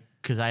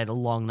 because I had a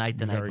long night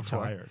the night Very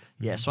before. tired.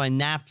 Yeah, so I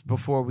napped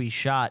before we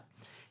shot,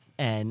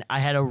 and I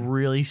had a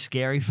really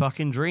scary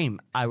fucking dream.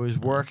 I was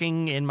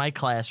working in my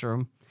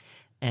classroom,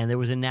 and there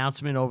was an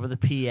announcement over the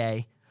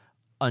PA,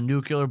 a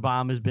nuclear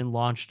bomb has been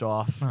launched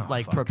off,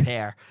 fuck.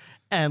 prepare.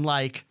 And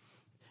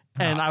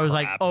I was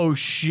like, oh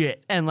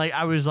shit. And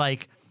I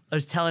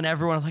was telling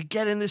everyone, I was like,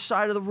 get in this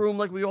side of the room,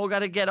 we all got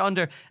to get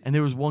under. And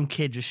there was one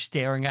kid just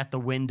staring at the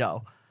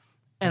window.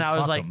 And I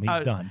was fuck like, him,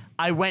 he's done.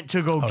 I went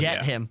to go get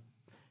yeah. him.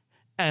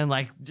 And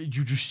did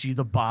you just see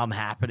the bomb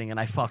happening? And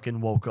I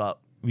fucking woke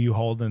up. Were you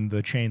holding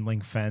the chain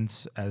link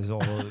fence as all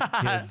the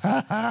kids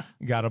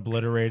got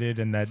obliterated,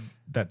 and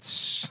that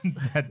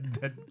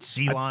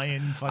sea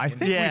lion fucking? I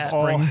think Yeah. we've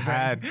all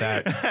had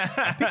that.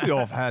 I think we all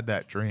have had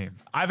that dream,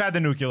 I've had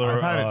the nuclear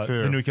I've had it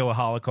too. the nuclear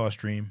Holocaust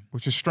dream.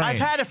 which is strange. I've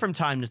had it from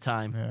time to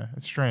time. Yeah,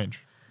 it's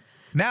strange.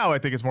 Now I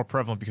think it's more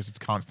prevalent because it's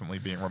constantly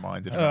being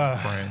reminded in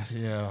our brains.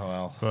 Yeah,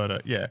 well,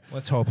 But yeah.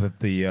 let's hope that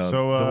the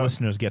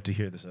listeners get to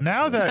hear this.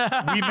 Now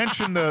that we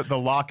mentioned the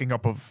locking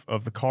up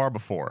of the car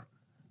before,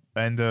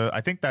 and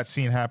I think that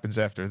scene happens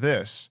after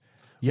this,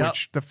 Yep.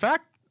 which the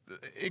fact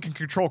it can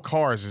control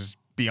cars is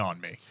beyond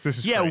me. This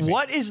is Yeah, crazy.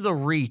 what is the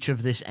reach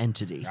of this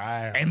entity?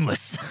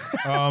 Endless.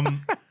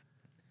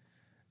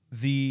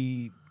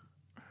 The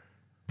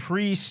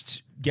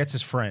priest gets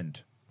his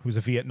friend, who's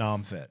a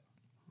Vietnam vet,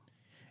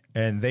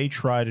 and they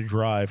try to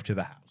drive to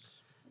the house.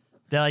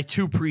 They're like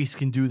two priests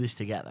can do this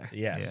together.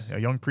 Yes, Yeah, a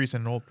young priest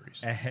and an old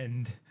priest.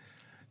 and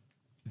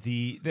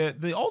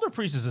the older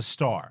priest is a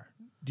star.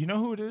 Do you know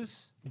who it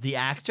is? The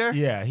actor?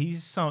 Yeah,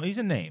 he's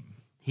a name.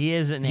 He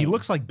is a name. He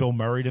looks like Bill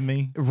Murray to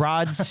me.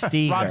 Rod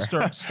Steiger. Rod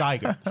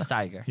Steiger.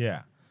 Steiger.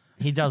 Yeah.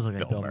 He does look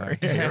like Bill Murray.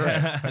 Yeah,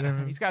 you're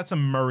right. He's got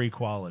some Murray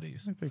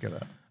qualities. Think of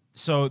that.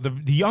 So the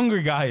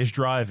younger guy is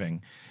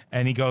driving,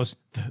 and he goes,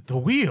 the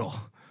wheel.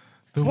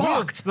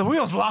 The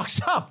wheel's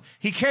locked up.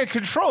 He can't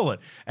control it.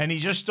 And he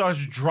just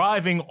starts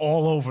driving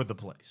all over the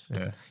place.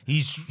 Yeah.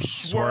 He's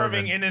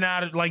swerving in and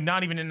out of,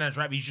 not even in and out of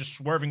traffic. He's just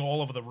swerving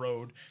all over the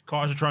road.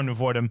 Cars are trying to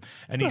avoid him.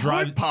 And he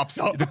drives. hood pops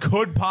up. The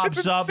hood pops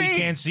It's up. He insane.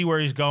 can't see where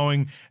he's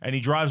going. And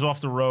he drives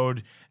off the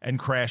road and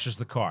crashes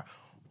the car.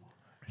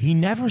 He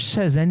never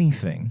says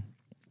anything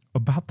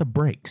about the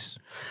brakes.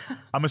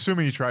 I'm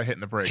assuming he tried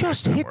hitting the brake.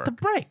 Just It didn't hit work. the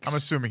brakes. I'm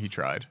assuming he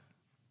tried.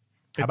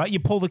 How about you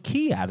pull the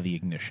key out of the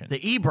ignition?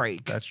 The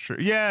e-brake. That's true.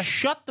 Yeah.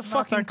 Shut the Not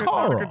fucking that good,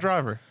 car not a off. good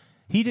driver.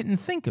 He didn't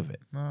think of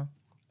it.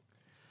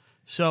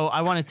 So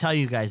I want to tell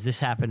you guys, this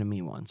happened to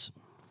me once.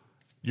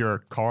 Your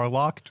car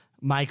locked?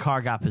 My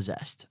car got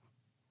possessed.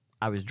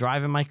 I was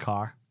driving my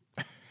car.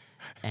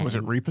 Was it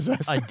and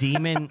repossessed? A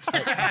demon.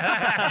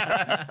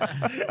 Yeah,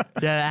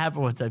 that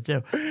happened one time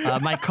too.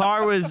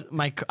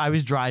 I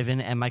was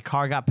driving and my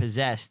car got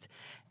possessed,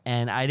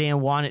 and I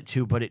didn't want it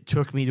to, but it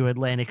took me to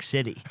Atlantic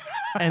City,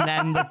 and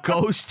then the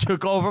ghost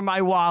took over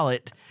my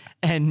wallet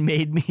and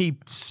made me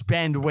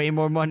spend way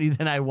more money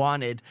than I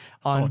wanted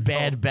on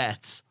bad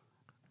bets,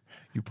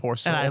 You poor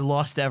soul. and I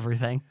lost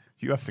everything.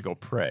 You have to go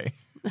pray.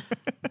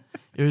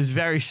 It was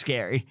very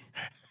scary.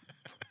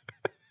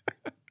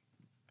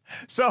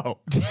 So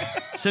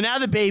now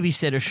the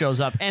babysitter shows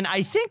up, and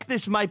I think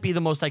this might be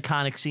the most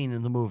iconic scene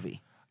in the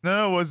movie.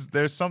 no, isn't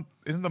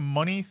the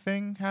money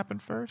thing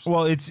happened first?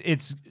 Well,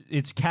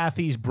 it's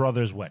Kathy's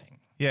brother's wedding.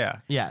 Yeah.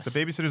 Yes. The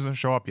babysitter doesn't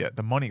show up yet.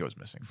 The money goes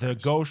missing. The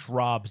ghost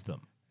robs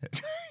them.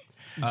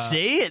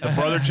 See?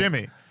 Brother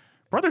Jimmy.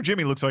 Brother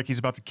Jimmy looks like he's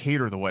about to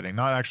cater the wedding,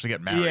 not actually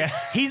get married. Yeah.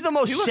 He's the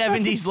most looks like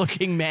 70s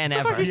looking man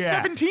Looks ever. like he's Yeah.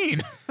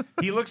 17.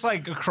 He looks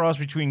like a cross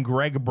between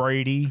Greg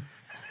Brady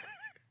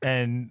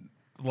and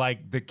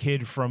like the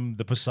kid from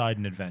the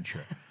Poseidon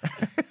Adventure.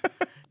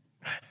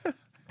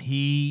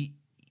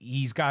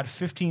 He's got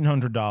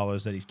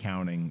 $1,500 that he's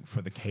counting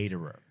for the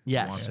caterer.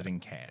 Yes. He wants it in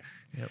cash.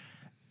 Yep.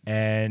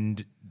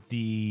 And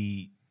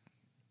he's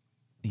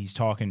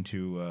talking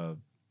to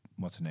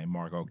what's her name,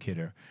 Margot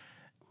Kidder,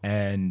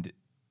 and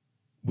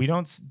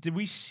did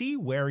we see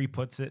where he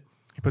puts it?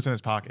 He puts it in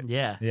his pocket.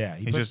 Yeah. Yeah,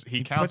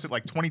 He counts it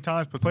like 20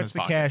 times, puts it in his the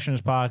pocket. cash in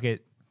his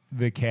pocket.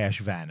 The cash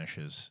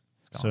vanishes.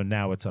 So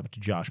now it's up to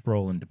Josh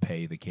Brolin to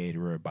pay the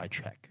caterer by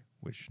check,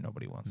 which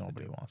nobody wants.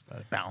 Nobody to do. wants that.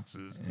 It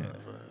bounces.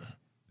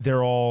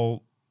 They're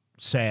all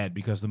sad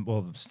because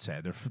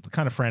sad. They're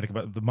kind of frantic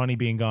about the money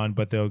being gone,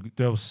 but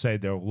they'll say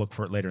they'll look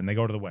for it later, and they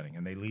go to the wedding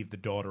and they leave the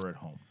daughter at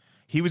home.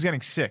 He was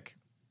getting sick.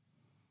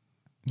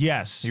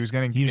 Yes, He was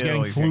getting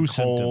ill, flu flu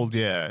cold.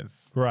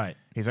 symptoms. Yeah. Right.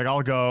 He's like,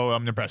 I'll go.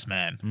 I'm the best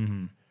man.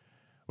 Mm-hmm.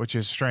 Which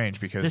is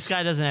strange because This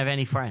guy doesn't have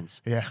any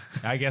friends. Yeah.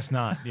 I guess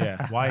not.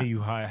 Yeah. Why are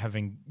you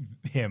having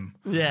him?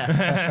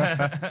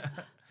 Yeah.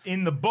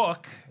 In the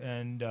book,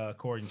 and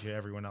according to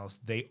everyone else,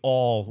 they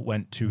all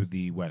went to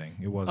the wedding.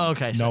 It wasn't.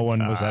 Okay, No so-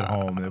 one was at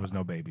home. There was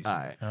no babies. All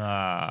right.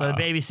 So the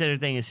babysitter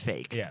thing is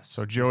fake. Yes.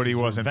 So Jody This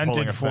is wasn't invented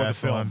pulling a for the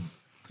fast film. one.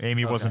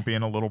 Amy wasn't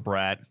being a little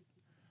brat.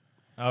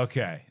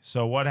 Okay.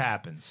 So what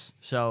happens?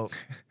 So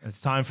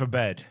It's time for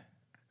bed.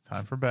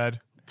 Time for bed.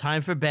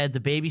 time for bed. The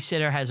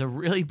babysitter has a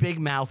really big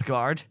mouth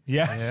guard.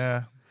 Yes.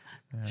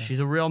 Yeah. She's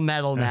a real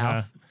metal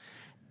mouth.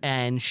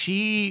 And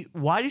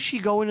why does she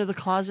go into the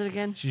closet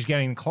again? She's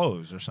getting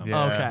clothes or something.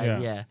 Yeah.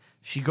 Okay, yeah.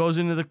 She goes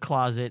into the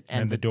closet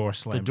and, And the door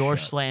slams The door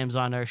shut. slams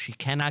on her. She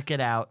cannot get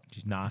out.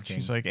 She's knocking.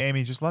 She's like,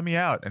 Amy, just let me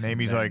out. And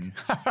Amy's like,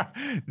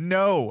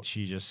 no.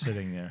 She's just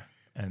sitting there,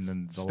 and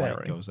then the light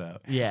Staring. goes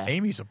out. Yeah.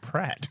 Amy's a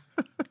prat.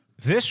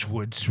 This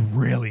would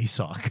really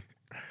suck.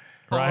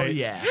 Right? Oh,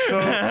 yeah. So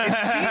it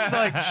seems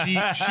like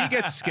she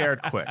gets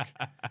scared quick.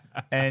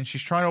 And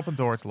she's trying to open the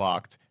door. It's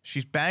locked.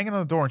 She's banging on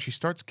the door, and she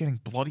starts getting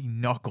bloody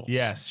knuckles.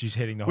 Yes, she's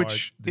hitting the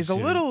Which hard. is a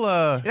little...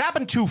 It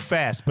happened too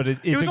fast, but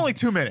it was only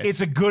 2 minutes.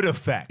 It's a good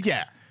effect.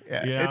 Yeah.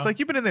 Yeah. You know? It's like,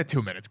 you've been in there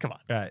 2 minutes. Come on.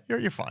 Right.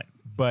 You're fine.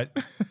 But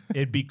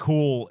it'd be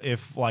cool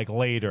if, like,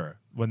 later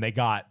when they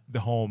got the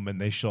home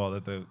and they saw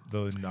that the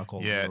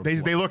knuckles. Yeah. were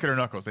They look at her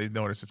knuckles. They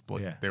notice it's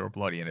bloody. Yeah. They were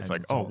bloody. And it's And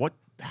like, it's oh, all- what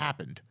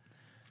happened?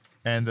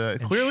 And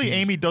clearly she's-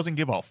 Amy doesn't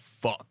give a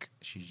fuck.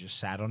 She just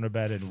sat on her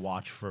bed and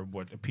watched for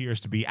what appears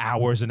to be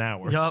hours and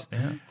hours. Yup.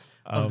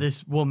 Of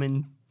this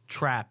woman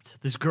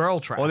trapped. This girl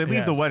trapped. Well, they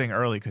leave the Yes. wedding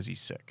early because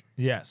he's sick.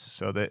 Yes.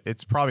 So that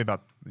it's probably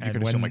about, you And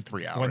can assume like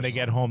 3 hours. When they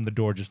get home, the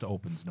door just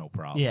opens, no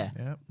problem. yeah.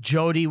 Yep.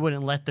 Jody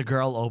wouldn't let the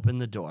girl open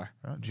the door.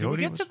 Did we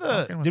get to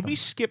the? Did we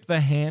skip the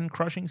hand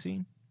crushing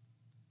scene?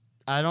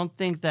 I don't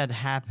think that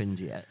happened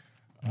yet.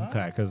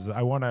 Okay, because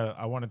I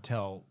wanna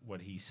tell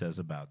what he says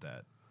about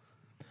that.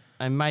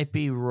 I might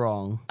be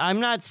wrong.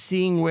 I'm not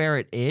seeing where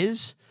it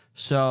is.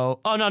 So,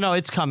 oh, no,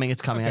 it's coming.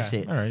 It's coming. I Okay. see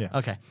it. All right, yeah.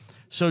 Okay.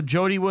 So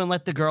Jody wouldn't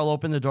let the girl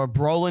open the door.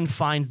 Brolin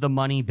finds the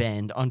money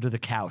band under the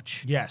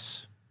couch.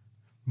 Yes,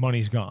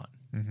 money's gone.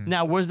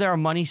 Now, was there a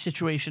money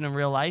situation in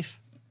real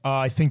life?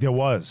 I think there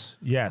was.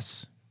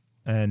 Yes,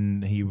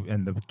 and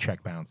the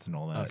check bounced and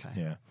all that. Okay.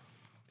 Yeah.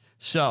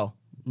 So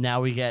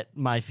now we get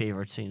my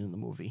favorite scene in the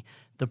movie.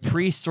 The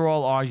priests are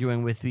all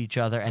arguing with each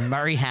other, and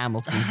Murray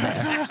Hamilton's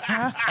there.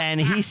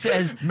 And he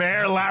says,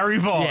 Mayor Larry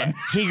Vaughn. yeah,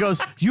 he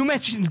goes, you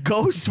mentioned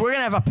ghosts? We're going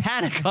to have a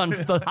panic on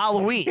the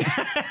Halloween.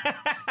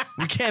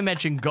 We can't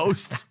mention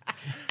ghosts.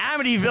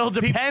 Amityville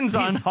depends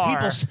on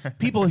horror.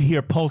 People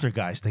hear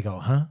poltergeist. They go,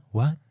 huh?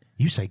 What?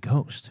 You say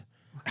ghost.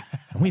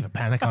 And we have a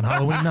panic on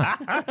Halloween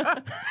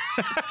night.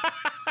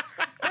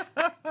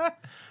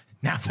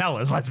 Now,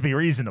 fellas, let's be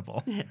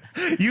reasonable.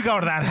 You go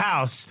to that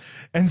house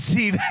and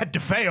see that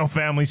DeFeo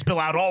family spill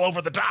out all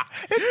over the top.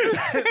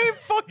 It's the same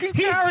fucking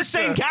He's character. the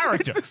same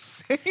character. It's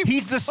the same.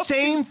 He's the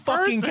same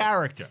fucking person.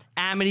 character.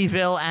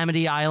 Amityville,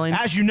 Amity Island.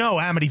 As you know,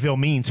 Amityville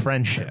means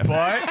friendship.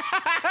 But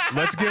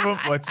let's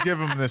give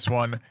him this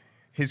one.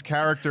 His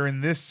character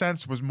in this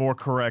sense was more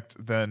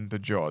correct than the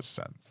Jaws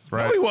sense,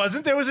 right? No, he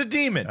wasn't. There was a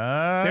demon.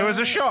 There was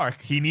a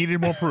shark. He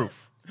needed more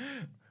proof.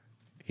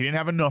 He didn't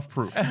have enough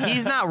proof.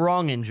 He's not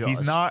wrong in Jaws.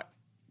 He's not.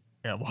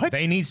 Yeah, what?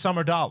 They need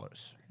summer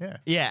dollars. Yeah.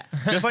 Yeah.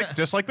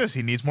 Just like this,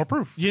 he needs more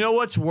proof. You know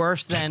what's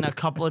worse than a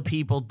couple of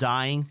people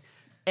dying?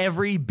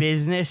 Every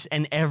business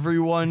and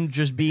everyone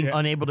just being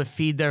unable to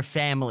feed their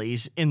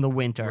families in the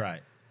winter. Right.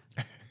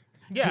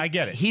 Yeah, I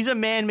get it. He's a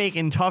man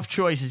making tough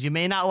choices. You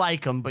may not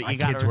like him, but My you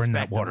got to kids were in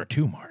respect that water him.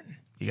 too, Martin.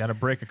 You got to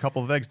break a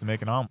couple of eggs to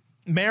make an omelet.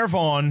 Mayor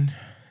Vaughn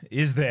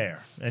is there,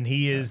 and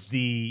he is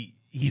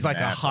he's like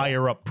an a asshole.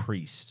 higher up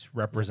priest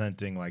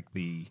representing like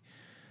the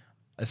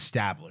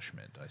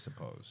establishment, I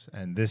suppose.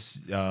 And this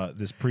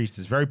priest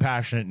is very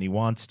passionate, and he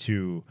wants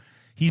to.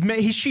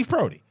 He's Chief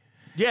Brody.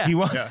 Yeah. He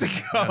wants to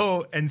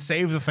go and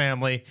save the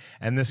family,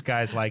 and this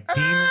guy's like,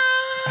 demon.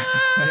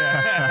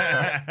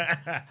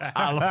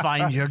 I'll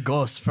find your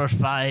ghost for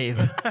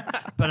 5,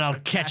 but I'll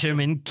catch him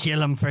and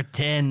kill him for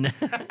 10.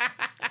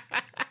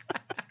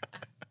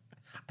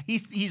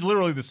 He's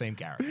literally the same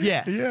character.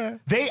 Yeah.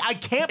 I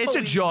can't. It's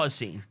a Jaws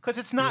scene. because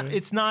it's not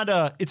it's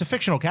a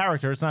fictional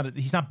character. It's not.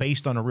 He's not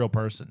based on a real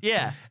person.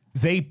 Yeah.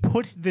 They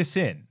put this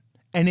in,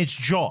 and it's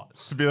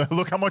Jaws. To be like,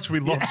 look how much we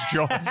love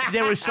Jaws.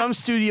 There was some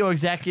studio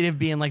executive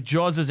being like,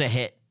 Jaws is a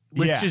hit.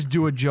 Let's just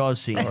do a Jaws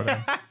scene.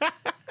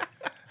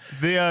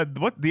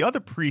 The other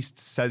priest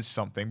says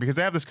something because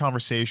they have this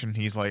conversation.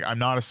 He's like, I'm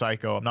not a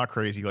psycho. I'm not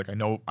crazy. Like I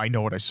know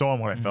what I saw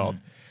and what I felt.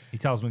 He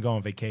tells him to go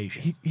on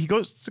vacation. He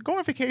goes to go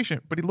on vacation,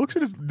 but he looks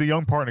at the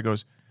young partner and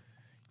goes,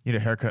 you need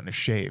a haircut and a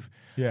shave.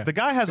 Yeah. The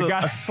guy has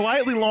a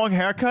slightly long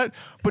haircut,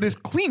 but is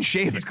clean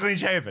shaven. He's clean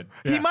shaven.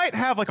 He might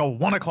have like a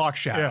 1 o'clock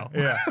shadow.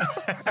 Yeah.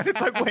 And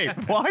it's like, wait,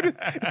 why?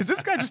 Is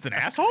this guy just an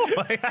asshole?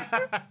 Like,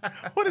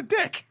 what a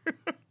dick.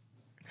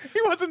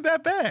 He wasn't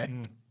that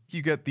bad.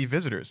 You get the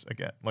visitors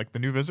again, like the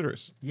new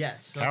visitors.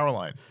 Yes.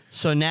 Caroline.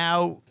 So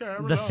now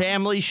the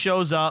family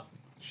shows up.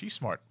 She's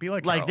smart. Be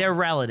like Like Caroline. they're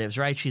relatives,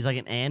 right? She's like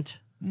an aunt.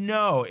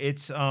 No,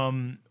 it's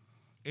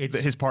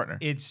His partner.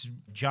 It's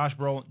James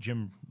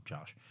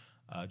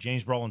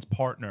Brolin's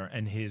partner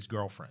and his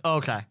girlfriend.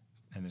 Okay.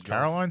 And his girlfriend.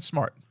 Caroline,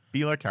 smart.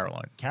 Be like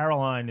Caroline.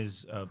 Caroline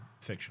is a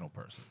fictional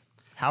person.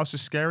 House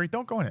is scary.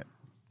 Don't go in it.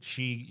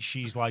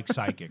 She's like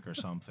psychic or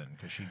something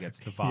because she gets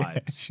the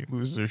vibes. She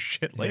loses her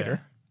shit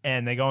later. Yeah.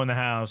 And they go in the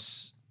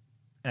house,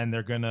 and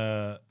they're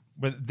gonna.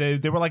 But they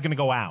were like gonna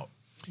go out.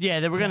 Yeah,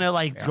 they were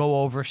gonna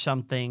go over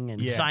something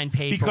and sign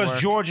paperwork because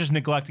George is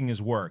neglecting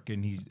his work,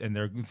 and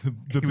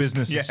the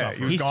business is he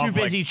suffering. was He's gone too for,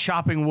 like- busy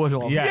chopping wood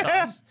all the time.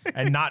 Yes.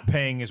 And not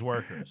paying his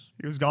workers.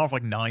 He was gone for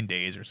like 9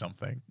 days or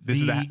something.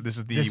 This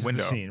is the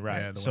window. scene,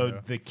 right? Yeah, the so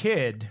window. the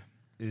kid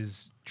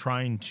is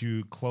trying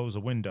to close a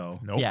window.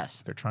 Nope.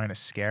 Yes. They're trying to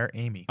scare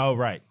Amy. Oh,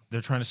 right.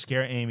 They're trying to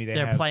scare Amy.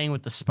 They're have, playing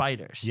with the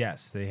spiders.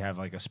 Yes, they have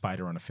like a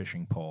spider on a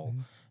fishing pole,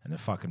 and they're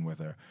fucking with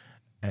her.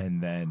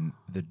 And then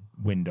the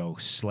window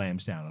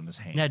slams down on his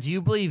hand. Now, do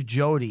you believe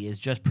Jody is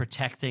just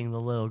protecting the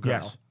little girl?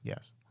 Yes.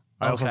 Yes.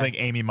 I also Okay. think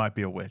Amy might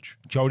be a witch.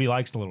 Jody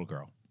likes the little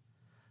girl.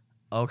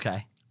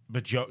 Okay.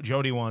 But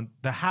Jody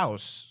the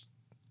house.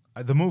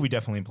 The movie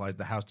definitely implies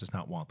the house does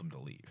not want them to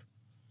leave.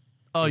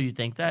 Oh, you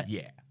think that?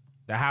 Yeah,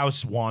 the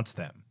house wants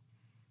them.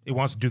 It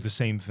wants to do the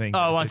same thing. Oh,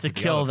 that it it wants did to the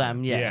kill elephant.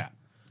 them, yeah.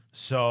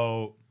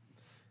 So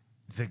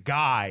the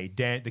guy,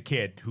 the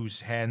kid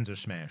whose hands are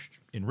smashed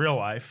in real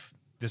life,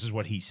 this is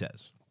what he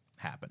says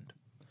happened.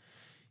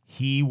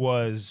 He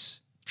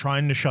was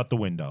trying to shut the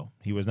window.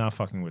 He was not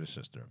fucking with his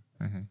sister,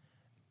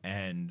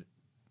 and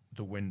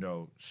the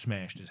window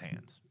smashed his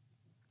hands.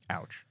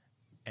 Ouch.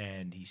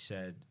 And he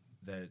said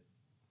that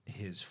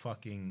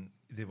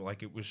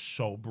it was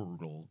so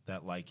brutal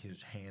that like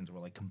his hands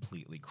were like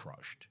completely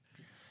crushed,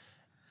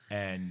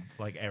 and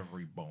like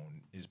every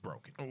bone is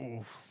broken.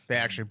 Oof. They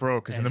actually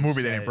broke because in And the he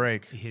movie they didn't said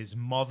break. His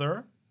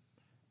mother,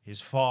 his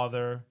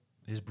father,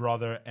 his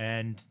brother,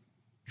 and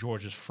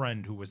George's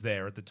friend who was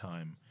there at the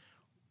time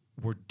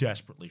were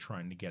desperately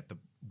trying to get the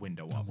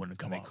window up. wouldn't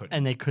come up.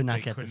 And they could not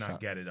They get could this not up.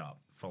 get it up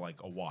for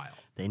like a while.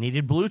 They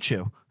needed Blue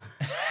Chew.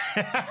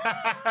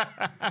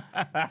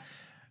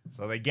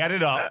 So they get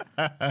it up,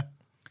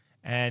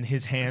 and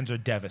his hands are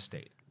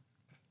devastated.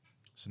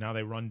 So now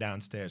they run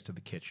downstairs to the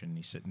kitchen.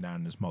 He's sitting down,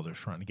 and his mother's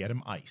trying to get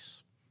him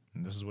ice.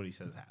 And this is what he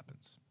says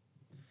happens.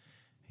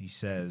 He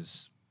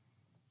says,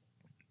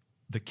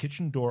 the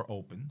kitchen door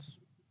opens.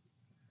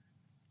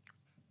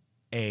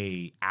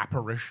 A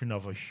apparition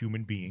of a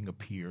human being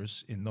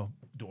appears in the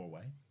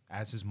doorway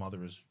as his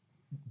mother is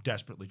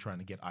desperately trying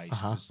to get ice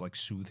to like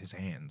soothe his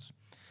hands.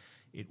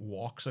 It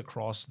walks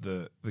across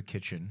the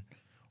kitchen,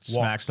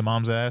 Smacks the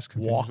mom's ass.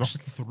 walks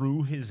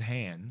through his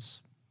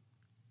hands,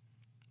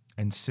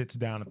 and sits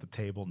down at the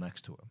table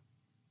next to him.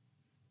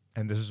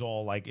 And this is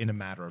all like in a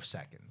matter of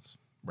seconds,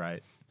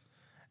 right?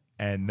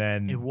 And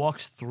then It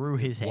walks through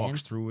his hands.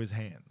 walks through his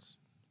hands.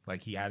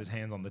 Like he had his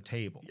hands on the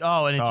table.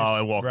 Oh, and it just. Oh,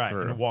 it walked Right,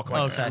 through. and it walked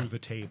like Okay. through the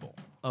table.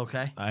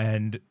 Okay.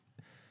 And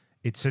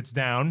it sits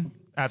down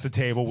at the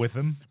table with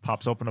him.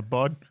 Pops open a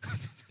bud.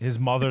 His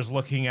mother's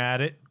looking at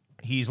it.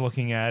 He's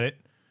looking at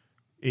it.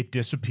 It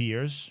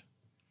disappears.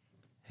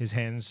 His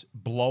hands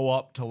blow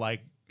up to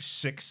like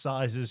 6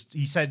 sizes.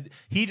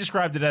 He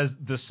described it as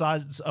the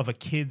size of a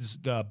kid's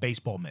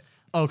baseball mitt.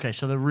 Okay,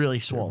 so they're really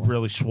swollen.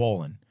 Really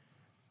swollen.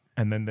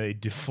 And then they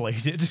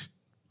deflated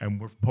and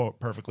were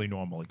perfectly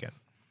normal again.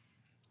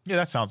 Yeah,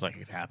 that sounds like it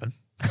could happen.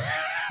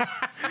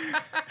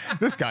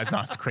 This guy's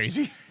not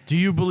crazy. Do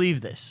you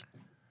believe this?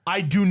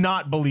 I do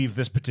not believe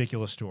this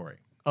particular story.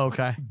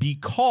 Okay.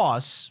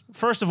 Because,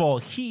 first of all,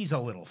 he's a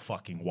little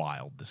fucking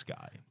wild, this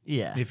guy.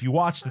 Yeah. If you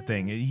watch the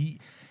thing, think it he's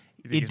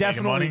making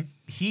definitely. money?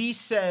 He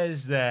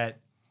says that.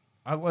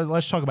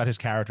 Let's talk about his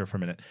character for a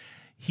minute.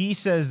 He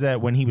says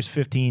that when he was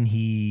 15,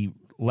 he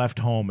left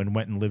home and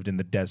went and lived in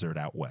the desert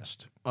out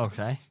west.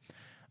 Okay.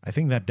 I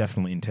think that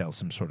definitely entails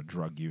some sort of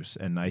drug use.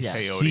 And I Yes.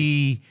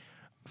 see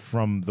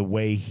from the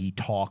way he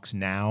talks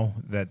now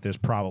that there's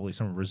probably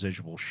some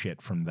residual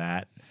shit from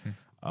that.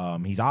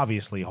 He's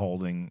obviously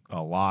holding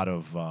a lot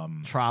of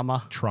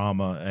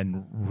trauma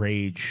and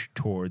rage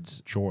towards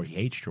George. He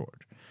hates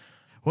George.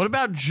 What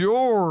about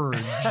George?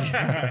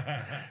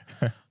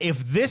 If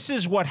this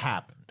is what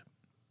happened,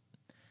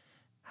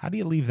 how do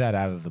you leave that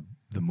out of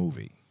the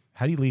movie?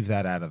 How do you leave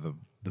that out of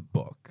the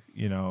book?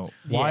 You know,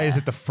 why is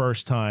it the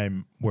first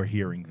time we're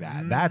hearing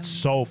that? That's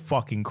so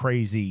fucking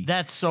crazy.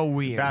 That's so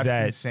weird. That's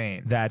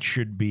insane. That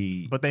should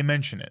be. But they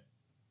mention it.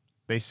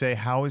 They say,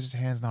 "How is his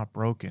hands not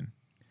broken?"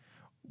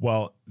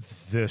 Well,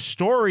 the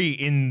story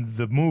in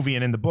the movie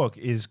and in the book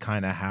is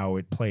kind of how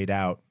it played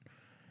out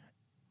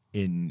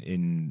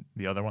in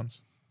The other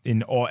ones.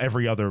 in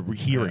every other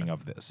hearing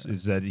of this.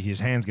 Is that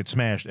his hands get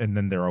smashed and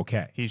then they're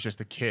okay. He's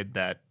just a kid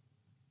that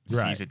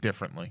Right. sees it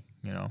differently.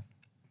 You know.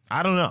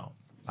 I don't know.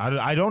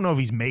 I don't know if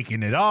he's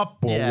making it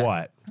up or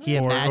what. He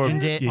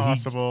imagined it.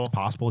 Possible. It's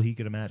possible he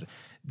could imagine.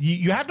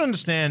 You have to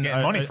understand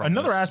getting money from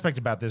another this. aspect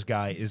about this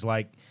guy is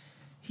like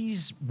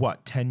he's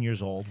what 10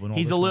 years old when all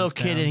He's this a little went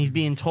kid down? and he's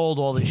being told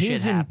all this shit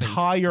His happened.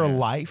 entire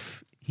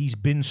life he's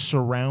been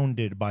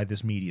surrounded by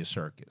this media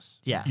circus.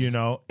 Yes. You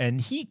know, and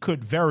he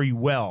could very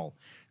well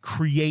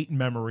create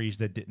memories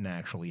that didn't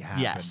actually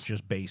happen Yes.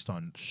 just based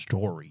on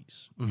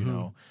stories. You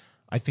know,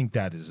 I think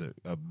that is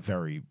a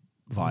very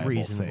viable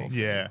Reasonable thing. thing.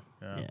 Yeah.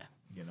 You Yeah. know,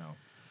 you know,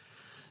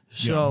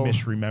 So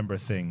misremember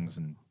things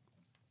and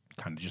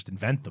kind of just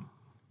invent them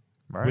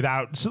Right.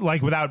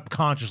 without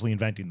consciously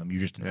inventing them. You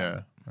just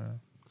invent Yeah.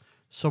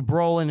 so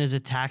Brolin is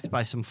attacked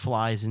by some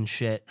flies and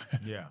shit.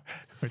 them. Yeah.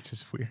 Which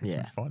is weird.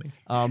 Yeah. And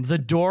funny. The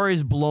door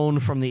is blown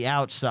from the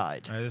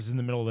outside. This is in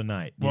the middle of the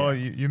night. Well,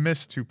 yeah. you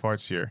missed two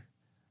parts here.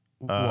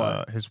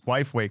 What? His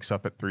wife wakes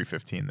up at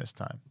 3:15 this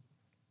time.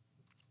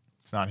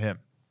 It's not him.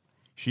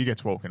 She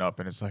gets woken up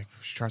and it's like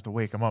she tries to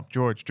wake him up.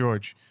 George,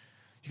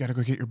 you got to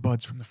go get your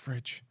buds from the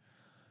fridge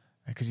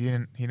because he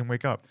didn't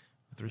wake up.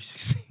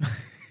 316.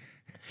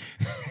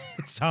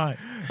 It's time.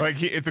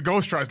 Like if the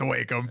ghost tries to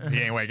wake him, he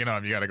ain't waking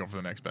up. You got to go for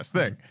the next best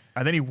thing.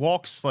 And then he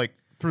walks like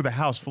through the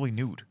house fully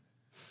nude,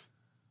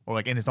 or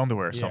like in his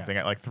underwear or something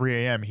at like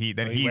 3 a.m. He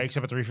wakes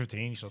up at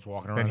 3:15. He starts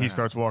walking around. then the he house.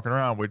 starts walking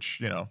around, which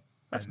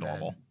that's And then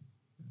normal.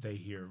 They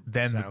hear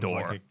Then the sounds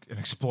door. like an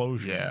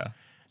explosion. Yeah.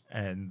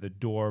 And the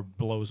door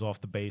blows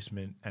off the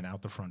basement and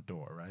out the front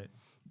door. Right.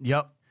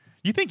 Yep.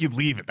 You think you'd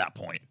leave at that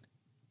point?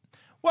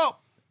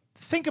 Well,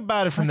 think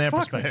about it from their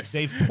Fuck perspective. this.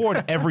 They've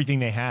poured everything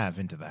they have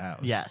into the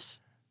house.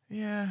 Yes.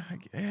 Yeah,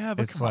 but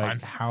It's come like on.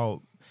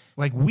 how,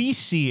 like we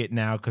see it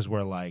now because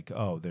we're like,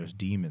 oh, there's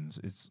demons.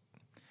 It's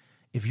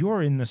if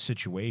you're in the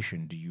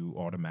situation, do you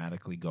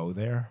automatically go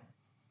there?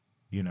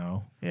 You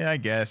know, Yeah, I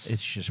guess.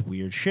 it's just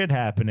weird shit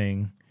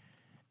happening.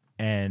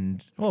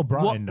 And well,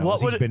 Brian knows what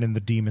he's would been in the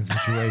demon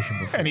situation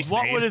before. And he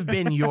What stayed. would have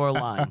been your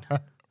line?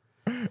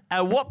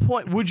 At what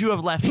point would you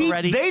have left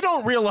already? They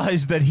don't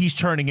realize that he's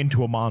turning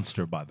into a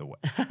monster, by the way.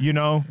 You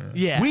know?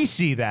 Yeah. We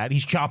see that.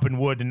 He's chopping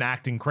wood and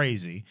acting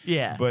crazy.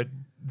 Yeah. But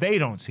they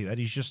don't see that.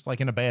 He's just like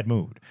in a bad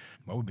mood.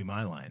 What would be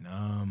my line?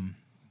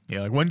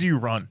 Yeah, like when do you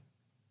run?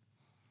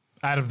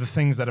 Out of the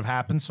things that have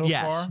happened so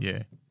Yes. far?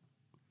 Yeah.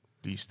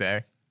 Do you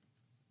stay?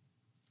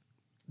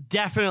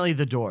 Definitely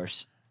the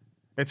doors.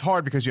 It's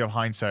hard because you have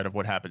hindsight of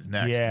what happens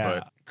next. Yeah.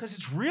 But Because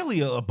it's really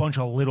a bunch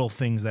of little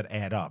things that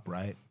add up,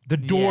 right? The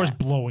door's Yeah.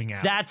 blowing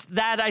out.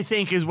 That I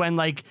think is when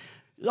like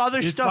other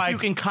It's stuff like you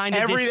can kind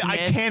of I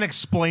dismiss. can't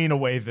explain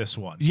away this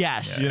one.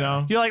 Yes. You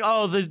know? You're like,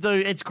 oh,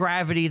 the it's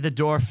gravity. The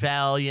door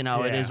fell. You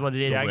know, it Yeah. is what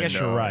it is. Yeah, I guess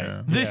Window, you're right.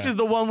 yeah. This is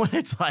the one when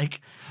it's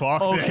like,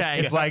 Fuck okay, this.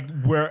 It's like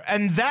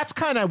and that's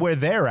kind of where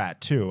they're at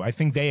too. I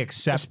think they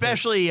accept it.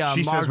 especially she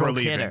Margot says we're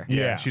leaving. Kidder. Yeah.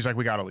 Yeah. She's like,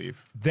 we got to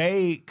leave.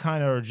 They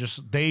kind of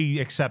they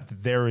accept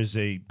that there is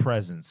a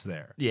presence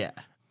there, Yeah.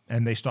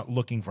 and they start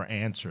looking for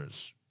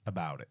answers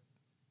about it.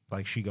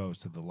 Like she goes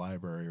to the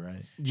library,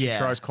 right? She Yeah.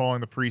 tries calling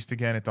the priest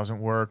again. It doesn't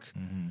work.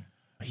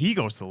 He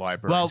goes to the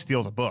library Well, and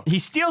steals a book. He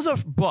steals a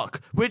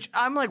book, which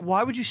I'm like,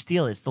 why would you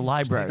steal it? It's the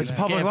library. It's a You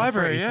get public it for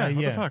library. free. Yeah.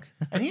 What the fuck?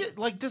 And he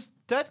like does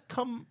that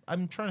come?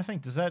 I'm trying to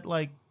think. Does that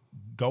like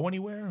go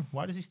anywhere?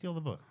 Why does he steal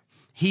the book?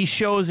 He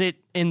shows it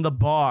in the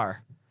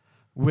bar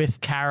with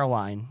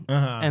Caroline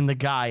and the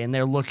guy, and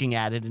they're looking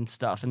at it and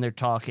stuff, and they're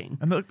talking.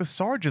 And like the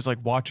Sarge is like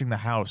watching the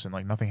house and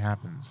like nothing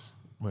happens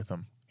with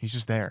him. He's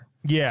just there.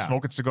 Yeah.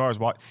 Smoking cigars.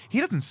 He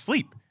doesn't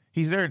sleep.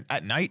 He's there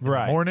at night, in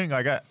Right. the morning.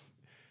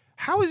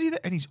 How is he there?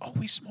 And he's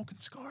always smoking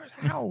cigars.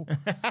 How?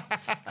 It's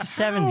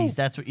the 70s.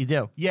 That's what you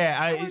do.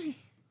 Yeah,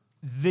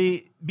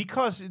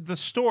 because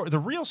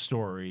the real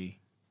story,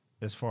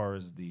 as far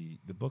as the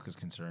book is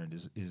concerned,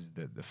 is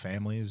that the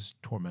family is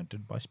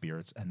tormented by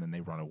spirits and then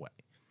they run away.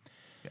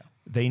 Yeah.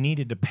 They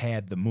needed to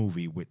pad the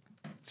movie with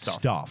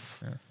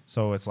stuff. Yeah.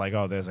 So it's like,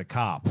 oh, there's a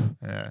cop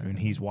Yeah. and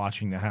he's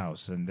watching the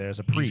house, and there's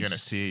a He's priest. gonna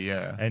see.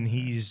 Yeah. And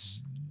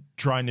he's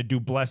trying to do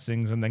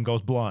blessings and then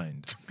goes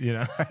blind. You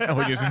know,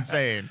 Which is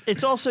insane.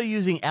 It's also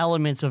using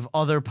elements of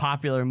other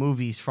popular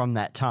movies from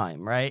that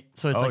time, right?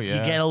 So it's you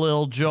get a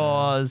little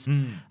Jaws,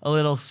 a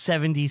little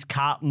 70s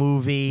cop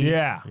movie.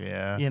 yeah,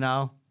 Yeah. You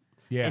know?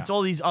 yeah. It's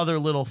all these other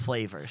little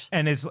flavors.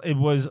 And it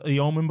was The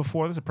Omen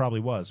before this. It probably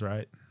was,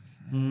 right?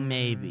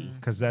 Maybe.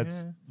 Because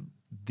that's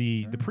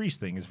the priest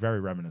thing is very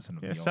reminiscent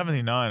of Yeah, The Omen.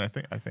 79.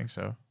 I think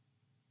so.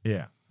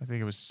 Yeah, I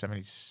think it was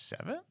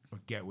 77.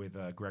 get with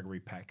Gregory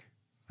Peck.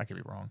 I could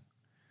be wrong.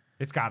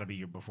 It's got to be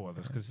year before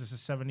this because this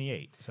is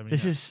 78. 79.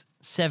 This is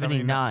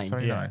 79.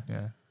 79.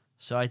 Yeah.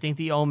 So I think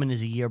The Omen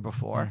is a year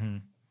before,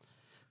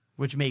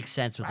 which makes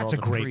sense with That's all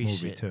a the great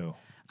priest movie shit. too.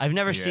 I've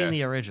never Yeah. seen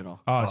the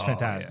original. Oh, it's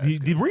fantastic. yeah, it's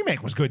the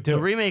remake was good too.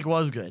 The remake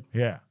was good.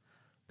 yeah,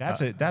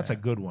 that's a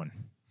good one.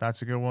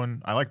 That's a good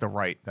one. I like The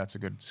Right. That's a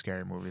good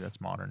scary movie.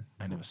 That's modern.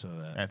 I never saw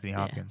that. Anthony Yeah.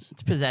 Hopkins.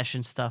 It's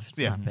possession stuff. It's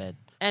Yeah. not bad.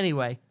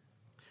 Anyway,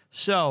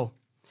 so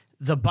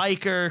the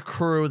biker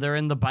crew, they're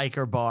in the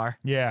biker bar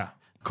Yeah,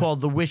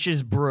 called the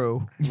Witch's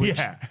Brew, which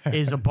Yeah.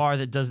 is a bar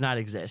that does not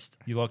exist.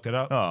 you looked it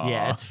up. Oh,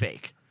 Yeah, it's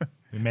fake.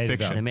 You made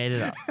fiction. They it made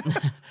it up.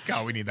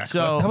 God, Oh, we need that.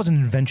 So up. That was an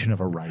invention of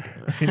a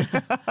writer.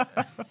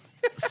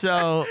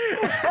 So,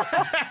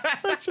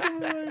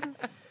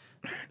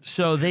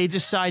 so they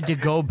decide to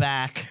go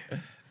back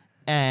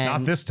and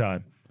Not this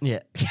time. yeah.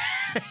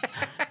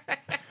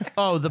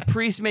 Oh, the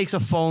priest makes a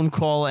phone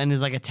call and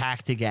is like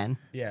attacked again.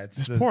 Yeah,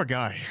 it's This poor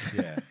guy.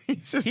 Yeah,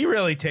 He's just. he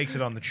really takes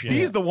it on the chin.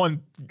 He's the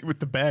one with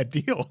the bad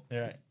deal.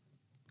 yeah.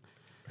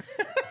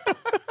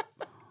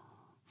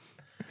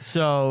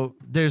 So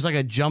there's like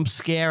a jump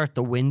scare at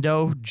the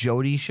window.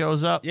 Jody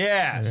shows up.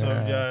 Yeah.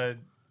 So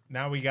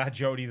now we got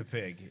Jody the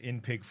pig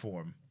in pig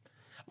form.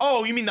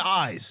 Oh, you mean the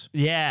eyes?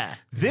 Yeah.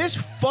 This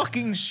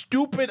fucking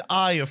stupid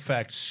eye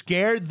effect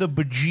scared the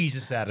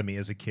bejesus out of me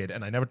as a kid,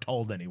 and I never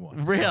told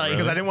anyone. Really?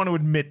 Because I didn't want to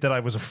admit that I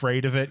was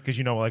afraid of it. Because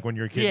you know, like when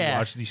you're a kid, Yeah. you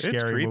watch these It's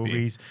scary creepy.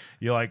 movies,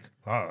 you're like,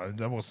 oh,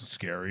 that wasn't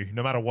scary,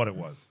 no matter what it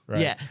was. Right?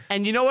 Yeah.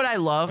 And you know what I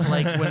love?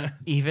 Like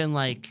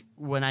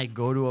when I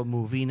go to a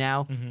movie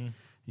now,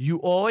 you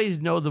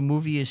always know the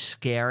movie is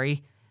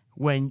scary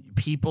when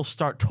people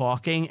start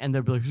talking and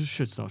they'll be like, this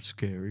shit's not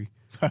scary.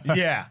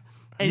 Yeah.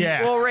 And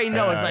yeah. you already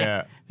know it's like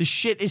yeah. the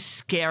shit is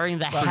scaring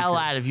the hell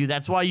out of you.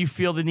 That's why you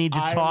feel the need to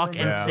talk and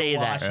remember say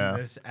that.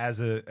 watching this as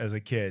a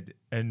kid,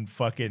 and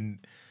fucking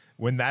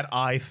when that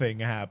eye thing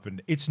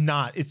happened, it's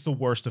the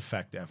worst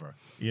effect ever.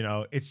 You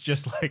know, it's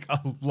just like a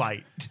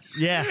light.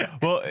 Yeah.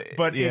 Well,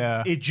 But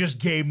yeah. it just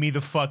gave me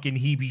the fucking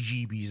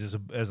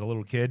heebie-jeebies as a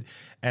little kid,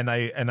 and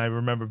I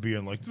remember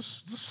being like, this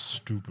is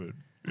stupid.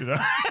 You know?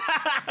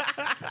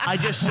 I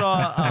just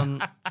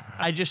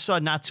saw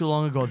not too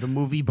long ago the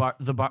movie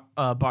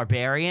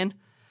Barbarian,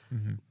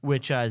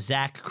 which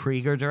Zach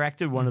Krieger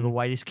directed, one of the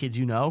whitest kids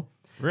you know.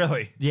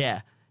 Really?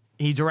 Yeah.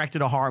 He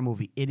directed a horror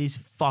movie. It is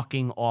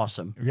fucking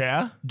awesome.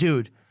 Yeah.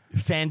 Dude,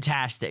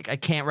 fantastic. I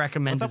can't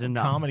recommend What's up it with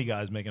enough. comedy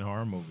guys making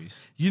horror movies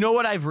You know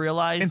what I've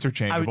realized? It's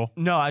interchangeable.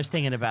 I was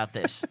thinking about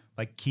this.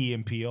 like Key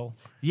and Peele?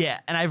 Yeah,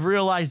 and I've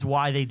realized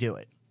why they do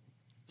it.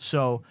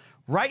 So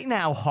right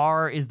now,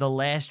 horror is the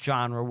last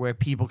genre where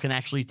people can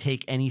actually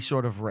take any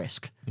sort of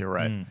risk. You're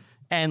right.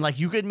 And like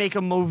you could make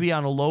a movie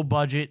on a low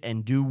budget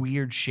and do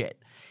weird shit.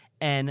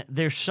 And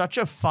there's such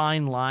a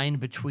fine line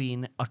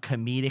between a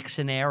comedic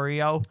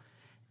scenario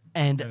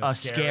and a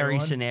scary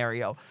one?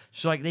 scenario.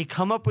 So like they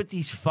come up with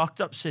these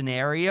fucked up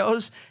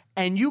scenarios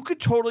and you could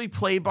totally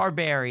play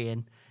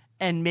Barbarian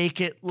and make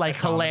it like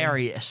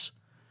hilarious.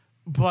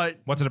 But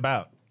What's it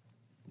about?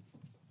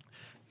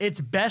 it's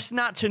best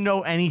not to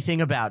know anything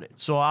about it.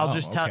 So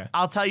okay.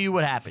 I'll tell you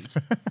what happens.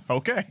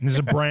 Okay. This is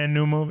a brand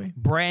new movie.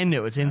 Brand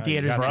new. It's in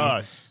theaters For right now.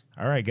 us.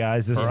 All right,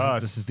 guys. This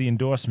us. is the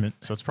endorsement.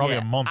 So it's probably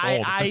Yeah, a month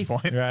old at this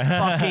point.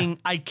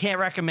 I can't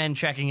recommend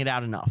checking it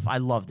out enough. I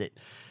loved it.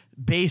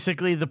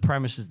 Basically, the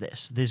premise is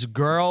this: this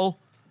girl,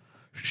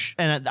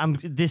 and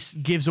this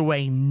gives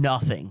away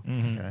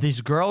nothing. Okay.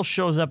 This girl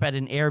shows up at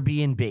an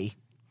Airbnb,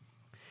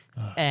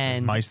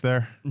 and Mice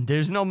there?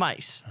 there's no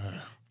mice,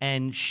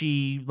 and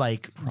she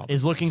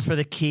is looking for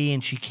the key,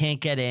 and she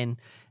can't get in,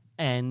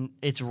 and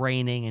it's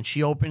raining, and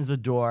she opens the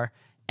door,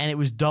 and it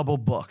was double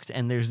booked,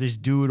 and there's this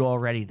dude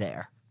already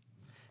there,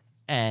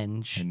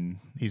 and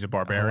He's a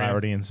barbarian.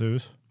 Hilarity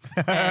ensues.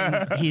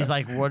 and he's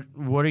like,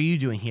 what are you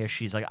doing here?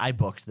 She's like, I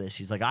booked this.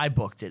 He's like, I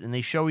booked it. And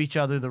they show each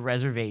other the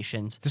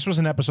reservations. This was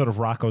an episode of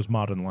Rocco's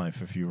Modern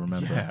Life, if you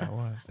remember. Yeah, it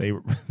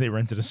was. They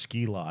rented a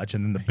ski lodge,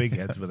 and then the big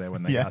heads were there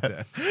when they got there.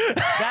 Yes.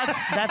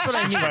 That's what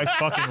I You mean. guys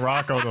fucking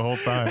Rocco the whole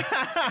time.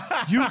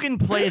 You can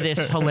play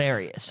this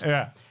hilarious.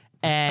 Yeah.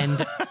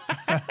 And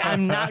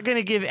I'm not going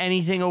to give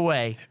anything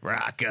away,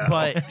 Rocco.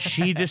 but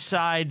she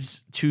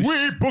decides to...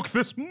 We booked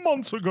this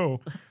months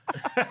ago.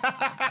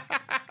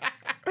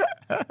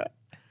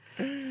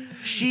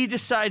 She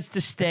decides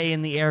to stay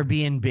in the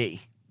Airbnb.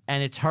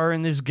 And it's her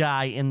and this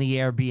guy in the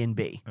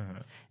Airbnb.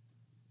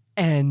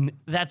 And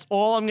that's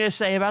all I'm going to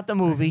say about the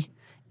movie.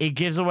 It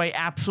gives away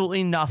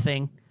absolutely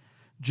nothing.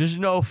 Just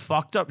know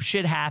fucked up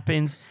shit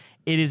happens.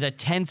 It is a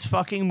tense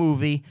fucking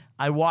movie.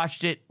 I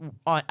watched it.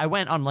 I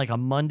went on like a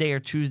Monday or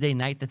Tuesday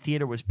night. The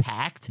theater was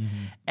packed,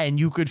 and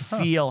you could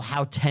feel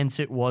how tense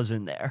it was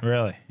in there.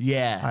 Really?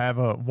 Yeah. I have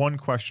one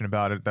question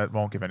about it that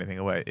won't give anything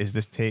away. Does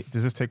this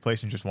take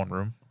place in just one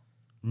room?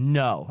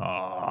 No.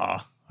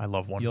 I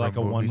love one You room like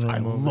a movies.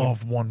 one-room I movie?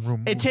 love one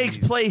room It takes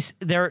movies. place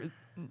there.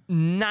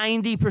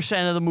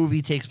 90% of the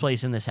movie takes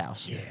place in this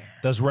house. Yeah.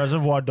 Does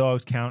Reservoir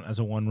Dogs count as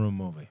a one-room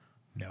movie?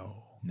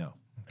 No. No.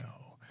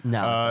 No.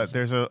 it doesn't.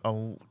 There's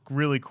a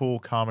really cool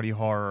comedy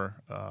horror,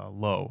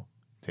 Low,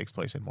 takes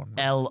place in one room.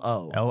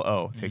 L.O.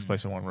 L.O. takes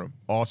place in one room.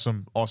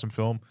 Awesome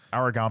film.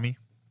 Origami.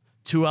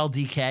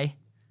 2LDK.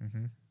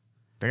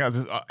 They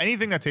got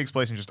anything that takes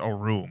place in just a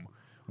room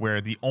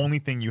where the only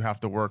thing you have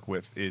to work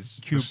with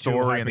is Cube the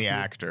story 2, and the Hypercube.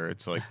 actor.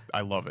 It's like,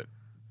 I love it.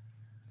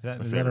 Is that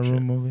a favorite room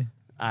shit. movie?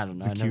 I don't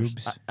know. The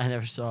Cubes? I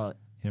never saw it.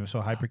 You ever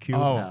saw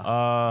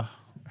Hypercube?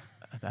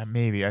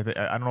 Maybe. I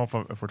don't know if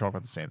we're talking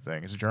about the same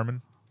thing. Is it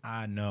German?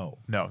 No.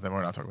 No, then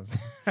we're not talking about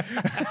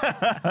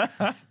the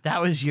same.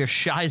 That was your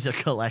Shiza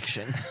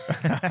collection.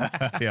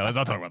 Yeah, let's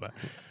not talk about that.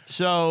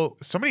 So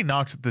Somebody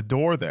knocks at the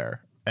door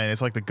there, and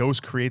it's like the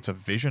ghost creates a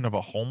vision of a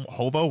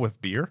hobo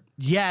with beer.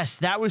 yes,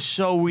 that was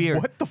so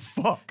weird. What the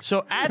fuck?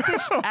 So at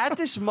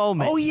this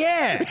moment, Oh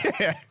yeah.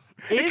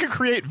 It can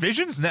create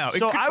visions now.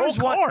 So it I control was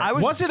one- cars. I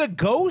was- Was it a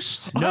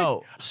ghost?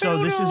 no. So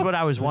don't this is know. what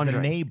I was The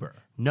wondering. neighbor.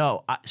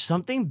 No,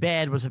 something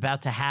bad was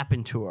about to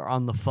happen to her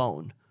on the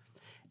phone.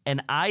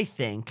 And I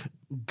think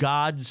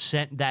God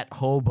sent that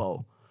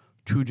hobo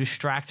to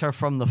distract her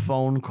from the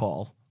phone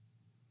call.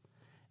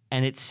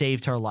 And it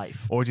saved her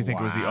life. Or do you think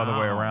it was the other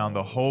way around?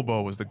 The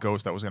hobo was the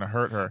ghost that was going to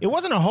hurt her. It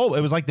wasn't a hobo.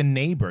 It was like the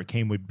neighbor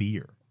came with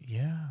beer.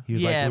 Yeah. He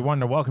was Yeah. like, we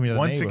wanted to welcome you to the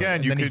Once neighborhood," again,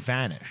 and you then he could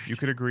vanished. You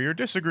could agree or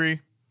disagree.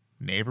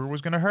 Neighbor was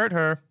going to hurt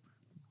her.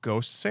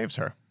 Ghost saves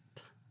her.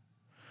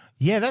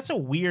 Yeah, that's a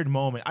weird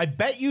moment. I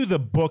bet you the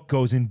book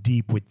goes in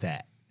deep with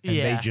that. And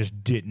Yeah. they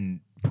just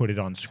didn't put it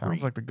on screen.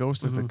 Sounds like the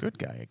ghost is the good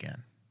guy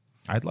again.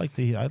 I'd like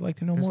to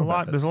know There's more a about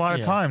lot. this. There's a lot of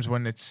Yeah. times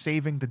when it's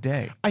saving the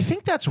day. I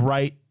think that's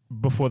right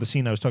before the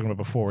scene I was talking about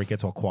before where it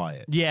gets all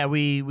quiet. Yeah,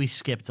 we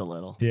skipped a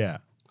little. Yeah.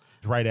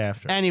 It's right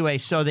after. Anyway,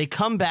 so they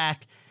come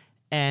back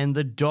and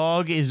the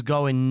dog is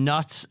going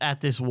nuts at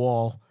this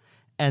wall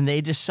and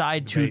they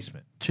decide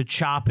basement. to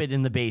chop it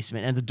in the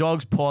basement. And the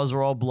dog's paws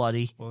are all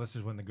bloody. Well, this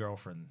is when the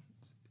girlfriend.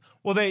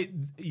 Well,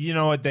 you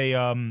know what, they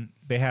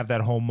have that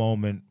whole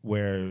moment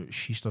where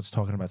she starts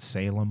talking about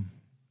Salem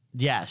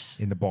Yes.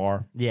 in the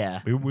bar. Yeah.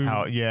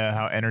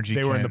 How energy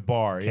They were in can't- the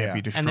bar, can't yeah. be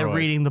And destroyed. And they're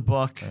reading the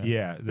book.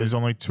 Yeah, There's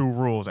only two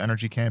rules: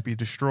 energy can't be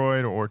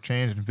destroyed or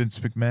changed. And Vince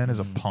McMahon is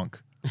a punk.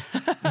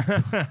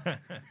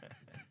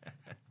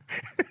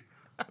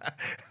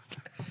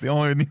 The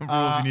only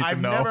rules you need to I've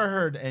know. never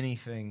heard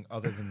anything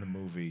other than the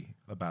movie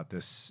about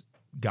this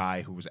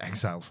guy who was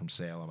exiled from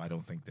Salem. I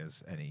don't think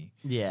there's any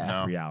Yeah.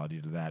 No.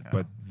 reality to that.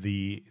 But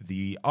the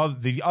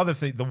other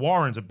thing, the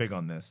Warrens are big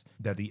on this.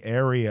 That the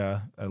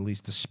area, at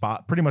least the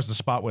spot, pretty much the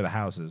spot where the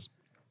house is,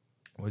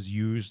 was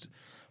used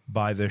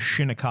by the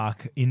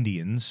Shinnecock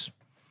Indians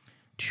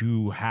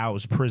to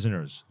house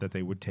prisoners that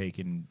they would take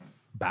in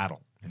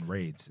battle in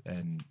raids.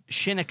 And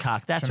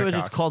Shinnecock. That's what it's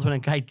Shinnecocks. called when a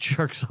guy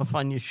jerks off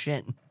on your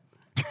shin.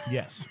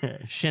 yes,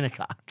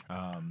 Shinnecock.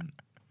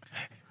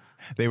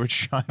 They would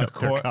shine up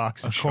their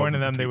cocks. And show according to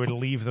them them, they would people.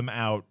 leave them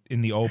out in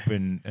the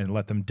open and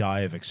let them die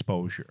of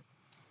exposure.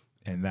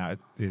 And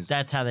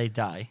That's how they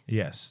die.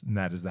 yes, and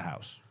that is the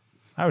house.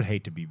 I would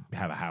hate to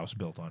have a house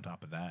built on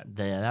top of that.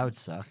 Yeah, that would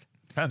suck.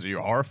 Depends if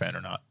you're a horror fan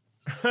or not.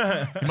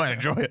 You might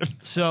enjoy it.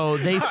 So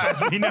they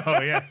We know,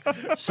 yeah.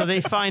 so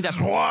they find a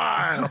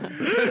Wild.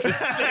 This is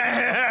sick.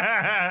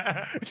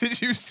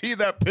 Did you see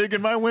that pig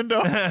in my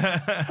window?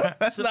 I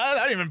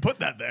didn't even put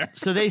that there.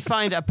 so they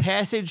find a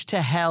passage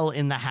to hell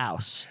in the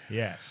house.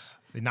 Yes,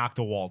 they knocked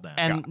the wall down.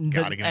 And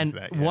Gotta get into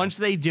that, yeah. once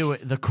they do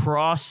it, the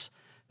cross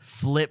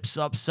flips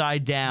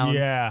upside down.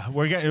 yeah,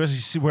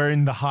 we're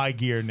in the high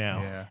gear now.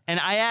 Yeah. And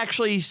I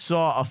actually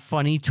saw a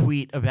funny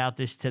tweet about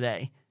this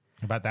today.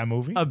 About that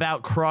movie.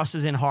 About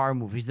crosses in horror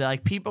movies. They're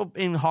like, people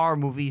in horror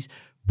movies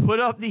put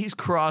up these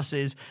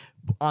crosses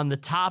on the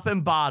top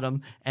and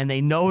bottom, and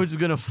they know it's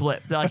gonna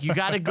flip. They're like, you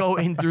got to go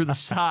in through the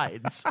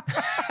sides,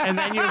 and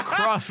then your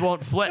cross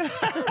won't flip.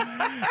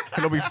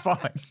 It'll be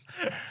fine.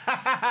 And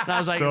I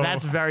was like, So-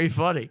 that's very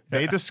funny.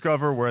 They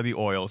discover where the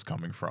oil is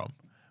coming from,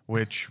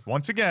 which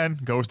once again,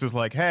 Ghost is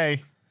like,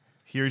 "Hey,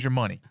 here's your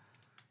money.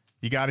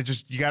 You gotta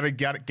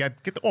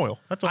get the oil.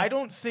 That's all." I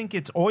don't think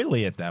it's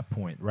oily at that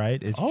point,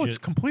 right? It's it's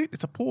just, complete.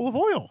 It's a pool of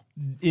oil.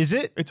 is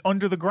it? It's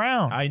under the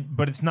ground.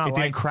 But it's not it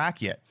like didn't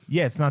crack yet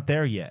yeah, it's not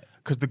there yet.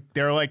 because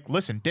they're like,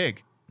 "Listen,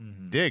 dig,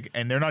 dig,"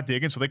 and they're not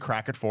digging, so they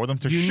crack it for them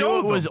to You show knew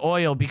it them. was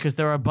oil because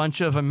there were a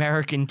bunch of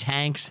American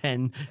tanks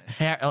and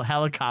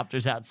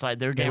helicopters outside.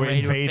 They were getting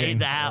ready to invade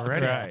the house.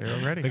 Already. Right.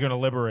 They're ready. They're gonna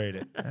liberate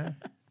it.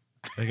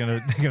 They're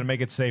gonna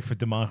make it safe for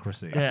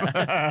democracy.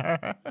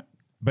 Yeah.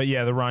 But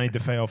yeah, the Ronnie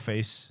DeFeo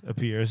face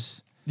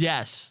appears.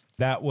 Yes.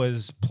 That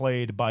was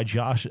played by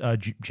James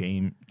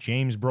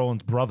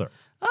Brolin's brother.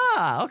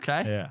 Ah,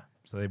 okay. Yeah,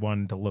 so they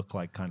wanted to look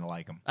kind of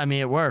like him. I mean,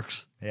 it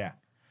works. Yeah.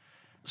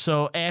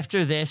 So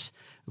after this,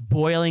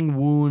 boiling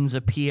wounds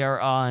appear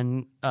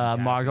on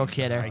Margot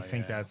Kidder. I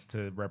think that's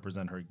to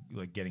represent her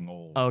like getting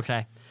old.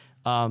 Okay.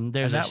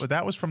 There's And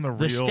that was from the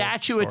real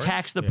statue story?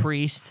 attacks the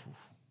priest.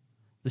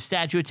 The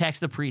statue attacks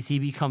the priest. He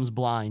becomes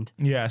blind.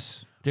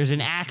 Yes. There's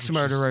an axe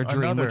murderer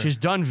dream, another- which is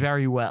done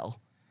very well.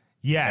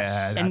 Yes.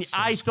 Yeah, And that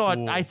I sounds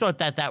thought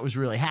cool. that was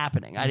really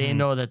happening. I didn't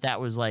know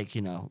that was like,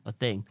 a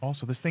thing.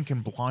 Also, this thing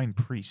can blind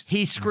priests.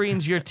 He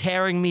screams, "You're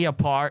tearing me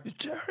apart."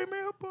 Tearing me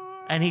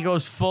apart. And he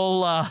goes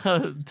full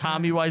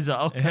Tommy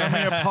Wiseau. Tear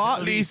me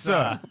apart,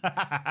 Lisa.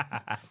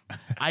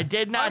 I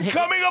did not hit.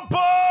 Coming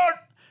apart.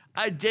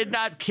 I did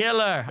not kill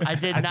her. I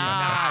did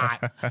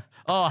not.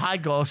 Oh, hi,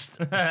 Ghost.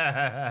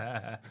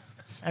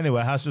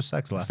 Anyway, how's your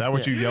sex life? Is that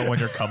what you yell when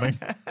you're coming?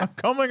 I'm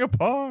coming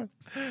apart.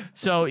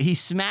 So he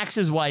smacks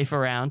his wife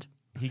around.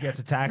 He gets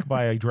attacked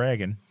by a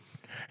dragon.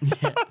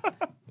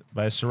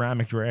 By a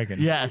ceramic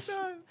dragon. Yes.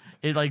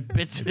 It like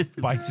bits.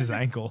 Bites his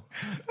ankle.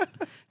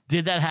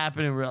 Did that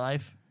happen in real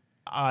life?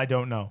 I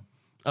don't know.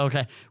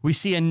 Okay. We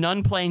see a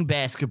nun playing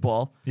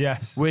basketball,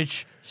 Yes.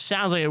 which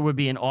sounds like it would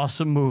be an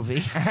awesome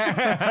movie.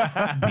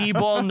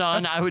 B-ball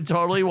nun. I would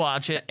totally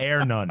watch it.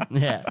 Air nun.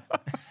 Yeah.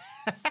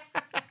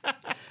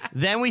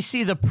 Then we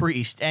see the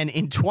priest, and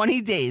in 20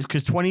 days,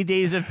 because 20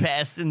 days have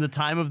passed in the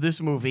time of this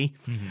movie,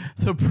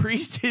 the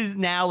priest is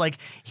now like,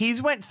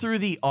 he's went through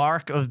the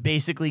arc of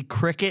basically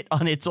cricket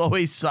on It's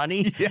Always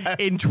Sunny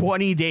in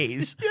 20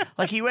 days.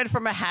 Like, he went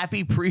from a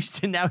happy priest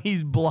to now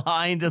he's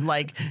blind and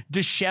like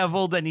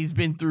disheveled, and he's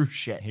been through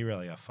shit. He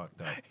really got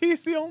fucked up.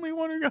 He's the only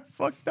one who got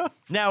fucked up.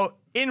 Now,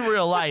 in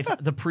real life,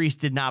 the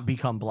priest did not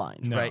become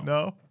blind, No. right?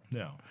 No.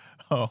 No.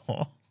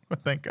 Oh,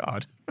 thank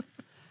God.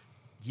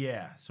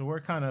 Yeah. So we're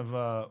kind of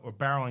we're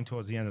barreling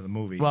towards the end of the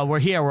movie. Well, we're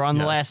here. We're on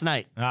the Yes. last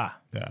night. Yeah.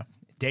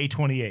 Day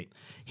 28.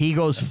 He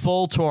goes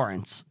full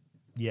Torrance.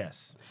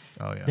 Yes.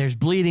 Oh yeah. There's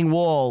bleeding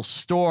walls,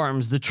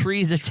 storms, the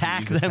trees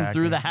attack Trees them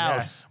through the attacking.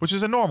 house. Which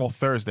is a normal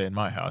Thursday in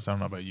my house. I don't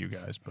know about you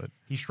guys, but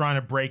He's trying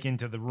to break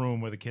into the room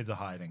where the kids are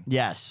hiding.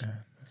 Yes.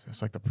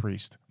 it's like the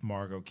priest.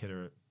 Margot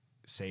Kidder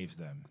saves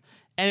them.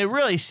 And it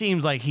really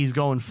seems like he's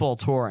going full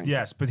Torrance.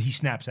 Yes, but he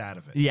snaps out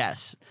of it.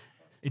 Yes.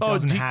 It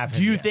doesn't do, have him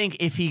do you yet. think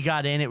if he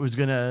got in, he was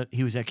gonna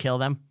kill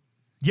them?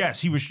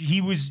 Yes,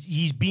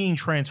 he's being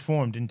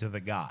transformed into the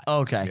guy.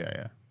 Okay.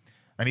 Yeah.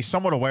 And he's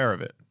somewhat aware of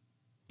it.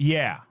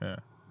 Yeah. Yeah.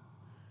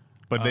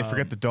 But they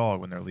forget the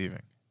dog when they're leaving.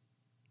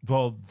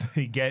 Well,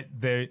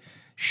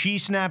 she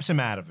snaps him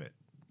out of it.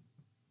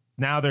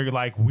 Now they're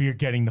like, we're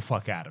getting the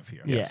fuck out of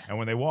here. Yeah. And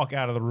when they walk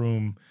out of the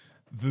room,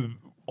 the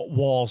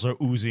walls are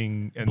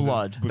oozing and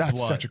Blood. with That's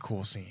blood. such a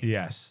cool scene.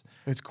 Yes.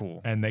 It's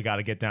cool. And they got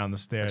to get down the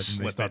stairs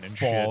and they start slipping and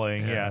shit.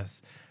 falling. Yeah.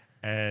 Yes.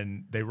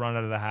 And they run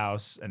out of the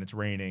house and it's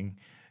raining.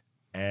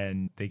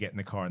 And they get in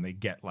the car and they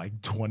get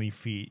like 20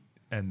 feet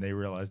and they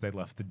realize they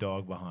left the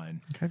dog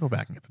behind. Can I go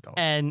back and get the dog?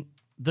 And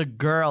the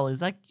girl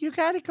is like, "You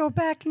got to go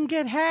back and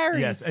get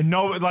Harry." Yes. And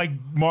no, like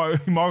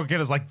Margaret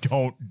Kidder's like,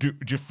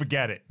 just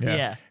forget it.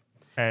 Yeah.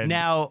 And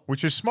Now,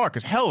 Which is smart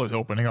because hell is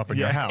opening up in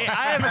your house.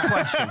 I have a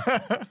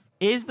question.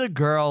 Is the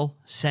girl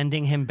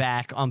sending him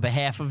back on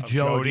behalf of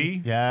Jody?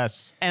 Jody,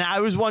 Yes. And I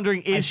was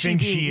wondering, is she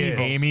think being she is.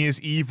 evil? Amy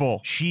is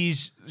evil.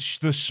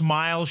 the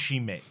smile she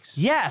makes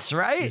Yes,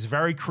 right? is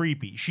very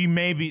creepy.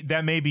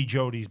 That may be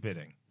Jody's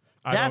bidding.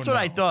 That's what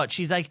I know. thought.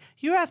 She's like,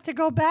 "You have to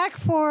go back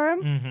for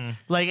him."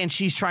 Like, and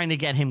she's trying to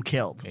get him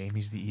killed.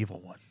 Amy's the evil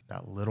one.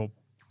 That little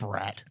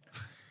brat.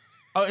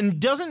 Oh,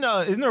 and isn't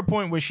there a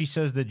point where she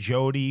says that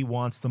Jody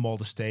wants them all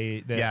to stay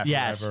there Yes.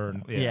 Yes. forever?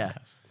 And- Yeah.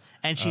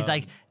 And she's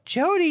like,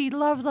 "Jody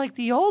loved like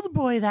the old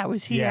boy that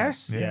was here."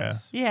 Yes. Yeah.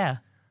 Yes. Yeah.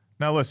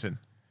 Now listen,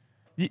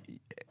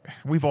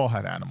 we've all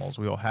had animals.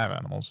 We all have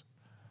animals.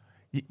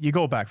 You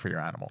go back for your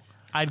animal.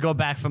 I'd go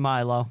back for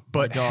Milo.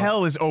 But the dog.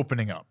 hell is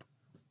opening up.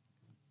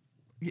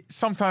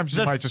 Sometimes you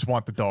The- might just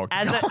want the dog to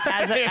as go.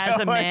 as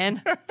a Like-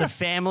 man, the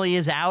family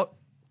is out.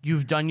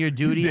 You've done your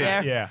duty did,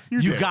 there. yeah.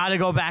 You did. got to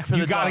go back for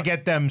You the got to dog.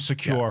 get them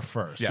secure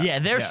first. Yeah. Yeah,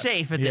 they're Yes.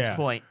 safe at this Yeah.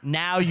 point.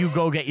 Now you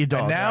go get your dog.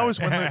 And now Right. is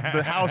when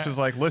the house is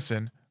like,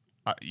 listen,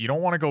 you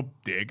don't want to go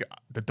dig.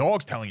 The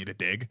dog's telling you to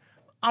dig.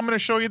 I'm going to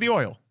show you the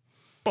oil.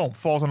 Boom,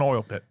 falls in an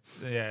oil pit.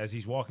 Yeah, as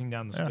he's walking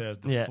down the stairs,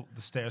 Yeah.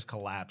 the stairs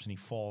collapse and he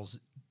falls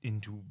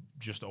into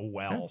just a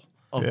well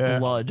of Yeah.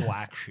 blood.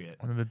 black shit.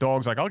 And then the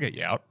dog's like, I'll get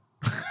you out.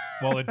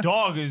 Well, the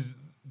dog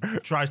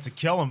tries to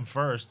kill him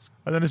first,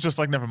 And then it's just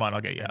like, never mind,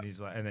 I'll get you out. and he's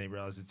like, and then he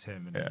realizes it's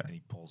him, and, Yeah. and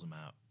he pulls him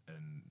out,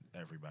 and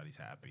everybody's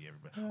happy.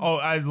 Oh,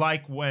 I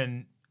like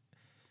when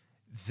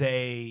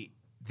they.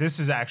 This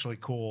is actually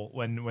cool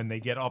when they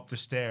get up the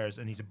stairs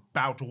and he's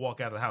about to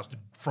walk out of the house. The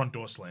front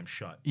door slams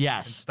shut.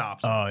 Yes. and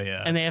stops. him. Oh,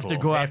 yeah. And they that's have to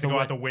cool. go They out have to the go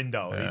way. out the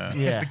window. Yeah.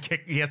 He has Yeah. to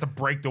kick. He has to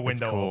break the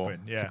window cool.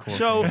 open. It's Yeah. a cool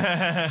So,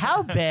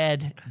 how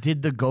bad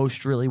did the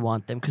ghost really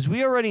want them? Because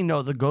we already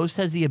know the ghost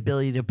has the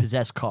ability to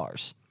possess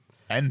cars.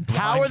 And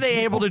How blind are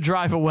they able to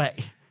drive away?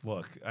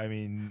 Look, I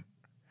mean,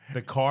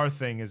 the car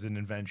thing is an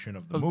invention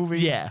of the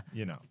movie. yeah.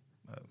 You know,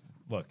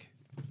 look,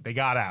 they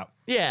got out.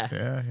 Yeah.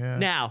 Yeah, yeah.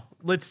 Now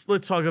let's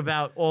talk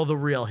about all the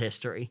real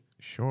history.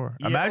 Sure.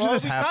 Yeah, Imagine well,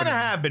 this we happening. kind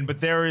of have been,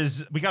 but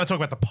we got to talk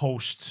about the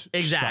post.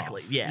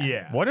 Exactly, stuff. yeah.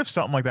 Yeah. What if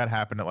something like that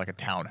happened at like a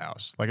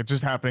townhouse? Like it's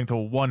just happening to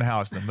one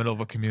house in the middle of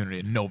a community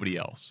and nobody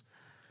else.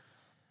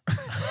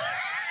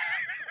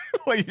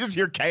 Like you just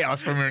hear chaos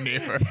from your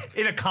neighbor.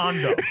 In a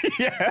condo?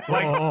 Yeah.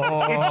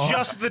 Like it's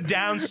just the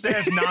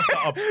downstairs, not the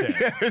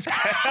upstairs.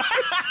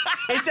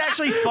 It's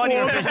actually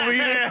funnier. Walls If are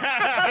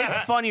bleeding. it's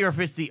funnier if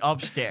it's the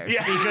upstairs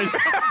because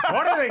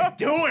What are they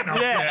doing up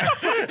there?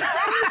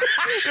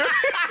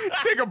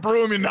 Take a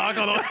broom and knock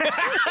on the.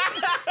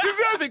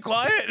 Just gotta be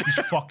quiet. These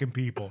fucking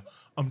people.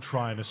 I'm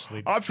trying to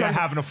sleep. I'm They're trying to-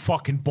 having a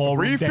fucking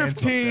ballroom dance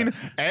up 3:15 there.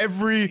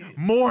 every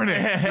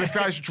morning. This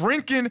guy's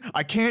drinking.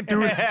 I can't do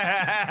this.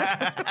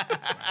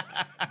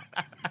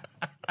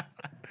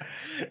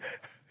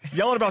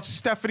 Yelling about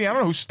Stephanie. I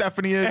don't know who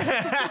Stephanie is.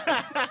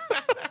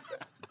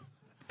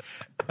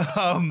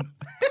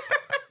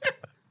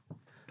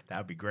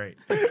 That'd be great.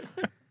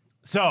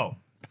 So,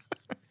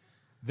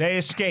 they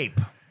escape.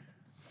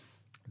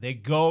 They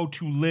go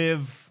to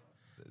live.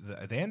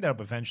 They end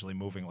up eventually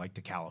moving like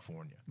to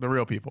California. The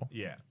real people.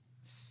 Yeah.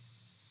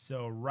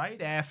 So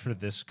right after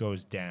this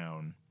goes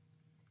down,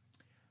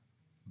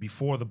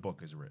 before the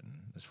book is written,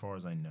 as far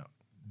as I know,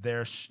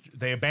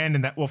 they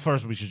abandon that. Well,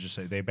 first we should just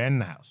say they abandon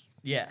the house.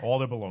 Yeah. All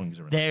their belongings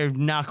are in. they're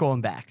not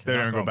going back. They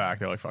don't go going back.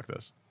 They're like, fuck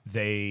this.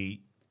 They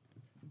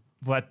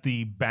let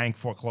the bank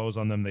foreclose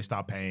on them. They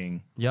stop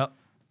paying. Yep.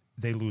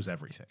 They lose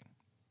everything.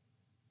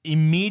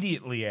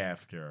 Immediately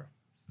after,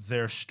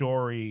 their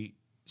story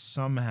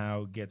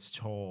somehow gets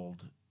told,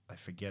 I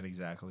forget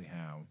exactly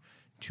how,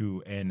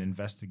 to an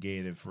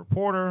investigative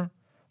reporter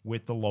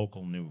with the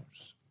local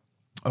news.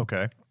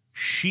 Okay.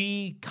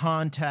 She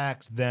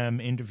contacts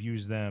them,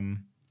 interviews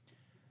them.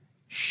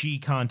 She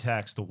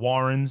contacts the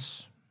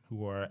Warrens,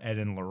 who are Ed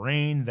and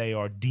Lorraine. They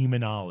are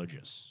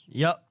demonologists.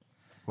 Yep.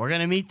 We're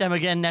gonna meet them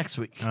again next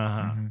week.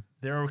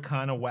 They're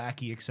kind of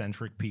wacky,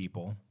 eccentric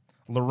people.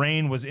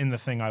 Lorraine was in the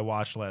thing I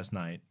watched last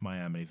night, my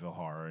Amityville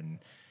Horror, and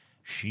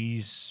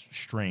she's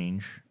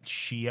strange.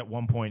 She, at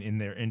one point in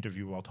their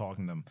interview while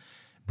talking to them,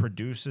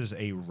 produces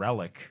a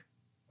relic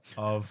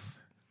of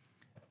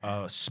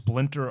a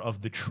splinter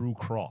of the true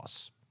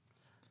cross.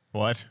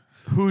 What?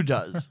 Who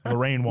does?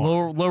 Lorraine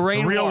Warren.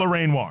 Lorraine The real Warren.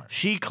 Lorraine Warren.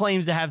 She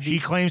claims to have She the.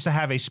 claims to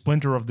have a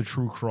splinter of the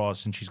true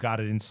cross, and she's got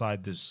it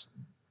inside this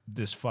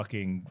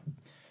fucking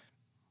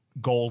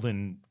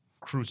golden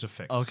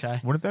crucifix. Okay.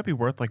 Wouldn't that be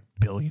worth like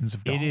billions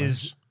of dollars? It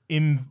is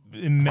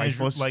immeasurable.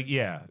 Priceless? Like,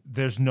 yeah,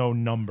 there's no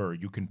number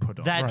you can put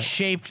on That it.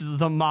 shaped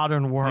the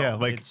modern world. Yeah,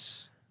 like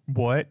It's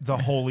what? the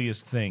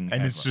holiest thing And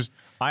ever. it's just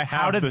I have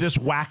How did this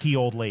wacky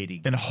old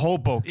lady in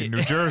Hoboken,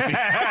 New Jersey.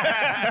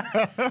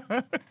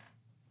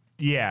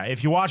 Yeah,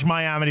 if you watch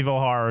My Amityville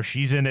Horror,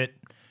 she's in it.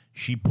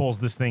 She pulls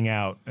this thing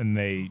out,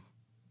 and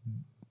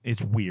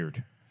it's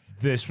weird.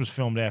 This was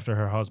filmed after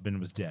her husband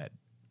was dead,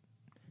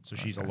 so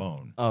she's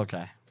alone.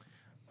 Okay.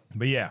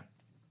 But yeah,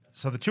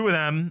 so the two of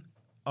them,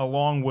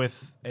 along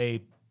with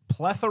a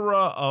plethora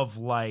of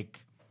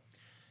like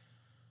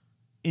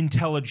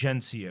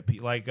intelligentsia,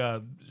 like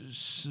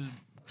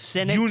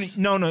Cynics.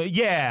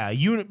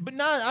 but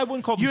not. I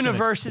wouldn't call them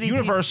University cynics.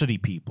 University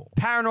people.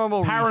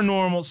 Paranormal.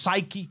 Paranormal,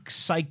 psyche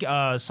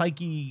Psychologists,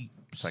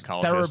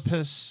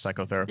 therapists.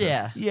 psychotherapists.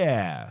 Yeah.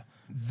 Yeah.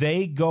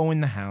 They go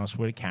in the house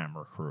with a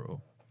camera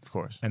crew Of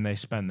course. and they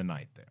spend the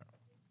night there.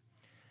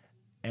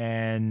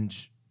 And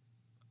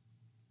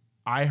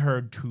I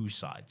heard two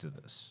sides of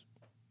this.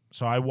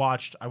 So I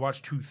watched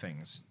two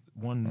things.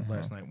 One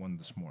last night, one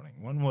this morning.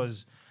 One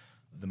was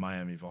the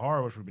Amityville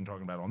Horror, which we've been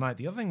talking about all night.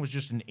 The other thing was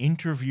just an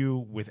interview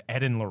with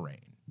Ed and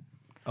Lorraine.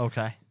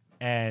 Okay.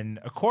 And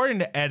according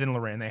to Ed and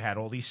Lorraine, they had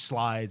all these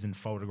slides and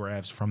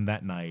photographs from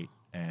that night,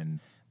 and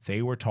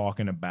they were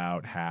talking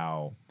about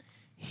how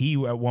he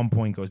at one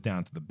point goes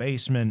down to the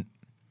basement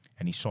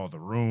and he saw the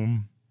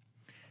room,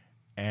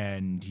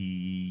 and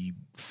he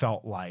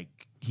felt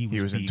like he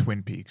was in being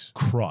Twin Peaks.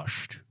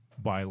 crushed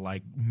by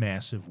like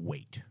massive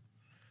weight.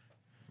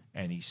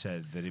 And he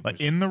said that it Like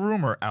was in the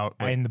room or out?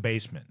 Like, in the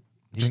basement.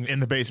 just in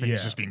the basement, he's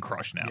Yeah. just being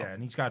crushed now. Yeah,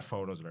 and he's got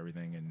photos of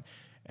everything,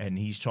 and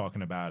he's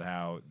talking about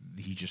how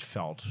he just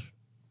felt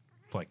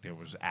like there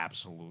was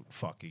absolute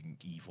fucking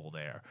evil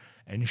there.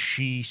 And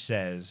she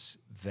says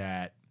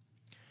that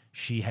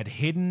she had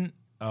hidden,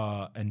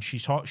 and she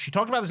talked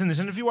about this in this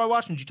interview I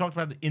watched, and she talked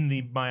about it in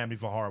the Amityville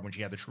Horror when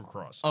she had the True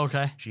Cross.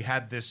 Okay. She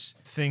had this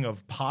thing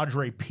of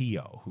Padre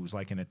Pio, who's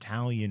like an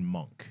Italian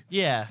monk.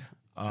 Yeah.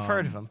 I've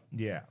heard of him.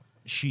 Yeah.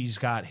 She's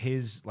got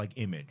his like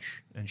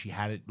image, and she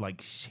had it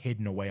like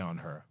hidden away on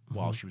her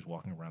while she was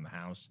walking around the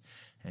house.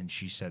 And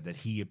she said that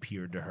he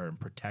appeared to her and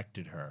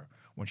protected her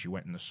when she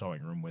went in the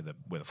sewing room where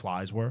the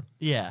flies were.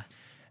 Yeah.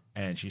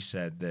 And she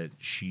said that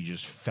she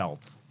just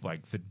felt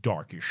like the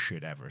darkest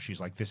shit ever. She's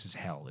like, this is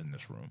hell in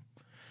this room.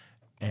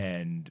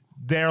 And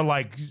they're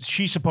like,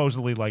 she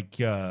supposedly like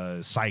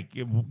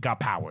got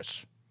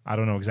powers. I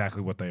don't know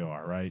exactly what they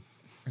are, right?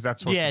 Is that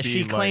supposed to be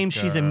She claims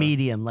she's a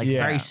medium, like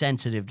yeah. very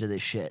sensitive to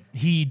this shit.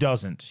 He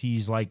doesn't.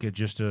 He's like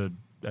just an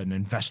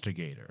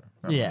investigator.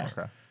 Yeah.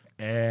 Okay.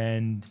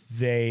 and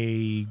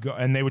they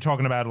were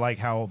talking about like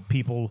how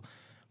people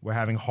were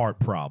having heart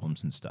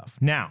problems and stuff.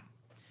 Now,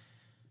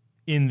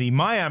 in the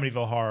My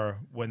Amityville Horror,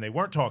 when they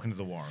weren't talking to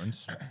the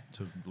Warrens,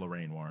 to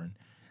Lorraine Warren,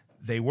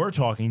 they were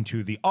talking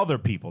to the other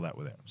people that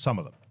were there. Some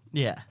of them,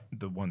 Yeah.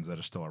 the ones that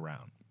are still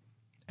around,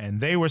 and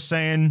they were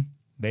saying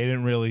they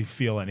didn't really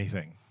feel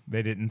anything.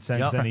 They didn't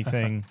sense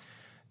anything.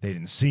 They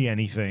didn't see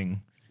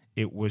anything.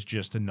 It was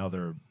just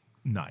another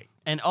night.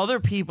 And other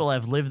people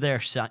have lived there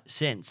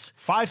since.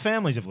 5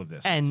 families have lived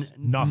there since.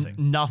 And nothing.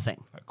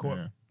 Nothing.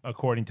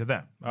 According to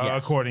them.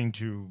 Yes. According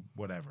to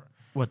whatever.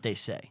 What they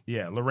say.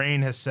 Yeah,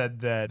 Lorraine has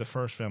said that the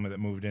first family that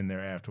moved in there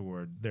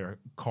afterward, their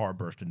car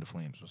burst into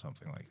flames or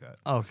something like that.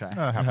 Okay.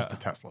 That happens to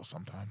Tesla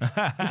sometimes.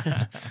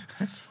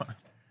 It's fine.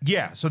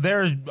 Yeah, so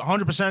there's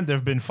 100%. There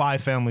have been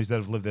 5 families that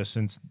have lived there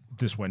since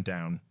this went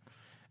down,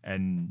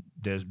 and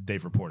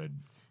they've reported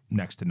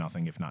next to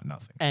nothing, if not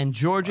nothing. And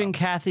George and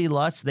Kathy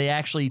Lutz, they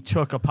actually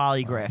took a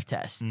polygraph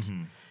test.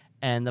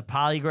 And the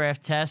polygraph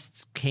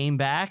tests came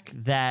back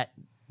that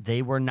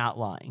they were not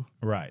lying.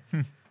 Right.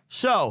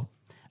 So,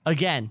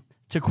 again,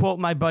 to quote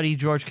my buddy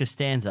George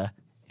Costanza,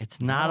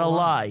 it's not a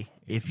lie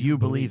if you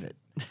believe it.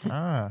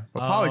 But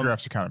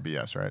polygraphs are kind of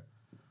BS, right?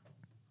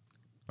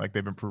 Like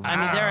they've been proven. I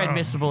mean, they're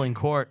admissible in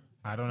court.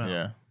 I don't know.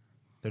 Yeah.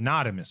 They're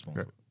not admissible.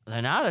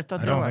 They're not? I thought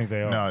I they don't were. think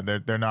they are. No,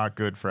 they're not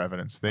good for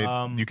evidence.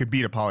 You could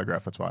beat a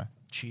polygraph. That's why.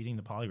 Cheating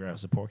the polygraph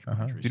is a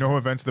porcupine. Do you know who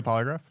invented the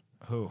polygraph?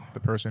 Who? The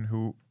person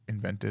who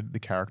invented the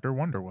character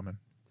Wonder Woman.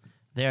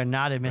 They are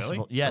not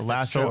admissible. Really? Yes, The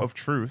that's lasso true. of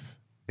truth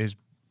is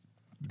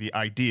the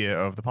idea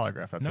of the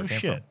polygraph. That's No where it came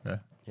shit. From. Yeah.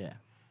 Yeah.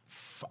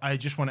 I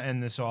just want to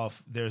end this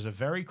off. There's a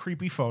very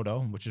creepy photo,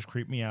 which has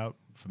creeped me out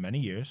for many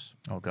years.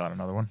 Oh God,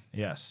 another one.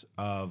 Yes,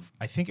 I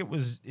think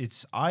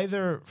it's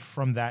either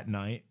from that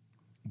night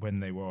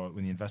when the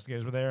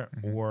investigators were there,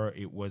 or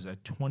it was a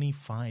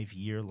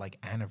 25-year like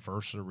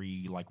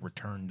anniversary like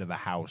return to the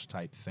house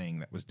type thing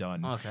that was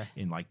done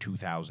in like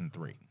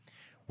 2003,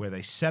 where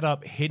they set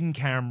up hidden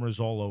cameras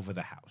all over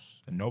the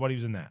house and nobody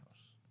was in the house,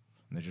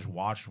 and they just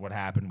watched what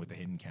happened with the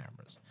hidden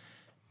cameras.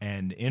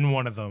 And in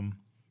one of them,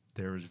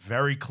 there is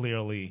very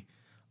clearly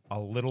a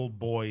little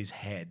boy's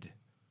head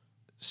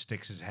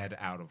sticks his head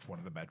out of one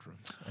of the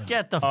bedrooms.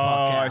 Get the fuck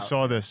out. I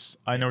saw this.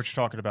 I know what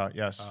you're talking about.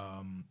 Yes.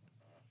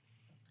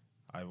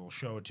 I will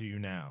show it to you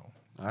now.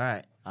 All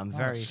right. I'm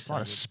very It's a lot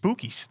of excited.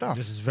 spooky stuff.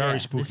 This is very Yeah,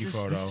 spooky this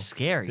is photo.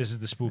 scary. This is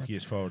the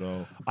spookiest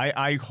photo.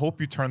 I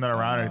hope you turn that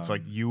around and it's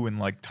like you and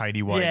like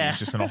tidy whities Yeah.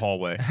 just in a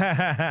hallway.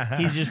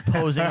 He's just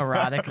posing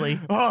erotically.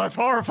 Oh, that's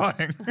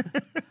horrifying.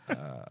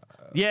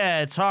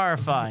 Yeah, it's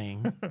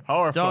horrifying.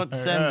 Horrifying. Don't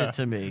send Yeah. it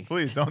to me.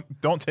 Please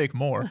don't take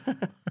more.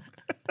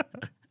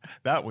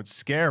 That would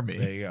scare me.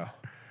 There you go.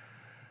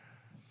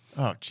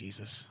 Oh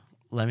Jesus.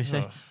 Let me see.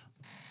 Ugh.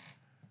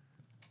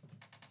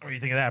 What do you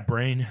think of that,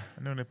 Brain?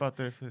 I know about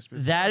this.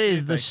 That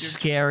is the Thank you.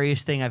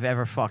 scariest thing I've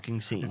ever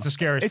fucking seen. It's the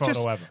scariest It photo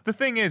just, ever. the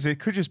thing is, it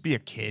could just be a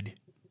kid.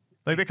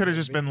 Like they could have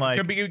just been like,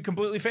 Could be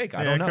completely fake. I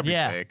yeah, don't it know. could be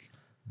Yeah. fake.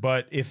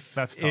 But if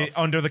That's it, tough.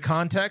 under the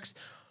context,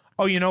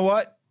 oh, you know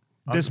what?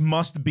 This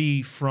must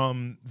be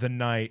from the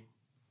night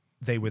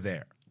they were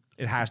there.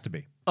 It has to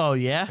be. Oh,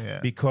 yeah? Yeah.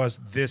 Because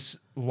this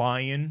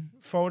lion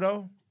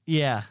photo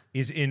Yeah.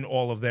 is in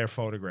all of their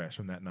photographs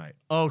from that night.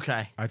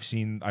 Okay.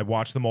 I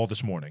watched them all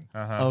this morning.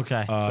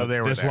 Okay. So they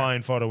were this there.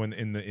 lion photo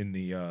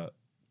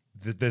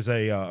there's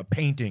a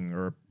painting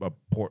or a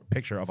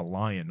picture of a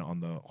lion on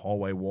the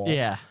hallway wall.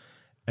 Yeah.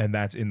 And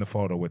that's in the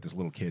photo with this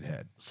little kid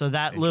head. So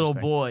that little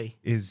Interesting. boy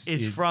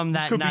Is from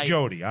this that could night be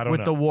Jody. I don't with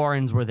know. the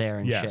Warrens were there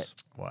and Yes.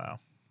 shit. Wow.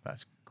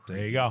 That's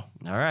There you go.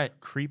 All right.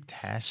 creep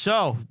test.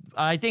 So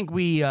I think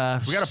we We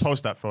got to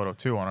post that photo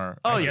too on our.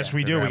 Oh, Yes, yeah.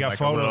 we do. We Instagram, got like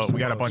photos. we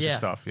got a bunch Yeah. of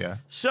stuff. Yeah.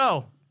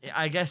 So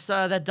I guess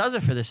that does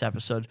it for this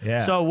episode.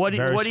 Yeah, So what do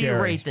very you scary.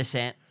 rate this,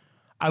 Ant?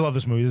 I love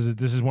this movie.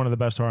 This is one of the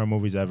best horror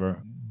movies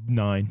ever.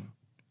 9.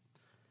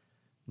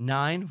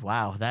 9?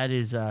 Wow, that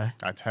is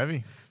That's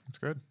heavy. That's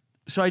good.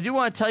 So I do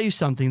want to tell you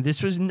something.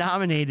 This was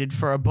nominated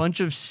for a bunch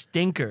of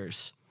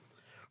stinkers,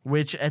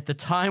 which at the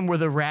time were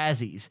the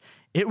Razzies.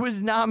 It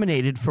was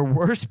nominated for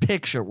Worst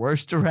Picture,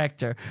 Worst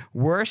Director,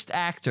 Worst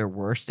Actor,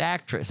 Worst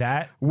Actress,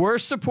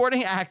 Worst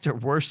Supporting Actor,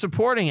 Worst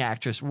Supporting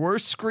Actress,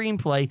 Worst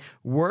Screenplay,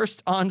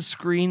 Worst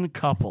On-Screen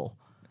Couple.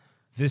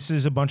 This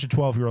is a bunch of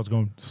 12-year-olds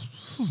going,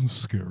 this isn't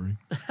scary.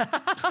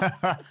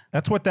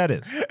 That's what that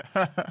is.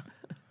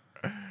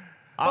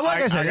 But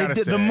like I said, gotta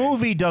the say-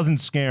 movie doesn't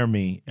scare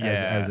me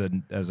Yeah.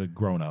 as a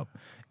grown-up.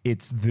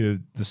 It's the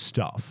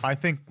stuff. I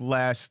think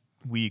last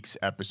week's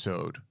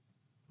episode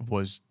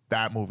was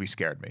that movie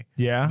scared me.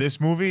 Yeah? This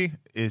movie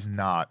is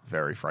not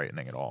very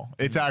frightening at all.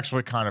 It's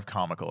actually kind of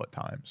comical at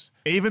times.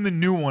 Even the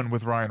new one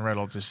with Ryan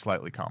Reynolds is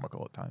slightly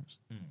comical at times.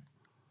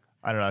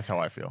 I don't know. That's how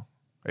I feel.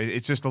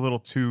 It's just a little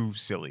too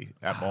silly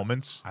at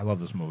moments. I love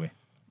this movie.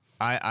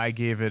 I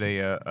gave it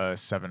a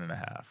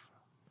 7.5.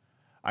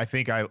 I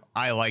think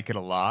I like it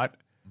a lot,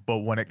 but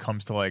when it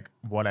comes to like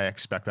what I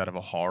expect out of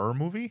a horror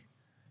movie,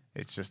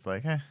 it's just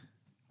like,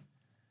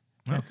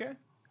 Okay.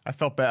 I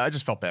felt bad. I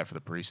just felt bad for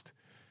the priest.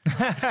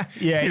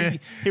 Yeah,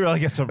 he really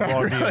gets a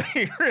raw deal.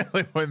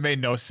 It made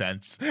no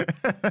sense.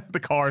 The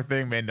car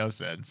thing made no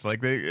sense.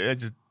 Like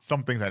just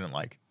some things I didn't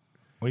like.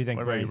 What do you think,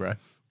 What about you, Brad?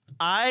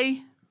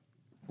 I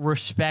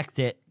respect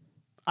it.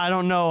 I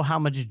don't know how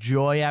much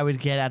joy I would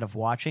get out of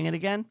watching it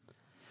again.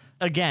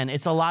 Again,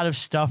 it's a lot of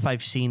stuff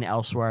I've seen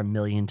elsewhere a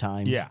million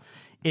times. Yeah.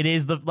 It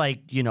is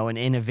an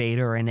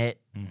innovator in it.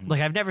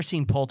 Like, I've never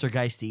seen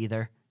Poltergeist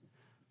either.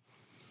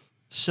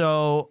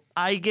 So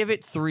I give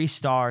it 3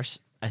 stars.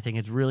 I think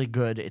it's really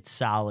good. It's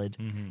solid.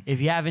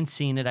 If you haven't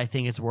seen it, I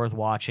think it's worth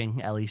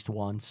watching at least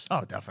once.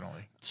 Oh,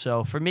 definitely.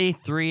 So for me,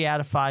 3 out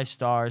of 5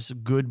 stars.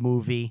 Good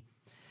movie.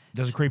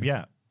 Does it creep you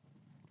out?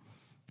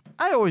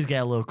 I always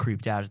get a little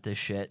creeped out at this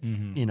shit.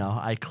 You know,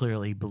 I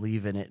clearly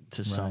believe in it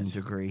to some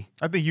degree.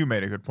 I think you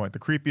made a good point. The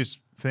creepiest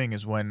thing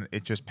is when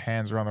it just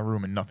pans around the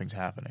room and nothing's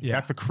happening. Yeah.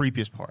 That's the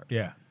creepiest part.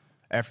 Yeah.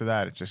 After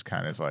that, it just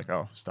kind of is like,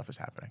 oh, stuff is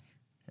happening.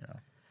 You know.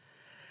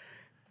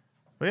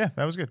 But yeah,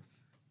 that was good.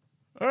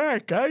 All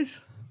right,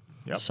 guys.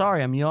 Yep.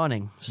 Sorry, I'm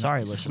yawning.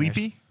 Sorry, listeners.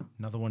 Sleepy?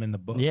 Another one in the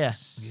books. Yeah.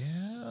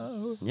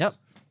 Yep.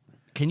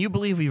 Can you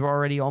believe we've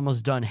already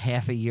almost done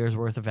half a year's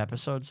worth of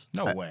episodes?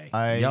 No way.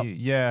 Yep.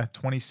 Yeah,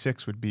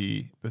 26 would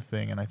be the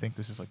thing, and I think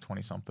this is like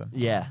 20 something.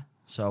 Yeah.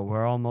 So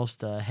we're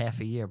almost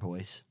half a year,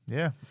 boys.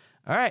 Yeah.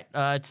 All right.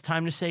 It's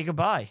time to say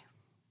goodbye.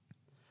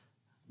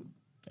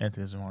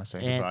 Anthony doesn't want to say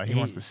And goodbye. He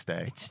wants to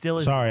stay. It still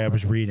is. Sorry, I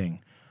was reading.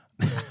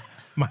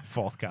 My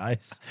fault,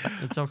 guys.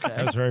 It's okay.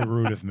 That was very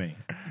rude of me.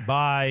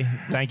 Bye.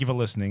 Thank you for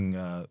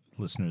listening,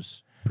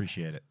 listeners.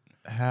 Appreciate it.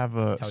 Have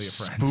a Tell your friends.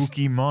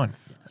 spooky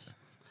month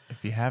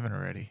if you haven't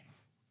already.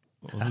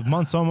 Well, the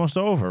month's almost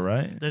over,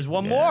 right? There's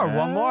one more.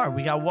 One more.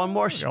 We got one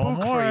more spook one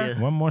more. for you.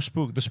 One more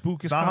spook. The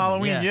spook is It's not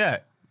coming. Halloween Yeah.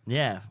 yet,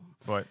 Yeah.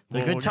 but The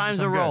we'll good give you times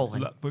some are good.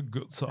 rolling. Let the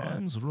good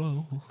times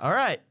roll. All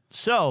right.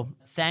 So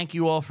thank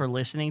you all for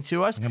listening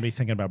to us. I'm gonna be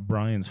thinking about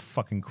Brian's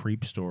fucking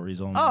creep stories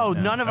all night. Oh,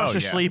 now. none of us Oh,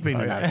 are yeah. sleeping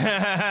Oh, tonight.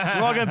 yeah.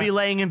 We're all going to be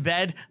laying in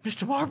bed.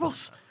 Mr.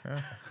 Marbles.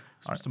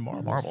 It's Mr.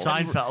 Marble.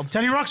 Seinfeld.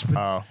 Teddy Ruxpin.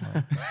 Oh,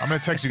 I'm gonna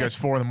text you guys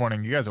 4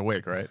 a.m. You guys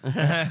awake, right?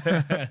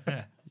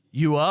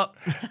 You up?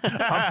 You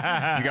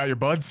got your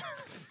buds?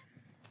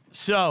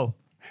 So,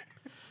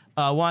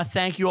 I want to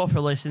thank you all for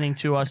listening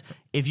to us.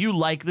 If you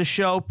like the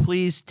show,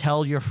 please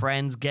tell your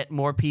friends, get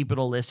more people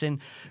to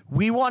listen.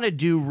 We want to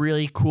do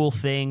really cool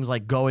things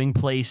like going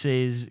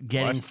places,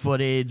 getting What?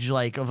 footage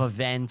like of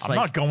events. I'm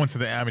not going to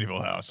the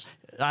Amityville house.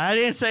 I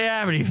didn't say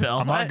Amityville.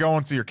 I'm not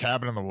going to your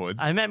cabin in the woods.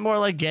 I meant more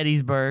like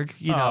Gettysburg,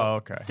 you know,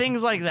 okay.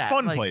 things like that.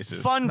 Fun like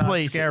places. Fun not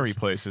places. Scary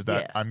places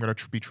that Yeah. I'm going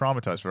to be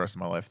traumatized for the rest of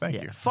my life. Thank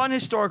you. Fun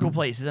historical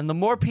places. And the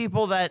more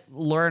people that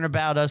learn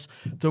about us,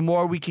 the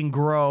more we can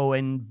grow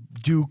and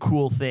do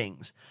cool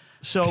things.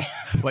 So,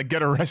 Like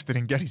get arrested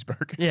in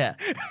Gettysburg yeah.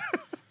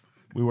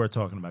 We were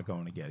talking about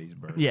going to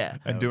Gettysburg. Yeah.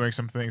 and doing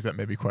some things that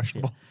may be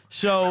questionable.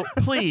 So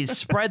please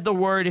spread the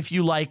word if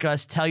you like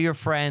us. Tell your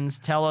friends,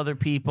 tell other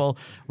people,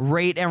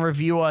 rate and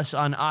review us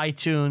on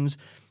iTunes.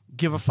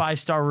 Give a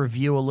 5-star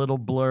review, a little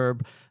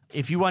blurb.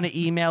 If you want to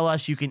email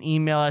us, you can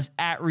email us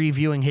at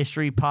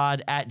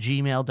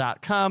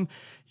reviewinghistorypod@gmail.com.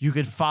 You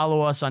could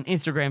follow us on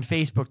Instagram,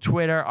 Facebook,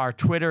 Twitter. Our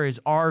Twitter is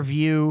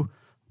rviewpod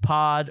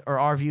or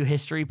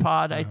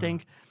rviewhistorypod, I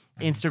think.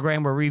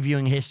 Instagram, we're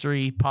reviewing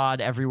history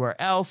pod everywhere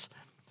else.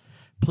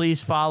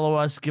 Please follow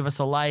us, give us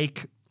a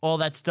like, all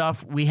that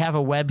stuff. We have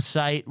a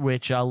website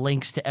which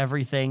links to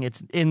everything.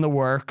 It's in the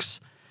works.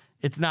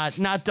 It's not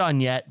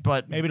done yet,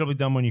 but Maybe it'll be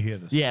done when you hear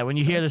this. yeah, when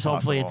you hear this,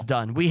 hopefully it's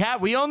possible. done.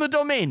 We own the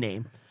domain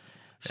name.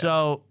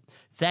 So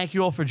thank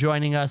you all for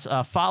joining us.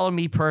 Follow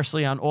me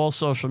personally on all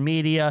social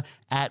media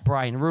at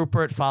Brian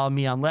Rupert. Follow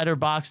me on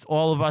Letterboxd.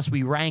 All of us,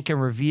 we rank and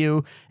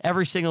review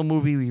every single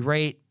movie we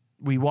rate,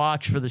 we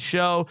watch for the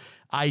show.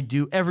 I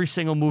do every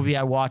single movie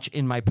I watch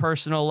in my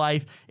personal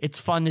life. It's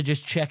fun to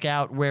just check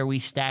out where we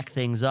stack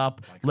things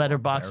up.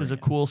 Letterboxd is a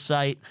cool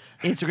site.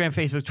 Instagram,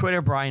 Facebook,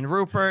 Twitter, Brian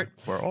Rupert.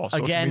 Where all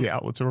social Again, media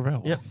outlets are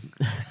available. Yep.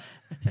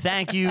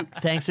 Thank you.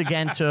 Thanks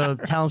again to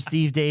Tell 'em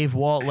Steve, Dave,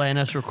 Walt, letting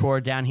us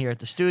record down here at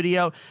the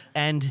studio.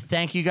 And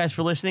thank you guys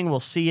for listening. We'll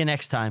see you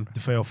next time. The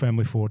Fail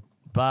Family Ford.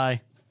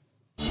 Bye.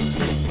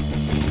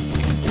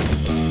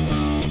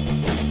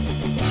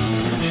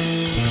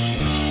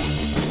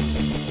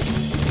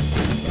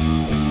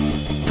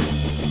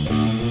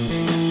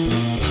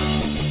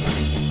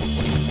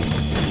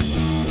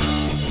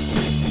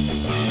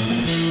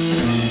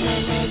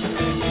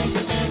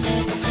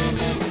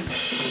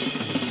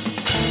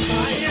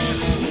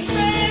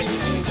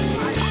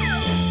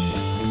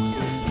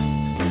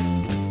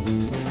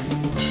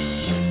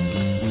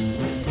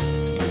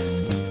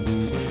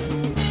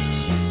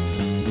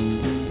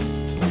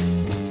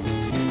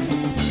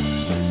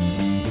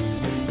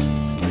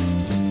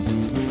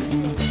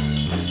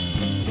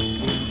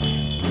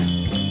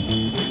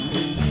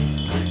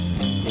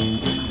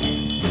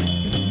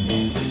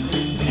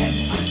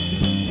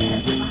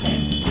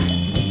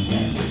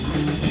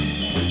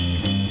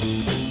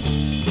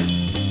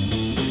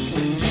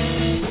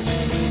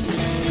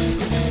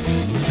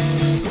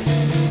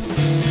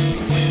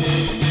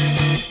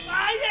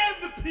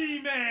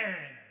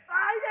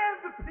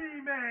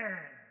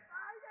 Man.